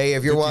like a. Hey,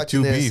 if you're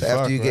watching 52B, this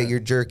after fuck, you get right. your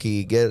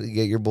jerky, get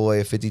your boy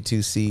a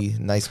 52C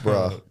nice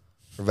bra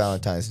for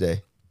Valentine's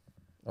Day.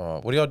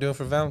 What are y'all doing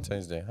for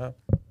Valentine's Day, huh?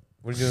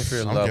 What are you doing for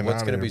your I'm love? getting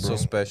What's outta gonna be here, so bro.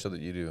 special that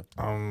you do?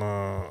 I'm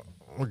gonna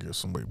get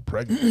somebody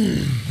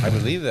pregnant. I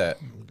believe that.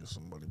 Get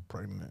somebody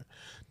pregnant.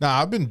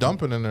 Nah, I've been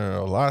dumping in there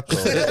a lot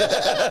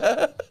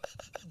though.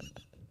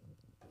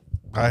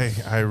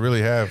 I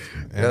really have.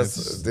 And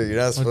it's, Dude, you're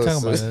not What are you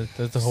supposed talking about? to.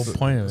 That's the whole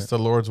point of it's it. the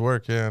Lord's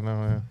work. Yeah, I know.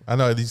 Man. I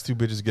know these two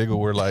bitches giggle.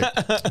 We're like,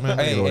 man,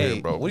 Hey, go hey,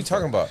 ahead, bro. what are you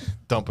talking about?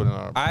 Dumping in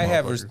our. I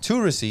have motherfucker.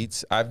 2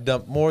 receipts. I've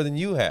dumped more than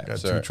you have, Got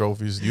sir. 2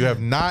 trophies. You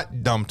have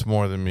not dumped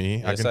more than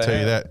me. I Yes, can I tell you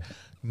have. that.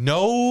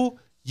 No,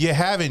 you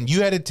haven't.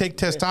 You had to take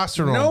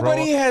testosterone,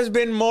 Nobody bro. has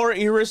been more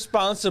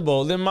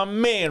irresponsible than my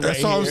man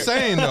That's right what I'm here.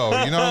 saying,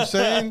 though. You know what I'm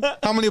saying?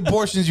 How many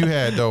abortions you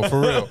had, though, for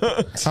real?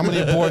 How many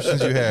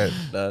abortions you had?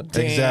 None.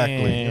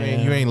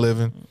 Exactly. You ain't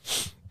living.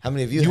 How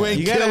many of you? You have? ain't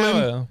You gotta have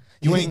killing. a.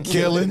 You ain't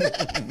killing.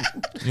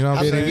 You know what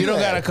I'm Dude, if saying? You don't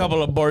got a Yeah.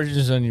 couple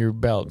abortions on your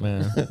belt,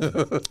 man.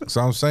 That's what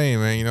I'm saying,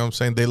 man. You know what I'm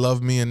saying? They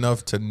love me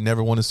enough to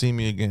never want to see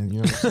me again.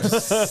 You know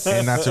what I'm saying?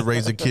 And not to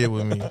raise a kid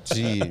with me.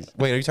 Jeez.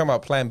 Wait, are you talking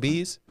about Plan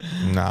Bs?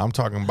 Nah, I'm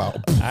talking about.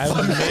 I've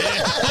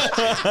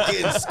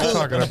been, I'm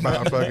talking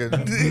about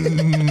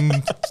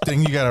fucking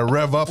thing you gotta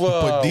rev up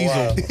Whoa,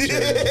 and put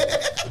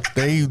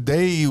diesel.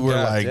 They were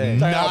God like dang.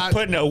 not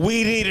putting a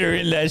weed eater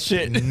in that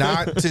shit.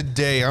 not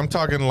today. I'm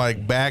talking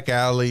like back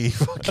alley,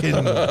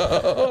 fucking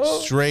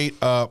straight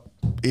up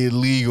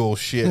illegal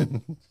shit.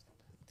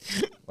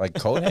 Like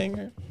coat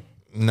hanger?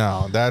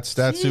 No, that's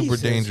super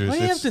Jesus, dangerous. Why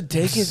do you have to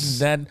take it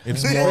that?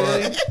 It's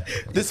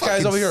more This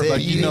guy's over here sick.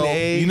 like you know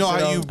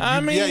how you I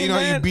mean, yeah, you know how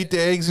you man. beat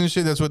the eggs and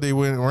shit. That's what they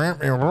went. Yeah,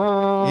 and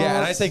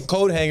I say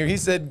coat hanger. He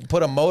said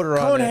put a motor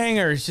on Coat it.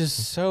 hanger is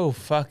just so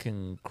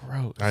fucking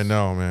gross. I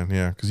know, man.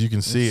 Yeah, because you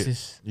can see It's it.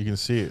 just- You can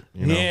see it.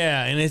 You know?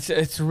 Yeah, and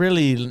it's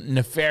really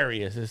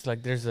nefarious. It's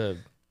like there's a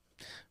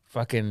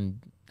fucking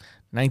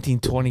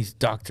 1920s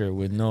doctor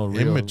with no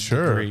real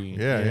Immature. degree.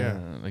 Yeah, yeah.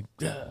 Like,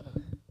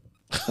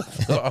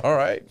 All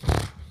right.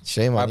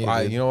 Shame on you.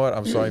 You know what?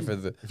 I'm sorry for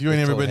the. If you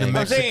ain't ever been to I'm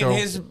Mexico,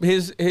 saying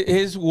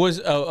his was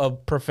a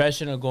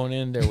professional going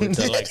in there with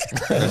the like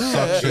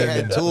He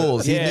had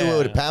tools. He knew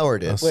what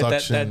powered it. with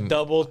that suction.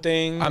 double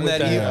thing. I'm with that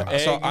the evil.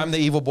 So egg. I'm the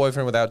evil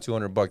boyfriend without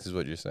 $200, is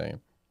what you're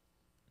saying.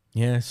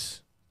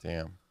 Yes.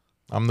 Damn.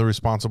 I'm the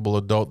responsible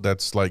adult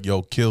that's like,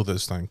 yo, kill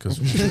this thing because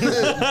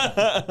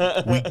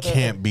we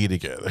can't be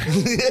together.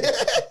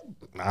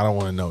 I don't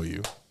want to know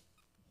you.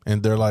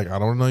 And they're like, I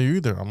don't know you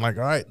either. I'm like,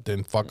 all right,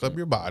 then fuck up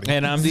your body.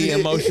 And I'm the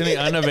emotionally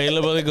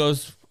unavailable. It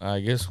goes, I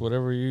guess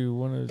whatever you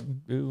want to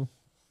do.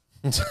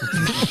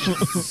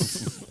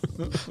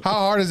 How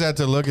hard is that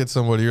to look at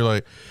somebody? You're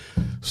like,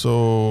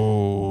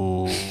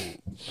 so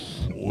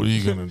what are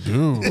you gonna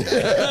do?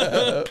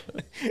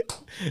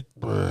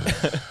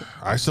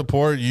 I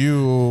support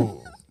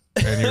you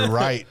and your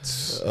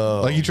rights.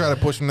 Like you try to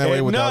push them that way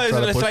No, without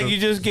trying to it's push like them. you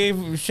just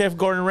gave Chef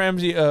Gordon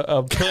Ramsay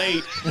a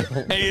plate,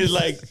 and he was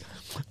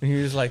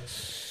like,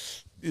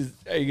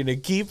 "Are you gonna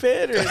keep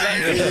it or You're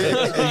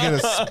gonna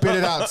spit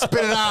it out.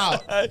 Spit it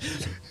out.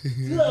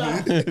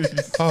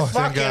 Oh,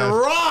 thank fucking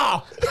God.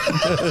 raw?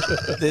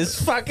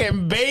 This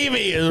fucking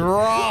baby is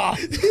raw."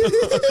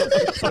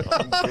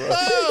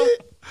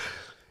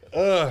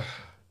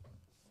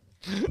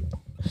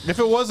 If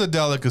it was a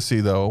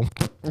delicacy, though,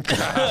 a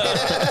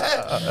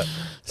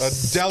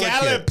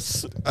delicate,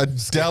 Scallops, a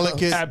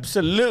delicate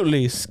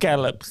absolutely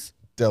scallops.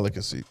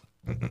 delicacy.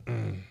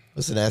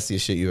 What's the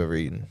nastiest shit you've ever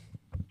eaten?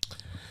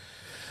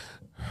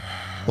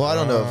 Well, I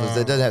don't know. If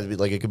it doesn't have to be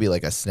like, it could be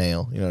like a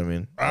snail. You know what I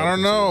mean? I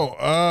don't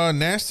know.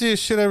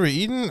 Nastiest shit ever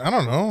eaten? I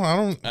don't know. I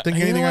don't think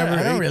You know anything I what?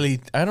 ever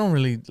ate. I don't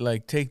really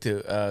like take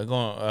to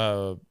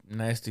going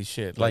nasty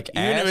shit. Like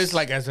even if ass? it's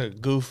like as a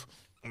goof.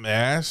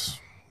 Ass,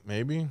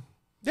 maybe.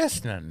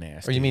 That's not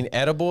nasty. Or you mean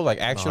edible? Like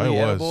actually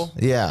it was. edible?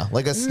 Yeah,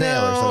 like a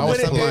snail or something. but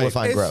Some people would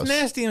find it's gross.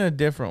 nasty in a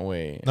different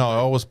way.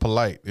 No, it was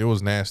polite. It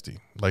was nasty.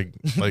 Like,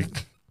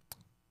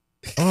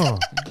 oh,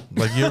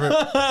 like you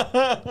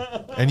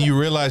ever, and you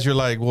realize you're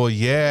like, well,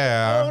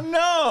 yeah, Oh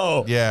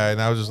no! yeah.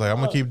 And I was just like, I'm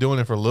gonna keep doing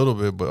it for a little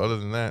bit, but other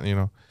than that,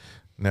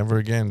 never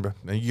again. But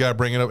and you gotta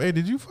bring it up. Hey,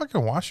 did you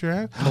fucking wash your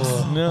ass?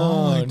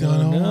 No,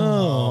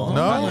 no.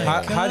 No?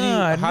 How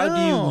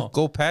do you no.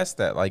 go past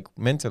that? Like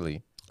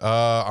mentally?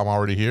 I'm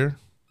already here.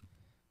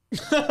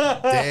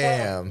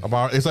 Damn.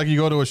 It's like you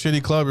go to a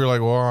shitty club. You're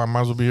like, well, I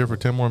might as well be here for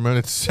 10 more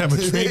minutes. Have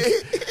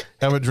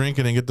a drink,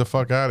 and then get the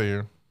fuck out of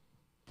here.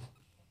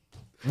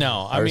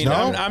 No, I mean, No?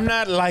 I'm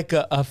not like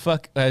a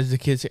fuck, as the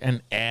kids say,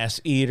 an ass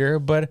eater,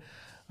 but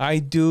I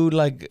do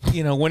like,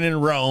 when in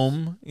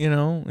Rome,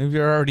 if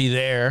you're already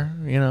there,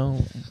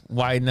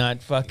 why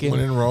not fucking When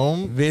in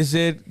Rome,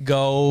 visit,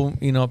 go,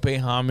 pay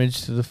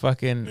homage to the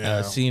fucking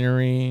Yeah.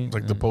 scenery.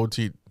 like the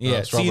Poteet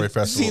Yeah, Strawberry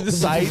Festival. see the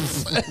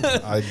sights.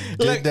 I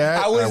did Like,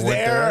 that. I was went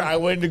there. I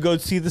went to go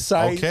see the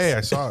sights. Okay,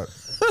 I saw it.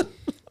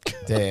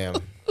 Damn.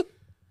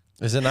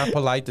 Is it not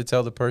polite to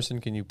tell the person,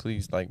 can you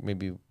please like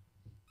maybe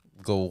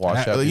go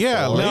wash up?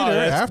 yeah, before? later. No,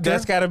 after.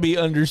 that's got to be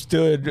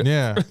understood.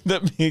 Yeah.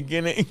 The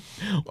beginning.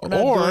 We're not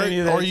Or doing any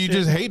of that you shit.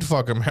 just hate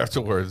fuck them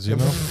afterwards,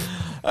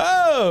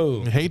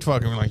 Oh. You hate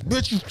fucking like,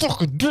 bitch, you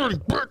fucking dirty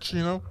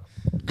bitch,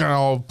 Got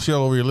all shit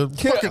over your lip.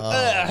 Fucking,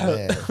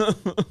 Oh,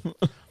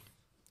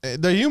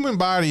 man. the human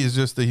body is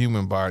just the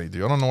human body,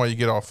 dude. I don't know why you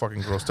get all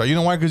fucking grossed out. You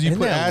know why? Because you Isn't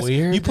put that ass.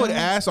 weird, You put though?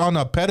 ass on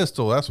a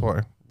pedestal. That's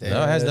why.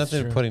 No, it has that's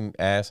nothing true. to putting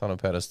ass on a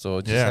pedestal.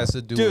 It just Yeah. has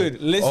to do Dude,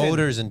 with listen.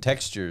 odors and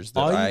textures. That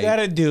All you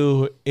gotta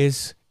do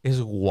is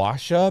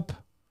wash up,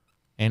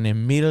 and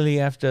immediately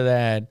after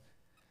that,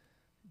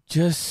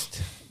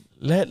 just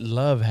let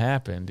love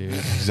happen, dude.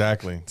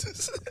 Exactly.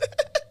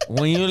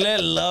 When you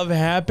let love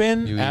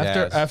happen You eat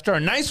ass. after a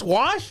nice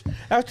wash,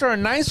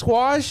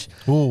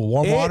 Ooh,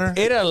 warm water.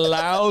 it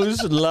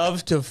allows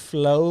love to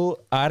flow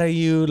out of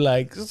you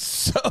like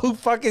so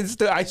fucking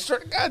I swear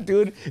to God,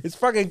 dude, it's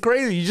fucking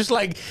crazy. You just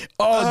like,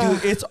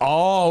 dude, it's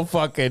all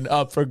fucking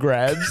up for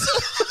grabs.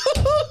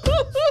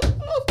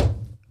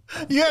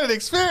 You had an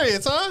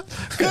experience, huh?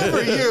 Good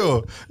for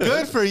you.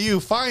 Good for you.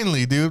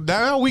 Finally, dude.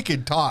 Now we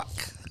can talk.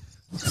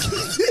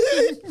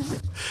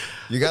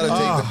 You got to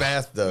take the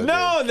bath, though.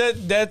 No,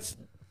 that's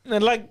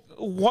like,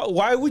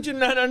 why would you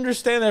not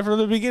understand that from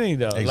the beginning,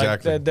 though?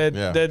 Exactly. Like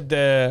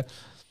that.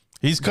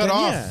 He's cut But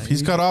off. yeah.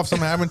 He's cut off.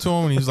 Something happened to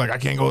him, and he's like, I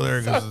can't go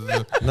there because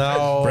it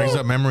no brings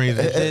up memories.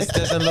 This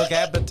doesn't look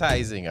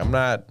appetizing.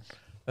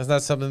 That's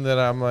not something that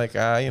I'm like,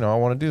 I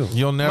want to do.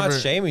 You'll I'm never- not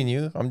shaming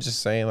you. I'm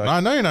just saying, like, I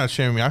know you're not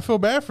shaming me. I feel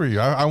bad for you.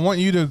 I want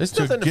you to, There's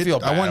to nothing to get. feel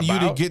I bad want you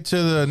to about. get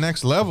to the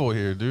next level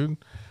here, dude.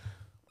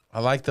 I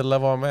like the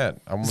level I'm at.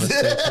 I'm gonna stay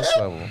at this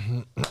level.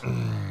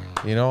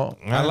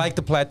 I like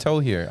the plateau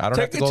here. I don't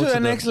Take have it to go to the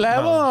next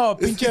level,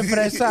 pinche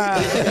fresa.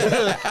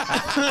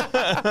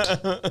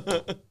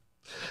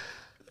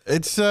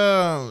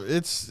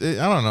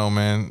 I don't know,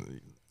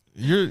 man. I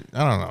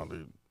don't know,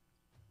 dude.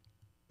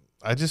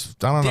 I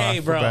don't know. I Hey,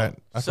 feel bro, bad.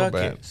 I feel suck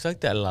bad. it, suck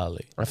that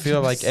lolly. I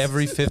feel like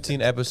every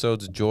 15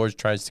 episodes, George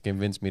tries to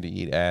convince me to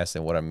eat ass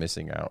and what I'm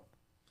missing out.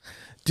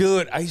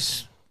 Dude,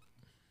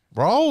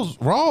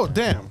 Raw.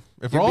 Damn.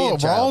 If You're being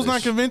Raw's not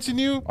childish. convincing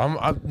you,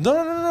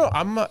 No.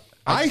 I'm not.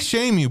 I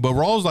shame you, but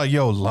Roll's like,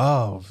 yo,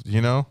 love,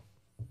 you know?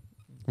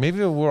 Maybe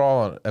if we're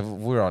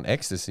on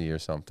ecstasy or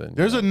something.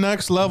 There's a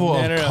next level No,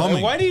 of no, no.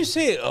 coming. Why do you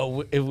say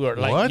if we're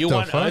like What you the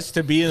want fuck? us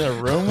to be in the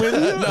room with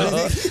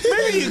you?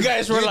 Maybe you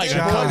guys were like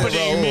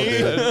accompanying me.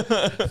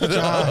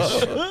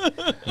 Josh,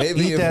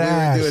 Maybe Eat if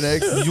that we were doing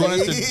ass. ecstasy. You want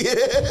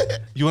us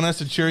you want us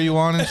to cheer you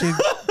on and shit?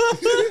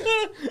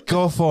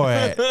 Go for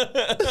it.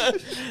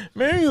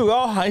 Maybe you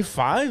all high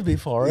five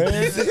before it.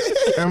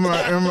 Am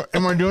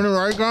I doing it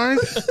right,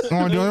 guys?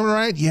 Am I doing it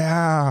right?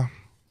 Yeah.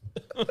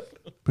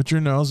 Put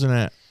your nose in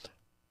it.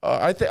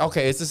 I think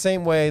okay. It's the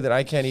same way that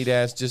I can't eat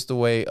ass. Just the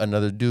way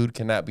another dude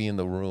cannot be in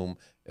the room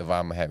if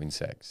I'm having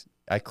sex.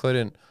 I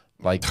couldn't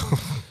like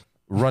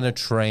run a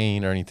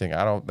train or anything.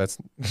 I don't. That's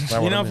not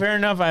You what know, I'm- fair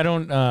enough. I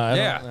don't.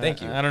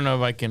 Thank you. I don't know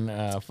if I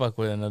can fuck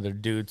with another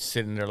dude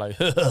sitting there like.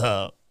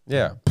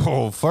 Yeah.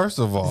 Oh, first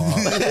of all,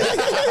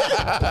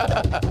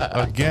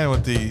 again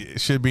with the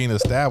shit being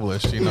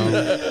established, you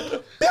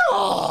know,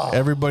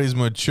 everybody's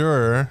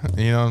mature.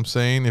 You know what I'm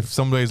saying? If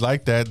somebody's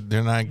like that,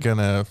 they're not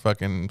gonna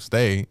fucking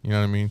stay. You know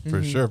what I mean?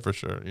 For sure.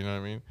 You know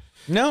what I mean?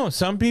 No,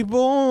 some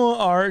people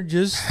are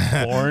just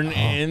born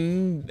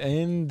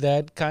in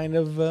that kind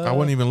of I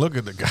wouldn't even look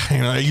at the guy.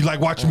 You know, you like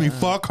watching me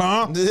fuck,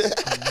 huh?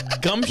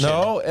 gumption.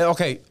 No.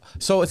 Okay.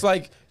 So it's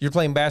like you're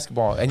playing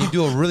basketball and you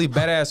do a really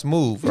badass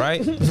move,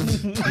 right?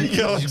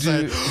 You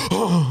do,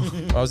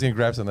 I was gonna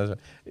grab something.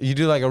 You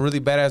do like a really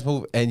badass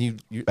move and you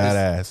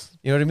Badass.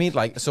 You know what I mean?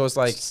 Like, so it's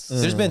like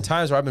there's been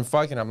times where I've been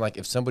fucking. I'm like,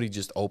 if somebody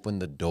just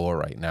opened the door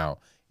right now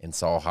and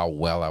saw how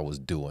well I was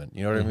doing,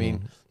 you know what I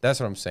mean? That's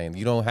what I'm saying.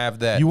 You don't have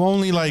that. You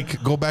only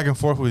like go back and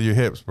forth with your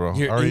hips, bro.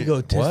 Your Already-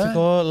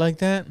 egotistical like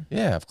that.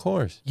 Yeah, of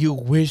course. You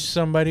wish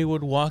somebody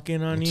would walk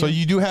in on you. So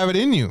you do have it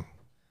in you.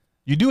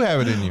 You do have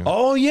it in you.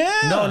 Oh yeah.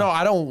 No,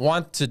 I don't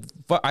want to.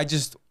 But I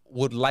just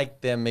would like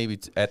them maybe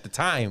at the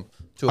time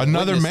to have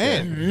Another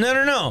witnessed man.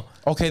 No.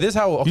 it. Okay, this is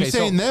how. Okay, You're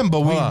saying them,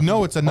 but we hold on.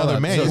 know it's another Hold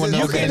on. man. So You want this-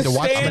 You another can man to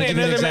watch. I'm stand gonna give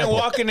you an another man example.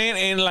 walking in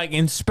and like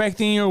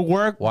inspecting your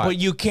work, Why? but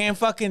you can't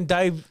fucking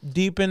dive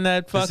deep in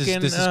that This is-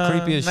 fucking this is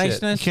creepy as shit.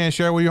 niceness. You can't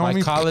share with your My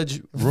homie.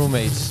 college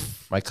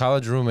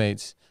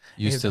roommates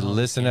used to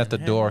listen at the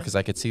door because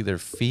I could see their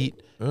feet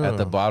at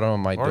the bottom of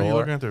my Why are you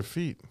looking door. at their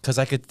feet? Because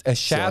a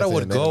shadow they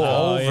would made go it.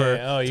 Oh, over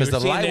yeah. Oh, you because were the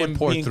seeing light them would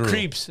pour being through.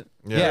 Creeps.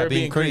 Yeah, They were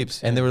being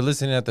creeps. And they were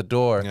listening at the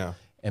door. Yeah.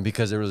 And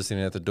because they were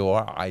listening at the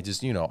door, I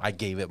just, I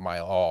gave it my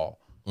all.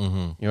 You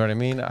know what I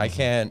mean? I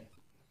can't.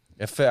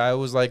 If I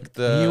was like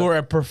the. You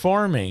were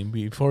performing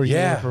before you were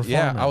Yeah, performing.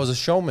 yeah. I was a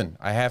showman.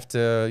 I have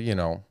to,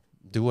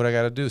 do what I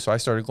got to do. So I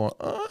started going,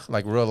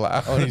 like real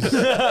loud.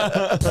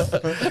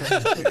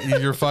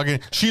 You're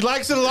fucking. She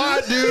likes it a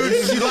lot,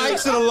 dude. She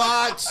likes it a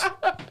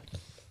lot.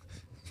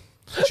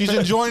 She's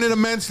enjoying it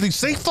immensely.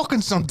 Say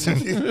fucking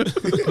something.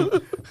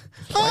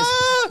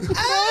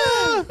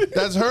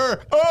 That's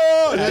her.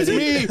 Oh, that's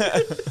me.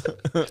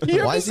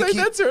 Why does he keep?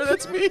 That's her.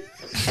 That's me.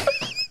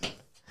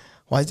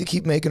 Why does he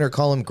keep making her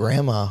call him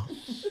grandma?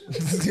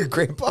 Your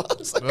grandpa.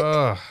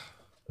 Ugh.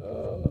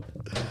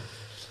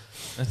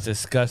 That's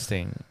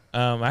disgusting.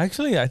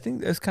 Actually, I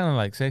think that's kind of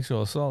like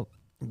sexual assault.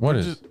 What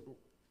is?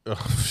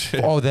 Oh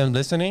shit. Oh, them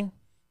listening?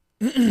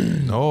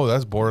 No,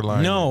 that's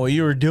borderline. No, what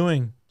you were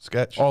doing.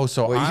 Sketch. Oh,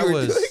 so What I you were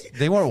was. doing?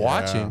 They weren't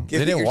watching. Give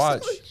They it didn't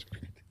yourself. watch.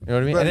 You know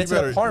what I mean? better- And you it's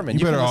better- an apartment.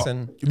 you You, can better-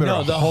 listen. You better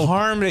No, the hope.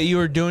 harm that you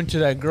were doing to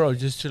that girl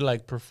just to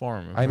like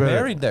perform. I better-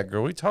 married that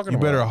girl. What are you talking You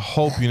about? better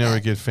hope you never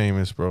get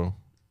famous, bro.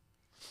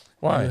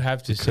 Why? You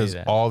have to Because say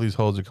that. all these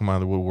hoes that come out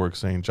of the woodwork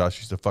saying Josh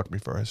used to fuck me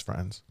for his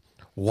friends.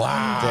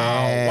 Wow.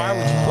 Why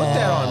would you put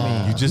that on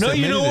me? You just No, you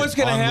admitted know it what's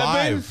gonna on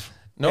happen? live.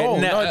 No,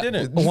 And, no, I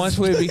didn't. Once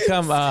we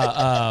become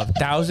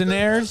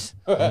thousandaires,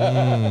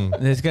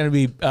 there's gonna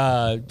be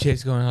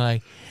chicks going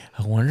like,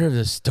 "I wonder if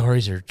the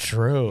stories are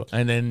true."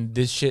 And then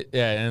this shit,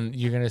 and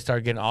you're gonna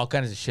start getting all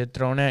kinds of shit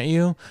thrown at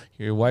you.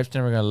 Your wife's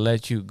never gonna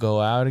let you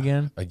go out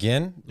again.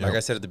 Again, like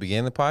I said at the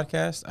beginning of the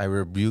podcast, I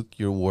rebuke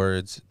your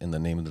words in the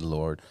name of the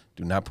Lord.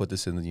 Do not put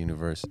this in the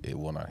universe. It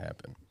will not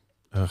happen.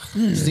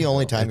 It's the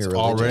only time It's you're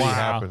religious. already Wow.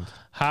 happened.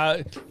 How?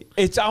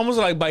 It's almost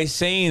like by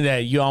saying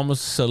that you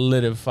almost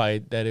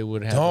solidified that it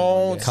would happen.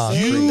 Don't again.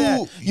 Concrete. say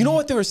that. You know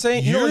what they were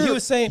saying? You know what he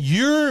was saying?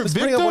 Your Let's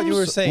bring up what you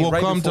were victims saying will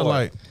right come to before.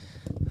 light.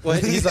 Well,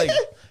 he's like,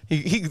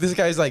 this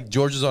guy's like,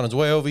 George is on his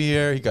way over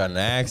here. He got in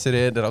an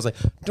accident. And I was like,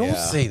 don't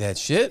Yeah. say that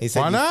shit. He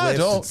said Why you not? flipped,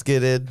 Don't.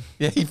 skidded.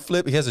 Yeah, he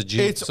flipped. He has a Jeep.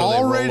 It's so they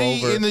roll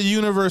already over. in the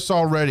universe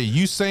already.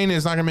 You saying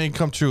it's not gonna make it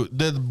come true.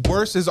 The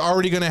worst is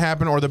already gonna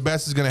happen, or the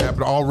best is gonna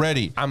happen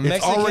already. I'm it's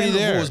Mexican already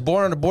there. who was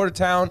born on the border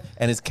town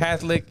and is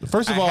Catholic.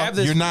 First of I all, have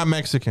this you're not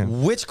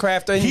Mexican.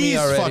 witchcraft in me He's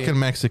already. fucking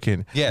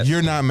Mexican. Yes.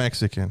 You're not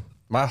Mexican.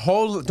 My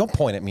whole don't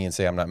point at me and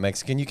say I'm not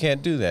Mexican. You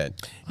can't do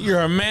that. You're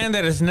a man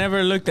that has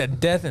never looked at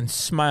death and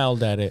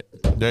smiled at it.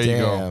 There you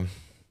go. Damn.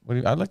 What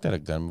do you, I looked at a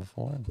gun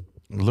before.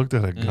 Looked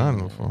at a gun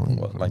before.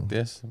 What, like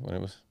this when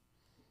it was.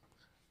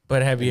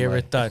 But have you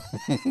ever thought,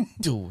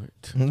 do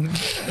it?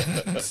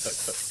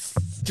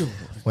 Do it.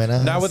 When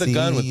I Not with a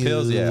gun, see with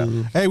pills, yeah.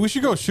 you. Hey, we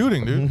should go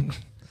shooting, dude.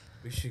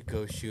 We should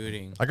go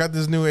shooting. I got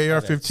this new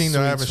AR-15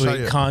 that I haven't shot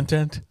yet.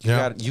 Content.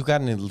 You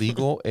got an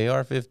illegal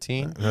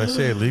AR-15? Did I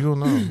say illegal?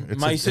 No.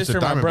 My sister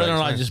and my Diamondback.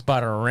 brother-in-law Nice. just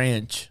bought a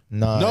ranch.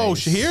 Nice. No,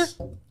 she here?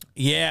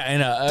 Yeah,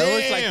 and it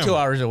was like Damn. 2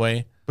 hours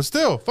away. But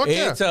still, fuck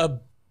yeah. It's a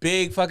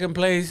big fucking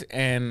place,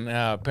 and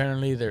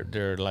apparently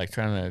they're like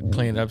trying to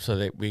clean it up so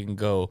that we can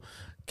go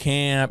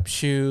camp,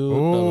 shoot,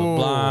 blah blah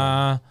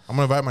blah. I'm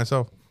gonna invite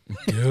myself.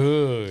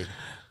 Dude,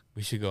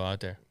 we should go out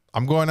there.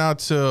 I'm going out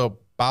to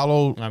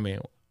Palo. I mean,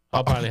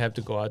 I'll probably have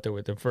to go out there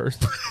with them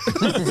first.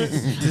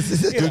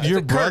 Dude,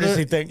 your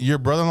courtesy thing. your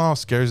brother-in-law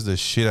scares the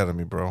shit out of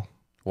me, bro.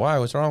 Why?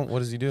 What's wrong? What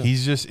does he do?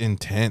 He's just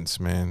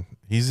intense, man.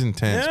 He's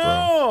intense, bro.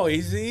 No,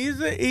 he's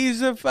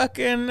a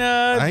fucking.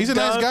 He's a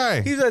nice guy.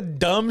 He's a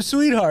dumb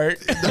sweetheart.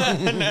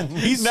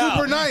 He's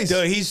super nice.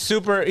 Dude, he's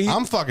super.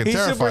 I'm fucking He's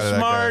terrified super of that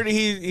smart. guy.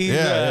 He's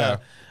Yeah,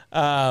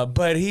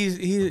 but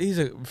he's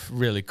a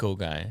really cool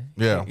guy.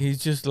 Yeah. He's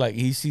just like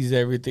he sees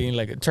everything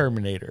like a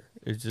Terminator.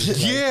 It's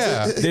just like,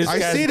 Yeah, this I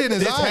has- see it in his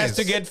this eyes. has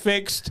to get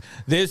fixed.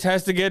 This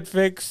has to get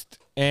fixed,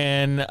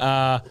 and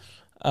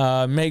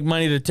make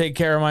money to take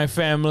care of my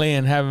family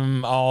and have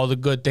them all the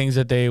good things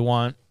that they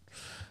want.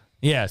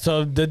 Yeah,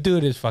 so the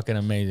dude is fucking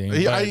amazing.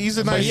 He's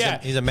a but nice. yeah,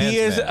 he's a man's he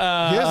is.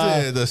 man. He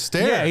has the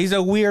stare. Yeah, he's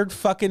a weird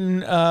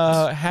fucking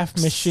half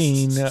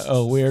machine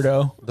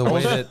weirdo. the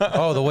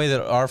way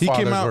that our He came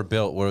fathers out- were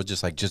built, were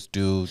just like, just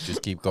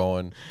keep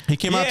going. He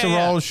came out to Yeah,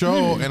 yeah. Raul's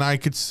show, and I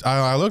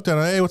looked at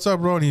him. Hey, what's up,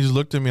 bro? And he just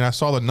looked at me, and I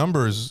saw the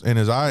numbers in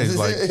his eyes,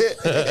 like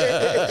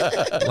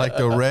like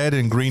the red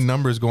and green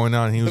numbers going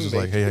down. And he was just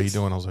like, "Hey, how you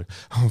doing?" I was like,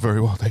 "I'm very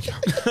well, thank you."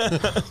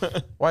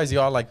 Why is he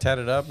all like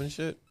tatted up and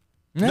shit?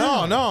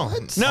 No. No, I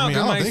because mean, I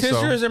don't my think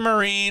sister so. is a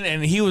Marine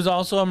and he was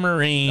also a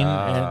Marine,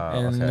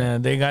 and okay.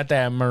 they got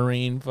that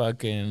Marine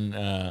fucking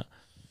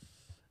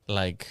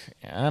like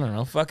I don't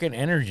know, fucking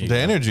energy. The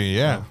energy,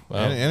 yeah,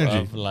 Of- energy.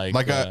 of, like,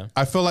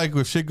 I feel like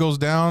if shit goes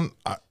down,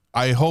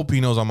 I hope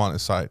he knows I'm on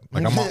his side.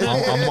 Like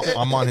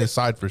I'm on his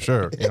side for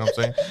sure. You know what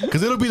I'm saying?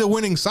 Because it'll be the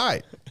winning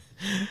side.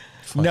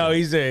 No,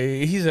 he's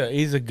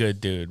a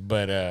good dude,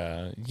 but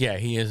yeah,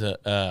 he is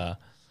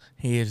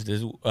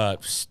this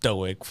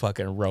stoic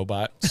fucking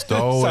robot.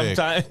 Stoic.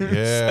 Sometimes.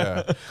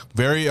 Yeah.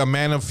 Very a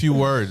man of few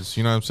words.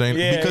 You know what I'm saying?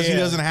 Yeah, because he yeah.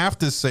 doesn't have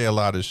to say a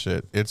lot of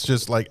shit. It's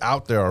just like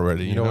out there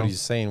already. You know what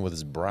he's saying with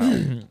his brow?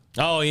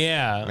 Oh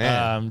yeah,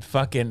 Man.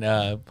 fucking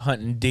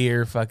hunting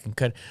deer, fucking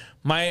cut.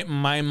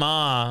 My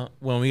mom,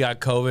 when we got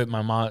COVID,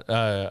 my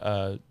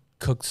mom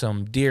cooked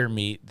some deer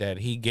meat that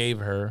he gave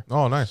her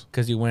Oh, nice.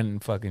 because he went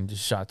and fucking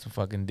just shot some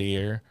fucking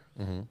deer,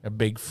 a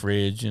big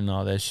fridge and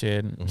all that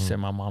shit. And sent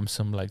my mom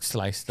some like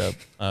sliced up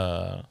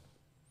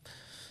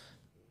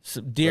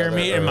some deer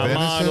meat, and my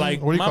mom venison?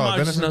 like What do you my call it, mom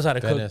just venison? knows how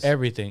to cook Venison.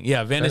 everything.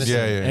 Yeah, venison.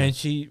 Yeah, yeah, yeah.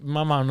 And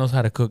my mom knows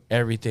how to cook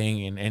everything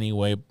in any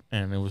way,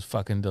 and it was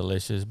fucking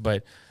delicious.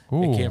 But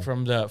Ooh. it came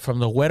from the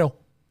güero.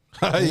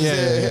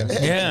 yeah.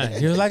 Yeah,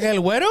 he was like, El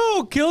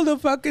güero killed a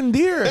fucking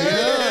deer.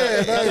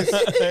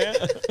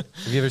 Have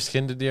you ever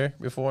skinned a deer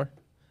before?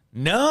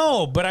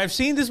 No, but I've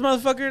seen this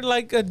motherfucker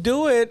like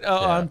do it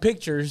on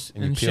pictures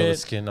And and, you peel the shit.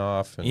 skin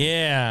off. And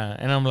Yeah,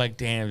 and I'm like,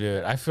 damn,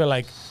 dude. I feel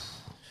like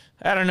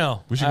I don't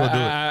know. We should go do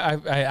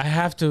it. I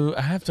have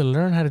to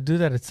learn how to do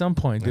that at some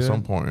point, dude. At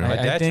some point, yeah. My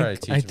I dad think, tried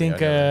to teach I me.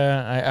 think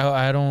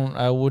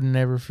I would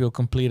never feel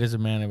complete as a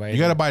man if I. You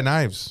got to buy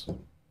knives.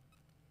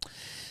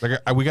 Like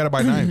we got to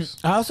buy knives.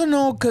 I also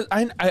know because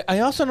I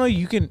also know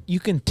you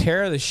can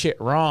tear the shit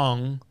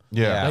wrong.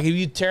 Yeah. Like if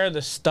you tear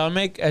the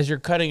stomach as you're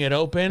cutting it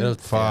open, It'll and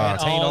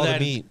taint all the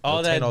meat. all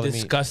It'll that taint all the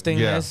meat.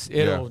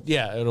 disgustingness,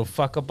 Yeah, it'll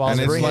fuck up all And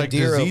the it's bring a like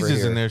deer over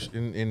diseases in here.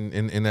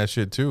 there in that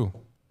shit too.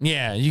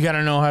 Yeah, you got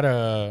to know how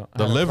to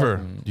The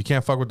liver. You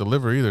can't fuck with the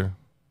liver either.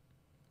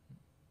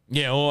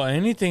 Yeah, well,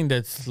 anything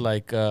that's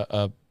like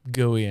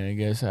gooey, I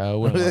guess I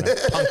wouldn't want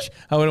to puncture.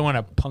 I wouldn't want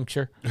to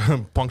puncture.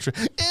 Puncture.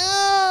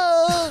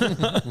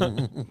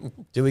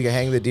 Dude, we can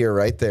hang the deer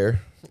right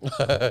there.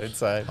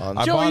 inside. On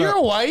Joe, bought you're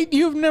a- white.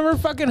 You've never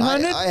fucking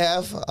hunted. I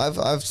have.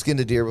 I've skinned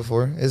a deer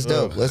before. It's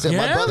dope. Listen,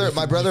 Yeah?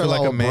 my brother-in-law like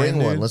a will bring man,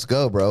 one. dude? Let's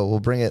go, bro. We'll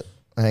bring it.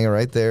 Hang it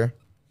right there.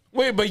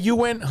 Wait, but you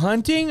went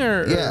hunting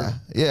or? Yeah,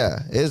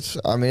 yeah. It's.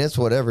 I mean, it's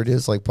whatever it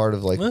is. Like part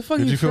of like. Where the fuck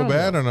Did you feel from?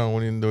 bad or no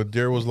when the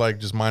deer was like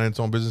just minding its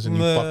own business and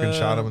you fucking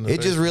shot him in the It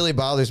face? just really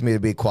bothers me to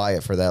be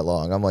quiet for that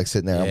long. I'm like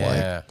sitting there. I'm like,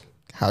 Yeah.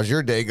 how's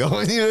your day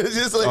going? You know, it's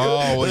just like.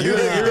 Oh, well, you're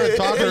a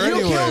talker You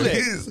anyway. killed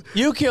it.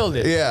 You killed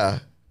it. Yeah.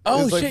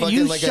 Oh, It was like shit, fucking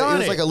you like shot it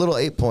was it. like a little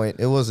 8-point.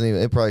 It wasn't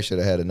even. It probably should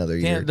have had another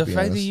year. Damn, the to be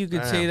fact that honest. you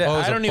could say that, Oh, it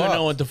was I a don't even buck.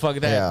 know what the fuck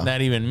Yeah.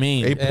 that even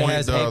means. 8 point,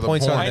 has the 8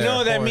 points point. on I there.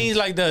 know that Points. means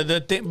like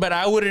the thing, but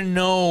I wouldn't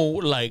know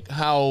like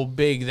how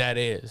big that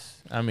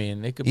is. I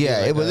mean, it could be.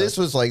 Yeah, like this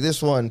was like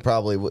this one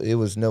probably. It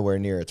was nowhere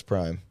near its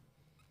prime.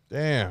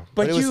 Damn.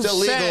 But it was you've still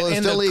legal, sat it was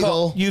in still the legal.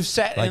 cold. You've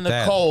sat Like in the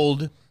that.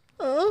 cold.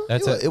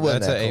 That's It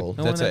wasn't that a cold.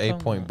 It that's wasn't an that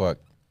 8-point buck.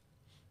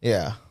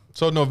 Yeah.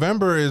 So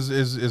November is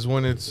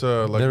when it's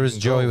like There you was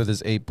can Joey go. with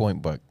his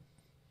 8-point buck.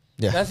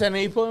 Yeah. That's an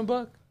 8-point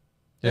buck.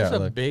 That's Yeah, a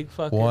like big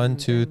fucking 1,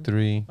 2, thing.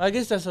 3. I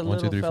guess that's a 1,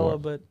 2, little 3, fella, 4.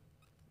 but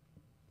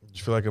Did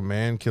you feel like a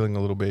man killing a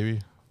little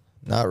baby?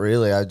 Not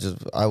really.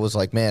 I was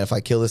like, man, if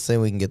I kill this thing,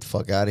 we can get the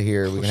fuck out of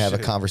here. We can have a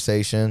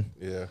conversation.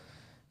 Yeah.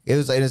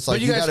 It's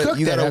like you guys cooked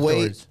you that gotta wait.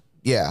 afterwards.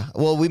 Yeah.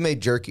 Well, we made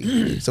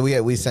jerky, so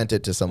we sent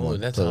it to someone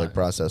that's to like hot.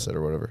 process it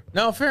or whatever.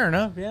 No, fair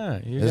enough. Yeah,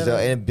 you It was,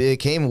 gotta- and it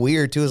became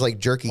weird too. It was like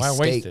jerky Why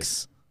waste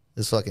steaks. It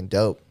was fucking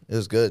dope. It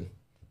was good.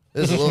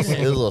 It was a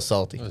little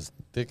salty. It was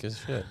thick as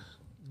shit.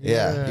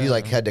 Yeah, you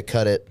like had to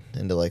cut it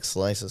into like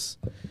slices.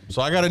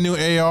 So I got a new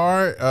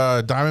AR,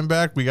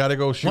 Diamondback. We got to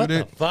go shoot What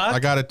the it. fuck? I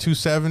got a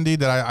 270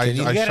 that I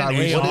you I get shot an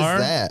recently. What is AR?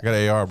 that? I got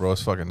an AR, bro.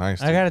 It's fucking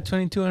nice. I dude. got a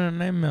 22 and a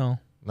 9 mil.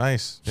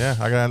 Nice. Yeah,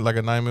 I got like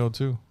a 9mm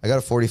too. I got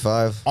a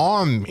 45.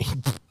 On me.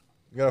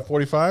 You got a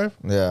 45?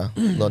 Yeah,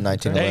 little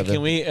 1911. Hey,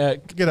 can we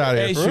Get out of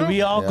here. Hey, for should real?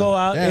 we all Yeah. go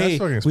out? Yeah, that's Hey,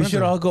 fucking we expensive.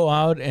 should all go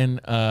out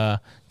and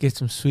get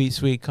some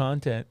sweet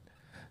content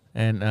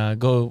and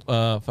go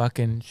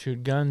fucking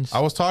shoot guns.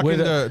 I was talking with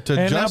to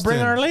and Justin.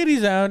 bring our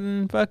ladies out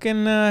and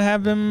fucking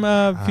have them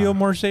feel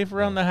more safe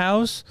around the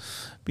house,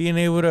 being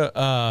able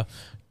to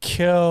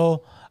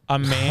kill a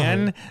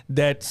man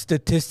that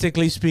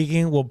statistically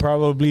speaking will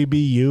probably be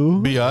you.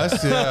 Be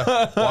us,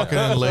 yeah. Walking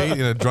in late in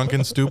a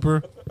drunken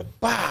stupor.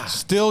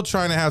 Still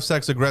trying to have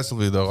sex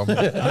aggressively, though.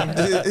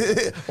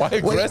 Why Wait,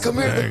 aggressive? come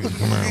here. Hey, come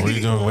here. What are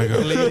you doing? Wake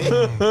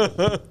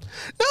up.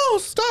 No,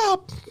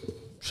 stop.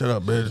 Shut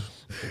up, bitch.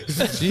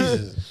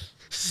 Jesus.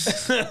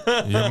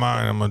 You're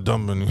mine. I'm a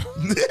dumping you.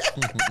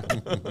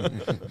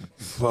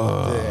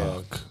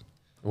 Fuck.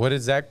 What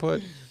did Zach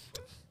put?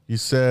 He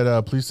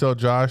said, please tell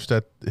Josh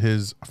that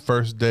his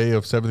first day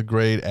of 7th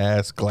grade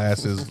ass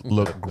glasses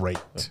look great.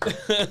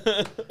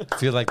 I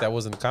feel like that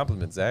wasn't a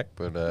compliment, Zach,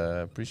 but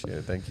appreciate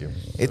it. Thank you.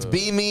 It's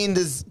Be Mean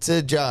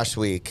to Josh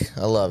week.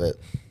 I love it.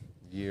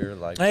 Year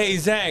like Hey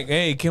Zach,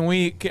 hey, can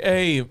we?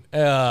 Hey,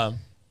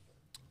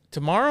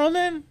 tomorrow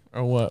then,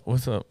 or what?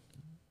 What's up?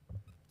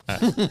 All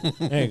right.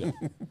 There you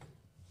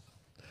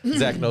go.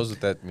 Zach knows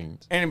what that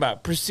means. Anybody,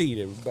 proceed,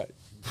 everybody.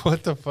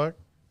 What the fuck?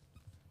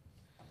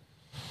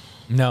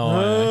 No,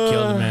 I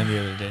killed a man the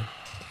other day.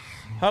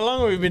 How long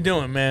have we been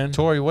doing, man?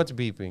 Tori, what's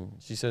beeping?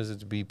 She says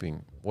it's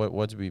beeping.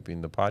 What's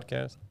beeping? The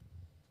podcast?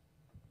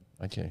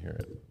 I can't hear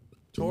it.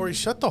 Tori,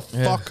 shut the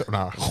fuck up.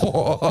 Nah.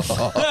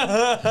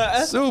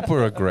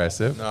 Super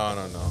aggressive.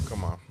 No.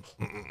 Come on.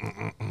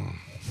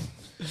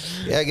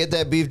 Yeah, get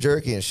that beef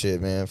jerky and shit,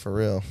 man, for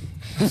real.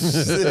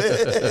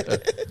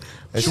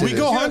 Should we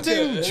go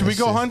hunting? Should we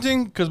go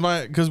hunting? Cause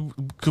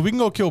we can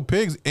go kill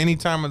pigs any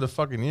time of the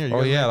fucking year. Oh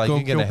guys yeah, wanna like go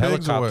you get a kill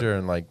pigs or what? helicopter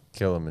and like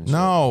kill them and shit.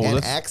 No, And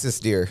let's axis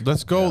deer.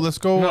 go. Let's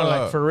go. No,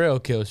 like for real,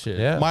 kill shit.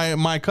 Yeah.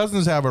 my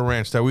cousins have a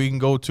ranch that we can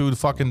go to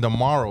fucking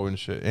tomorrow and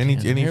shit. Any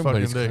fucking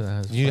Everybody's day.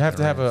 has You have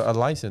to fucking have a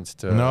license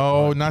to.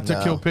 No, not to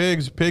No. kill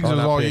pigs. Pigs Oh, is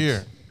not all pigs.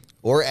 year.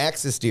 Or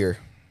axis deer.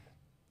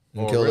 You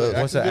can Oh, kill really?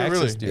 those. What's an Axis deer,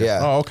 axis really? deer? Yeah.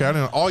 Oh, okay. I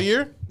didn't know. All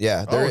year?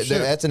 Yeah, Oh, shit.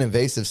 that's an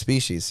invasive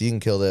species. So you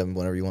can kill them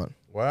whenever you want.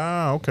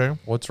 Wow. Okay.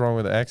 What's wrong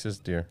with the axis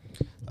deer?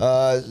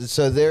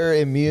 So they're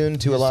immune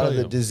to a lot of the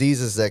cellular.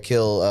 diseases that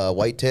kill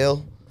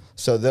whitetail.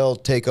 So they'll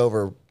take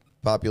over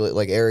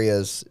like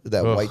areas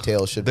that Ugh.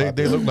 whitetail should. They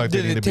populate. look like they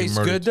Did need it to be taste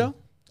murdered. good though?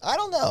 I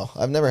don't know.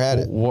 I've never had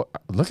it. What?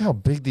 Look how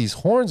big these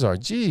horns are.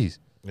 Jeez.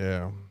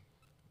 Yeah.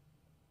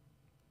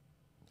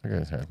 That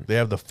guy's happy. They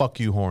have the fuck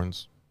you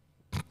horns.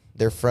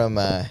 They're from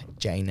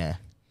China.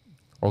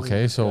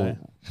 Okay, so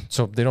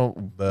they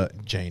don't. The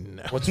Jane.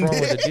 What's wrong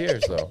with the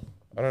deers though?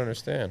 I don't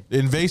understand.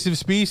 Invasive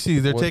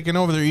species. They're What? taking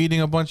over. They're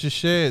eating a bunch of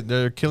shit.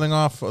 They're killing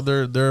off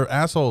their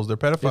assholes. They're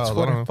pedophiles. That's I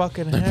what don't know.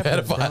 fucking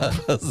happened. bro.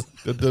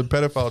 The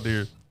pedophile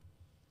deer.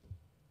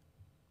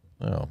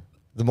 Oh,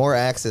 The more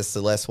axis,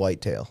 the less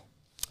whitetail.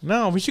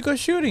 No, we should go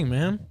shooting,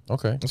 man.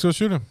 okay. Let's go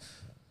shoot him.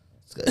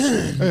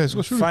 Hey, let's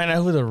go shoot him. Find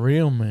out who the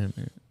real man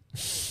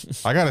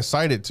is. I gotta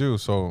sight it too.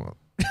 So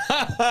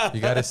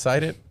You got it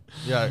sighted?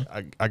 yeah,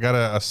 I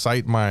gotta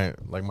sight my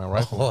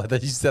rifle. Oh, I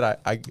thought you said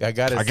I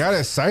got it. I got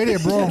it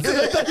sighted, bro.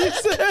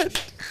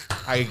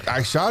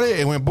 I shot it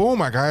and went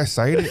boom. I got it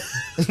sighted.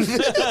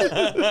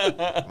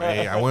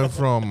 Man, I went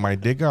from my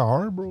dick got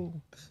hard, bro.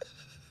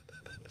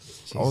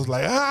 I was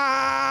like,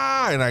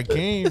 and I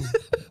came.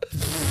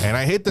 And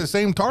I hit the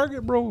same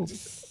target, bro.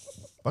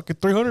 Fucking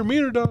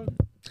 300-meter, dog.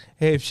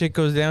 Hey, if shit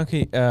goes down,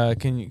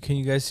 can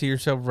you guys see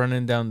yourself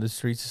running down the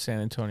streets of San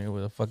Antonio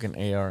with a fucking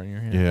AR in your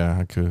hand? Yeah,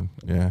 I could.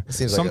 Yeah.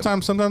 seems like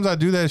Sometimes I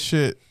do that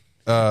shit.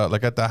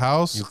 Like at the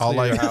house, You I'll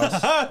clear like your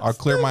house? I'll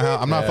clear my house.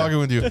 I'm not Yeah. fucking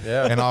with you.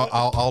 Yeah. And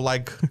I'll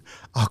like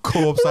I'll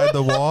go upside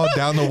the wall,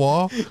 down the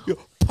wall,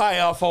 Pie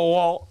off a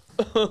wall.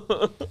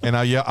 and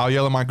I'll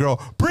yell at my girl,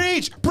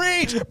 preach,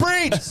 preach,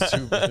 preach.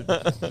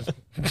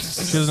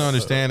 She doesn't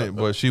understand it,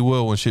 but she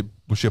will when shit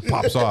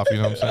pops off. You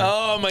know what I'm saying?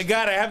 Oh my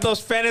god, I have those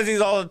fantasies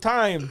all the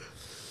time.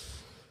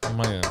 Oh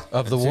my god.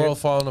 of the world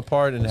falling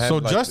apart and So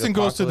having, like, Justin the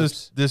goes to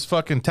apocalypse. this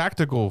fucking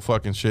tactical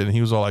fucking shit, and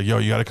he was all like, "Yo,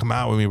 you got to come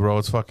out with me, bro.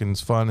 It's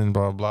fun and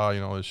blah blah, you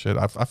know this shit."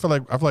 I feel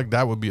like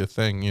that would be a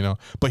thing, you know.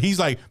 But he's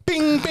like,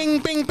 bing, bing,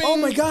 bing, bing. Oh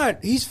my god,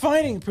 he's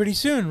fighting pretty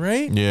soon,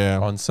 right? Yeah,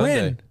 on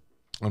Sunday. When?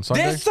 on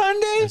Sunday. This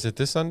Sunday? Is it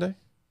this Sunday?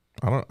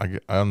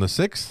 On the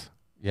 6th.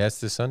 Yeah,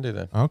 it's this Sunday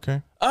then. Okay,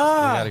 We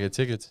gotta get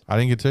tickets. I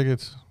didn't get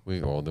tickets.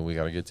 Then we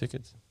gotta get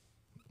tickets.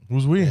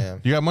 Who's we? Yeah.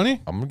 You got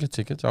money? I'm gonna get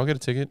tickets. I'll get a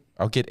ticket.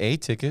 I'll get a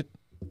ticket.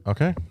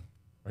 Okay.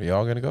 Are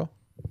y'all gonna go?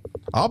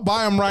 I'll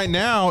buy them right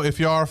now if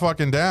y'all are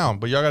fucking down,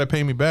 but y'all got to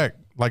pay me back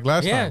like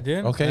last Yeah, time.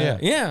 dude. Okay, yeah.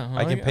 Yeah.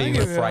 I can pay you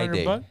give on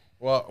Friday. $100.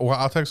 Well,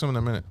 I'll text him in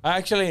a minute.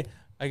 Actually,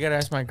 I gotta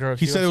ask my girl. if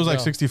He she said it was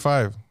wants like to go.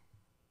 65.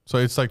 So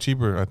it's like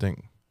cheaper, I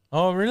think.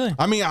 Oh, really?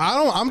 I mean,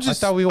 I'm I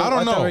just, thought we. I don't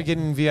I thought know. we were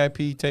getting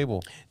VIP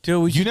table.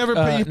 Dude, we You never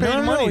pay, you paid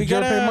no, money? we Did you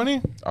ever pay gotta-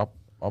 money? I'll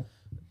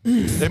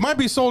It might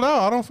be sold out.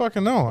 I don't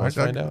fucking know. Let's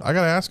find out. I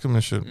got to ask him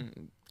this shit.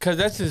 Cause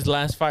that's his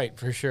last fight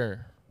for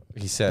sure.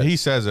 He said. He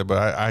says it, but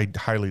I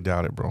highly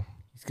doubt it, bro.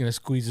 He's gonna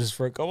squeeze us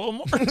for a couple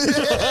more.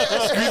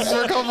 Squeeze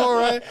for a couple,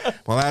 right?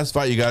 My last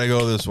fight, you got to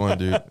go this one,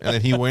 dude. And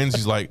then he wins.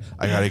 He's like,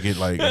 I got to get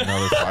like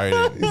another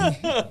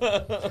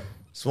fight.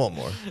 Just one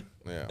more.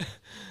 Yeah.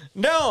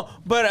 No,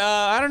 but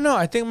I don't know.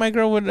 I think my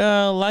girl would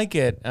like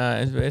it.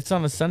 It's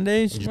on a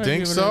Sunday. She You might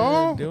think be able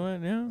so? to do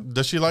it, yeah.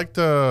 Does she like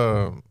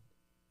the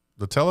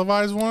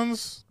televised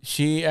ones?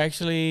 She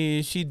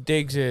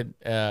digs it.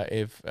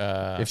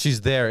 if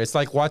she's there, it's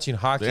like watching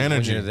hockey. The When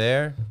energy. you're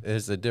there,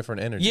 it's a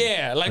different energy.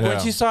 yeah, like when Yeah.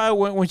 she saw it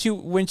when she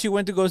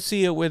went to go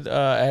see it with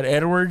at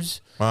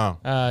Edwards.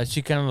 Wow.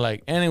 She kind of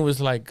like, and it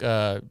was like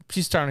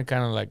she's starting to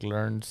kind of like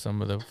learn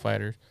some of the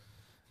fighters,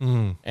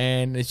 Mm.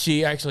 and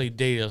she actually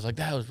dated. I was like,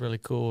 that was really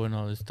cool and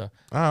all this stuff.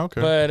 Ah, okay.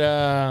 But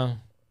I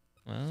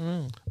don't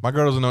know. My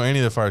girl doesn't know any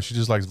of the fighters. She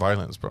just likes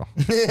violence, bro.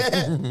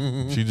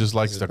 She just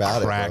likes the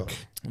about it, crack. bro.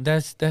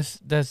 That's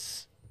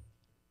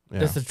Yeah.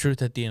 That's the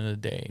truth at the end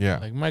of the day. Yeah.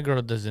 Like my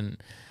girl doesn't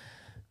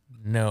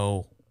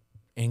know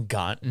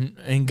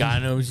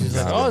Ngannou. She's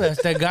like, oh,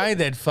 that's that guy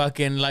that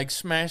fucking like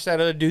smashed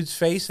that other dude's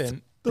face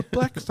and The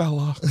black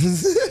fella,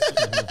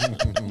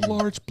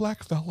 large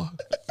black fella,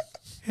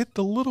 hit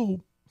the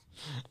little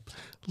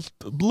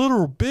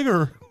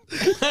bigger,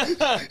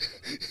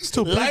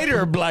 still big,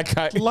 lighter black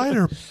guy.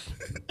 lighter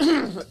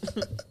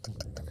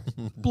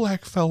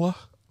black fella.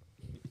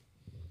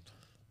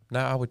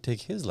 Now I would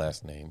take his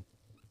last name.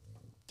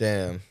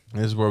 Damn.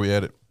 This is where we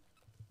edit.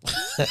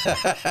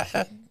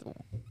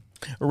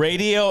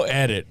 Radio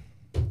edit.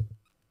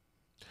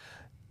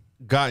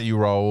 Got you,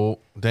 Raul.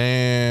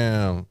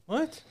 Damn.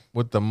 What?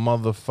 With the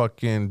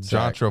motherfucking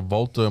John Zach.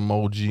 Travolta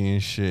emoji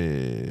and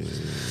shit.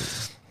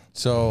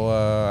 So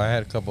I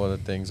had a couple other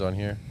things on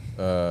here.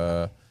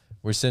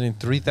 We're sending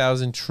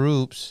 3,000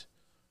 troops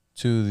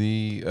to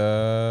the.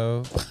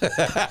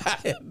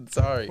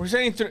 Sorry. We're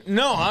sending through.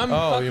 No, I'm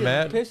Oh, fucking you're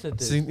mad? pissed at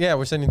this. Yeah,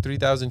 we're sending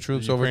 3,000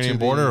 troops over to Ukrainian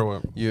the border or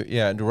what?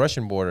 Yeah, the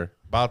Russian border.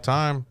 About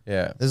time.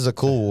 Yeah, This is a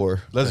cool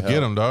war. Let's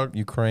get him, dog.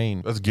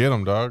 Ukraine, Let's get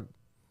him, dog.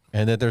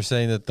 and that they're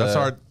saying that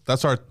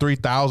That's our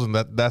 3,000.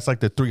 That's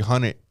like the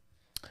 300.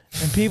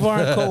 And people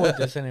aren't cool with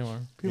this anymore.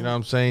 You know what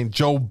I'm saying?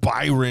 Joe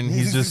Byron.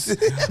 He's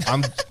just.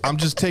 I'm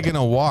just taking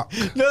a walk.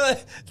 No,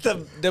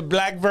 the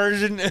black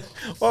version.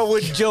 What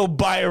would Joe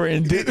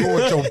Byron do?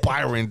 What Joe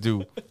Byron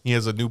do? He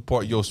has a new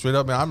part. Yo, straight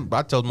up, man.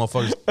 I tell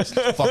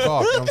motherfuckers, fuck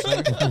off. You know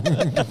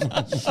what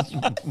I'm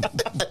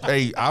saying?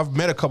 Hey, I've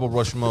met a couple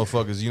Russian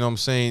motherfuckers. You know what I'm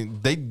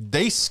saying?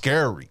 They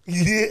scary.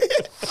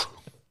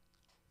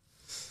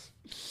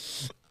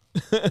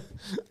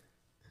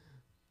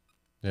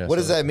 Yeah, What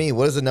does that mean?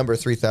 What does the number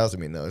 3,000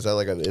 mean, though? Is that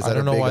like a, is I that a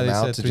don't know big why they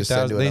amount said to just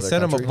send to 3,000. They another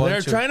sent 'em a country?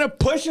 bunch. They're trying to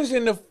push us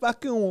into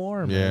fucking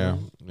war, Yeah,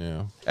 man.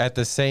 yeah. At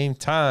the same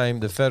time,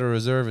 the Federal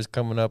Reserve is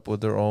coming up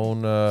with their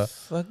own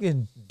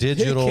Fucking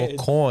digital dickheads.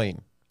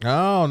 coin.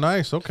 Oh,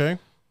 nice. Okay.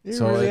 You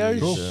So really it- are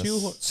Cool.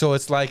 shoe- So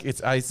it's like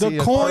I see a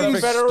coin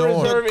perfect Federal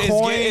storm. Reserve is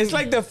Coin- it's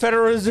like the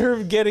Federal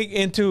Reserve getting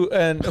into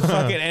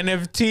fucking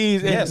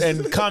NFTs Yes.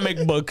 and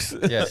comic books.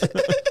 Yes.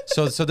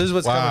 So this is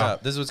what's coming Wow.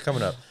 up. This is what's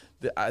coming up.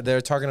 They're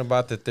talking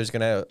about that there's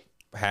gonna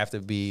have to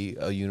be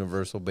a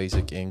universal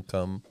basic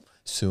income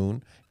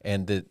soon,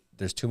 and that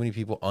there's too many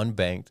people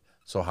unbanked.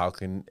 So how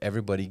can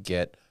everybody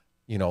get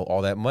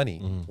all that money?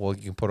 Well,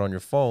 you can put on your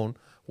phone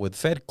with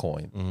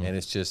FedCoin, and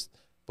it's just.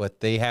 But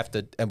they have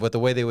to, but the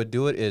way they would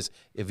do it is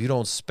if you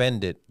don't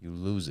spend it, you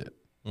lose it.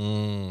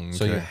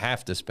 So you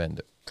have to spend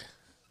it.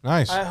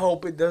 Nice. I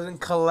hope it doesn't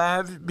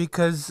collapse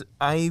because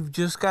I've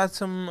just got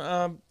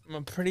some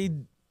pretty.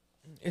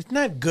 It's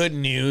not good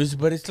news,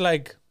 but it's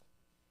like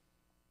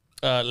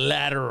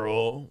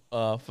lateral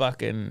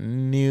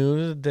fucking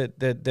news that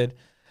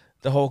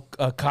the whole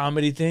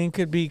comedy thing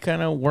could be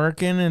kind of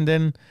working, and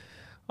then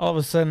all of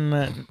a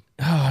sudden,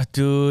 oh,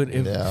 dude,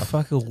 if Yeah.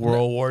 fucking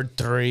World War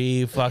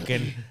III,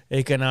 fucking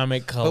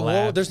economic But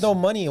collapse. there's no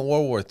money in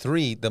World War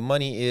III. The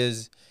money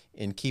is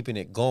in keeping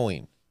it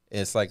going.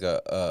 It's like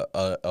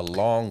a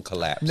long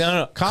collapse.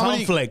 no Comedy-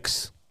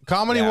 conflicts.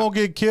 Comedy Yeah. won't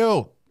get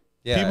killed.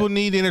 Yeah. People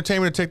need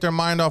entertainment to take their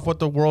mind off what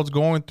the world's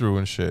going through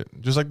and shit.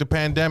 Just like the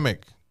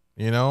pandemic.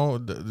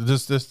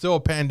 There's still a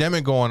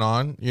pandemic going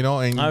on,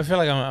 and I feel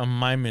like I'm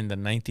miming the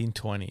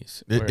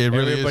 1920s. It- where it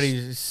really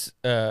is.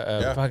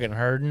 everybody's fucking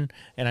hurting,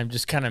 and I'm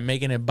just kind of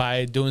making it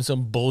by doing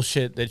some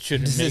bullshit that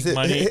shouldn't make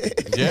money.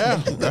 yeah,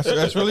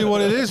 that's really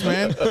what it is,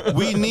 man.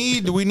 We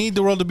need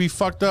the world to be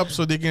fucked up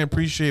so they can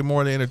appreciate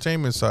more of the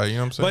entertainment side. You know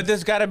what I'm saying? But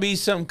there's got to be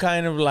some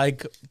kind of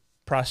like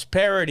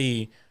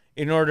prosperity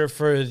in order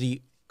for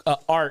the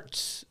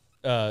arts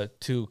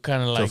to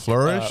kind of like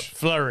flourish?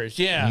 Flourish,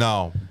 yeah.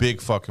 No,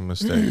 big fucking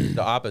mistake.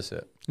 The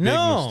opposite. Big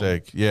No.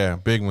 mistake. Yeah,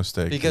 big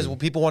mistake. Because dude. when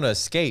people want to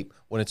escape,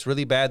 when it's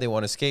really bad, they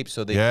want to escape,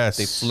 so they Yes.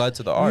 they flood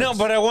to the arts. No,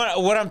 but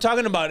what I'm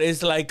talking about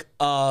is like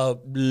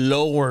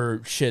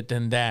lower shit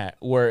than that,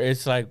 where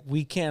it's like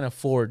we can't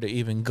afford to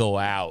even go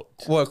out.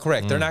 well,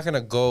 correct. They're not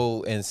gonna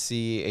go and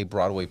see a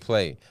Broadway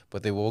play,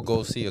 but they will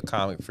go see a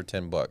comic for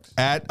 $10.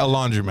 At a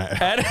laundromat.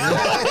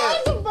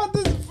 I was about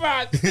to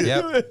fuck.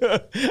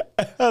 Yep.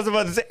 I was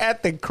about to say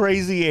at the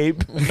Crazy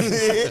Ape.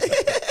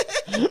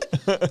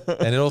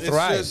 And it'll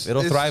thrive.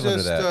 It'll thrive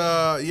under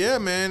that. Yeah,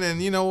 man.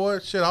 And you know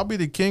what? Shit, I'll be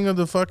the king of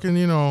the fucking,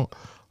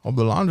 of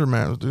the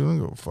laundromats, dude. I don't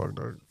give a fuck,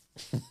 dog.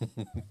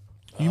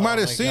 You might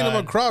have seen them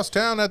God. across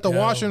town at the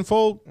Wash and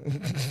Fold.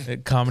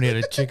 Comedy at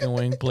a chicken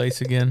wing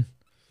place again.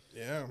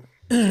 Yeah.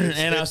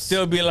 And I'll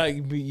still be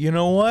like, you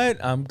know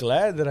what? I'm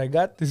glad that I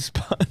got this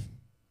spot.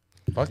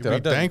 Fuck Be that.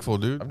 I've done, thankful,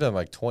 dude. I've done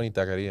like 20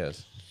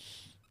 taquerias.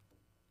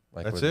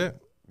 Like That's with- it?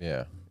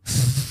 Yeah.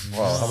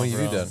 Well, how many have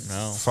you done?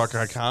 No. Fuck,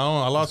 I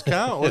count. I lost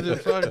count. What the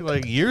fuck?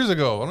 Like years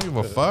ago. I don't give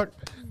a fuck.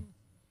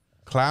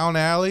 Clown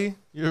Alley.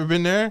 You ever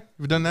been there?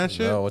 You done that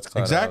shit? No, what's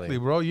Clown exactly, Alley?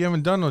 bro. You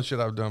haven't done no shit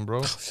I've done,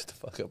 bro. Shut the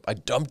fuck up. I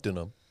dumped in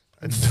them.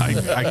 I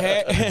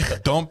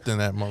dumped in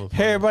that motherfucker.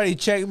 Hey, everybody,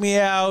 check me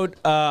out.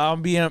 I'll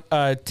be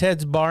at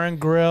Ted's Bar and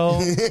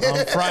Grill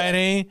on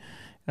Friday.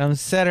 On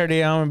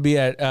Saturday, I'm going to be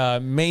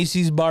at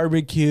Macy's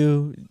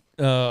Barbecue.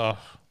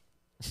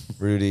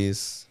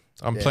 Rudy's.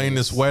 I'm playing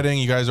this wedding.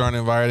 You guys aren't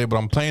invited, but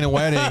I'm playing a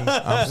wedding.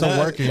 I'm still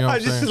working. You know what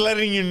I'm I'm just saying?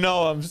 letting you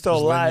know I'm still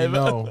Just letting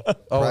alive. you know.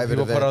 Oh, Private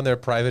people event. put on their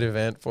private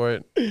event for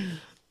it.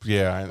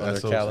 Yeah,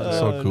 that's their so, calendar. that's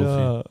so Oh, goofy.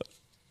 no.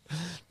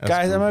 That's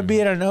Guys, I'm going to goofy.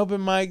 be at an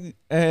open mic.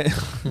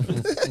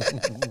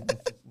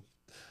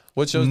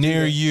 What shows?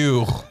 Near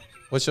you.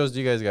 What shows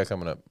do you guys got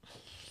coming up?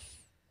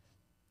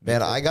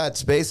 Man, I got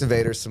Space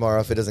Invaders tomorrow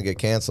if it doesn't get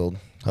canceled,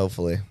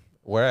 hopefully.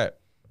 Where at?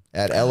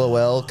 At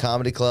LOL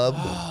Comedy Club.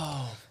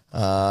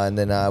 And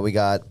then we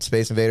got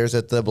Space Invaders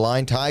at the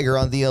Blind Tiger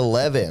on the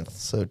 11th.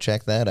 So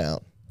check that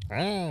out.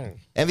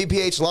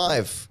 MVPH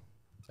Live,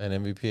 And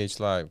MVPH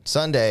Live.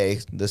 Sunday,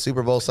 the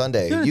Super Bowl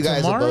Sunday. Dude, You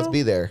guys will tomorrow? both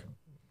be there.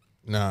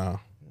 Nah.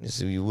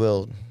 So you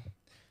will.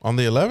 On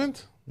the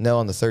 11th? No,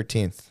 on the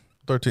 13th.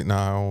 13th?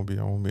 Nah, I won't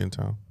be in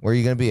town. Where are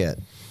you going to be at?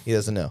 He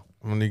doesn't know.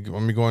 I'm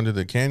gonna go into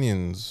the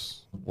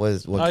canyons.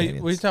 What What are you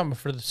canyons? talking about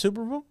for the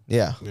Super Bowl?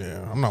 Yeah.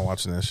 Yeah, I'm not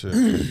watching that shit.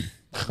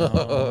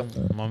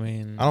 I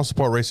mean, I don't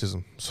support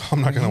racism, so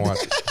I'm not gonna watch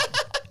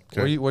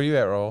it. Where you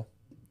at, Raul?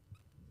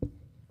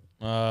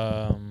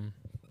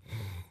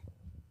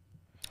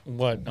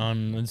 what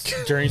on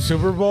during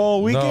Super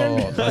Bowl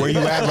weekend? No. Where you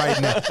at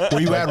right now?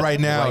 Where you at right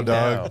now, Right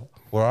dog? now.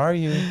 Where are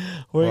you?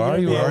 Where Where are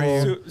you? Where are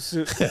you?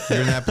 Raul? You're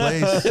in that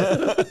place.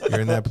 You're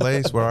in that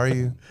place. Where are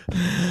you?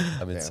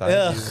 I'm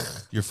inside you.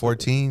 You're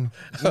 14.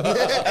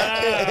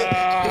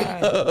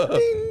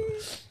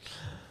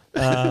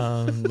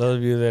 Those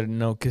of you that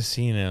know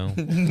casino,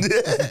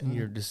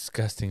 you're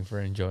disgusting for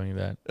enjoying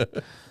that.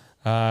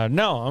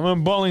 No, I'm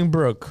in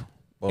Bolingbrook,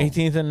 Boom.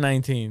 18th and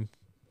 19th.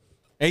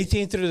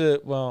 18th through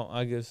the, well,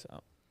 I guess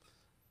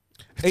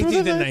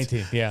 18th and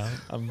 19th. Yeah,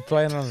 I'm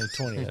playing on the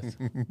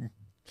 20th.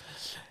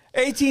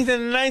 18th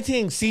and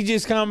 19th,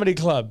 CJ's Comedy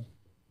Club.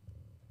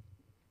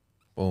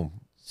 Boom.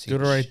 Do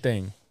the right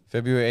thing.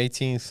 February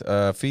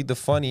 18th, Feed the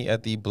Funny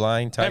at the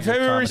Blind Tiger And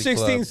February Comedy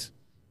Club. 16th,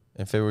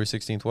 And February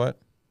 16th, what?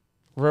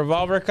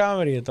 Revolver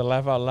Comedy at the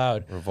Laugh Out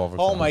Loud. Revolver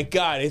Oh Comedy. my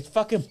God, it's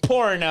fucking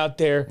pouring out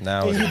there.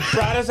 Now and it you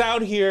brought us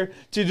out here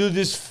to do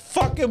this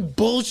fucking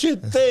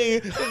bullshit thing,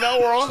 and now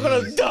we're all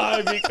gonna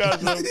die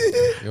because of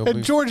You'll And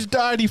be- George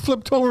died. He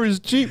flipped over his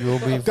Jeep.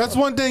 That's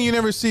one thing you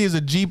never see is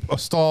a Jeep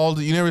stalled.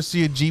 You never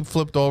see a Jeep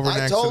flipped over. in I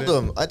an told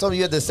accident. him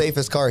you had the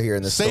safest car here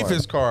in the storm.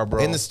 Safest car,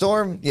 bro. In the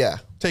storm, yeah.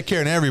 Take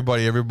care of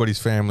everybody's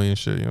family and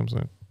shit. You know what I'm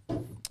saying?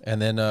 And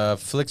then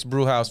Flicks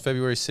Brewhouse,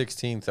 February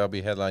 16th. I'll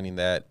be headlining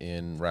that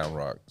in Round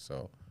Rock.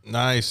 So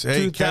Nice.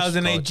 Hey,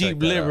 2008 check Jeep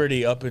that out.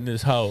 Liberty up in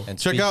this hoe. and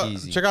check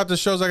Speakeasy. out the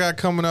shows I got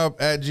coming up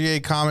at GA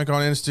Comic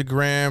on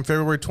Instagram.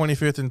 February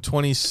 25th and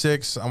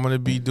 26th. I'm gonna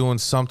be doing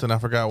something. I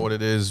forgot what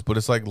it is, but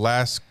it's like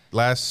last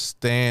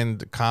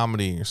stand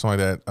comedy or something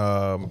like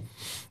that.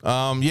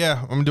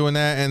 Yeah, I'm doing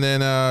that, and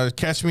then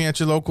catch me at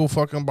your local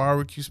fucking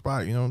barbecue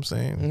spot. You know what I'm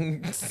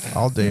saying?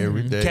 All day,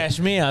 every day. Catch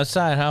me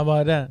outside. How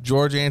about that?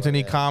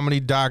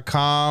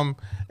 GeorgeAnthonyComedy.com.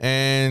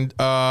 And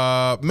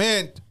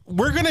man,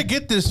 we're gonna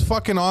get this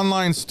fucking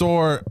online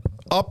store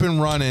up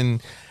and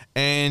running,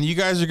 and you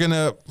guys are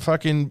gonna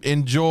fucking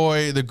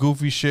enjoy the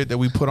goofy shit that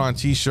we put on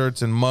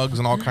t-shirts and mugs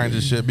and all kinds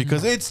of shit,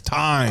 because it's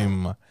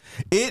time.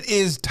 It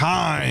is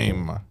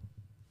time.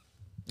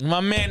 My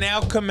man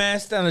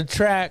Alchemist on the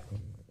track.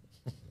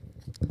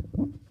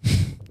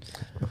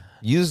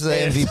 Use the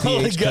That's all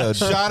I MVPH got. code.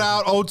 Shout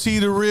out OT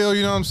the real,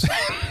 you know what I'm saying?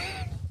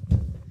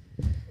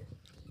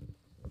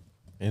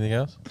 Anything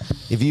else?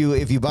 If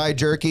you buy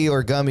jerky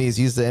or gummies,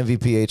 use the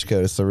MVPH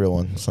code. It's the real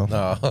one. So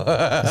No.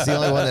 it's the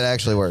only one that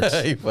actually works.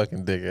 You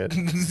fucking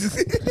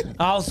dickhead.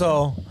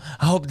 Also,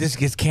 I hope this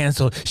gets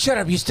canceled. Shut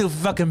up, you stupid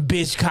fucking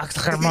bitch,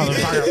 cocksucker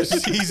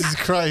motherfucker. Jesus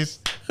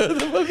Christ.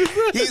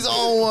 He's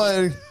on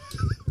one.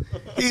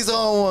 He's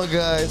on one,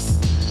 guys.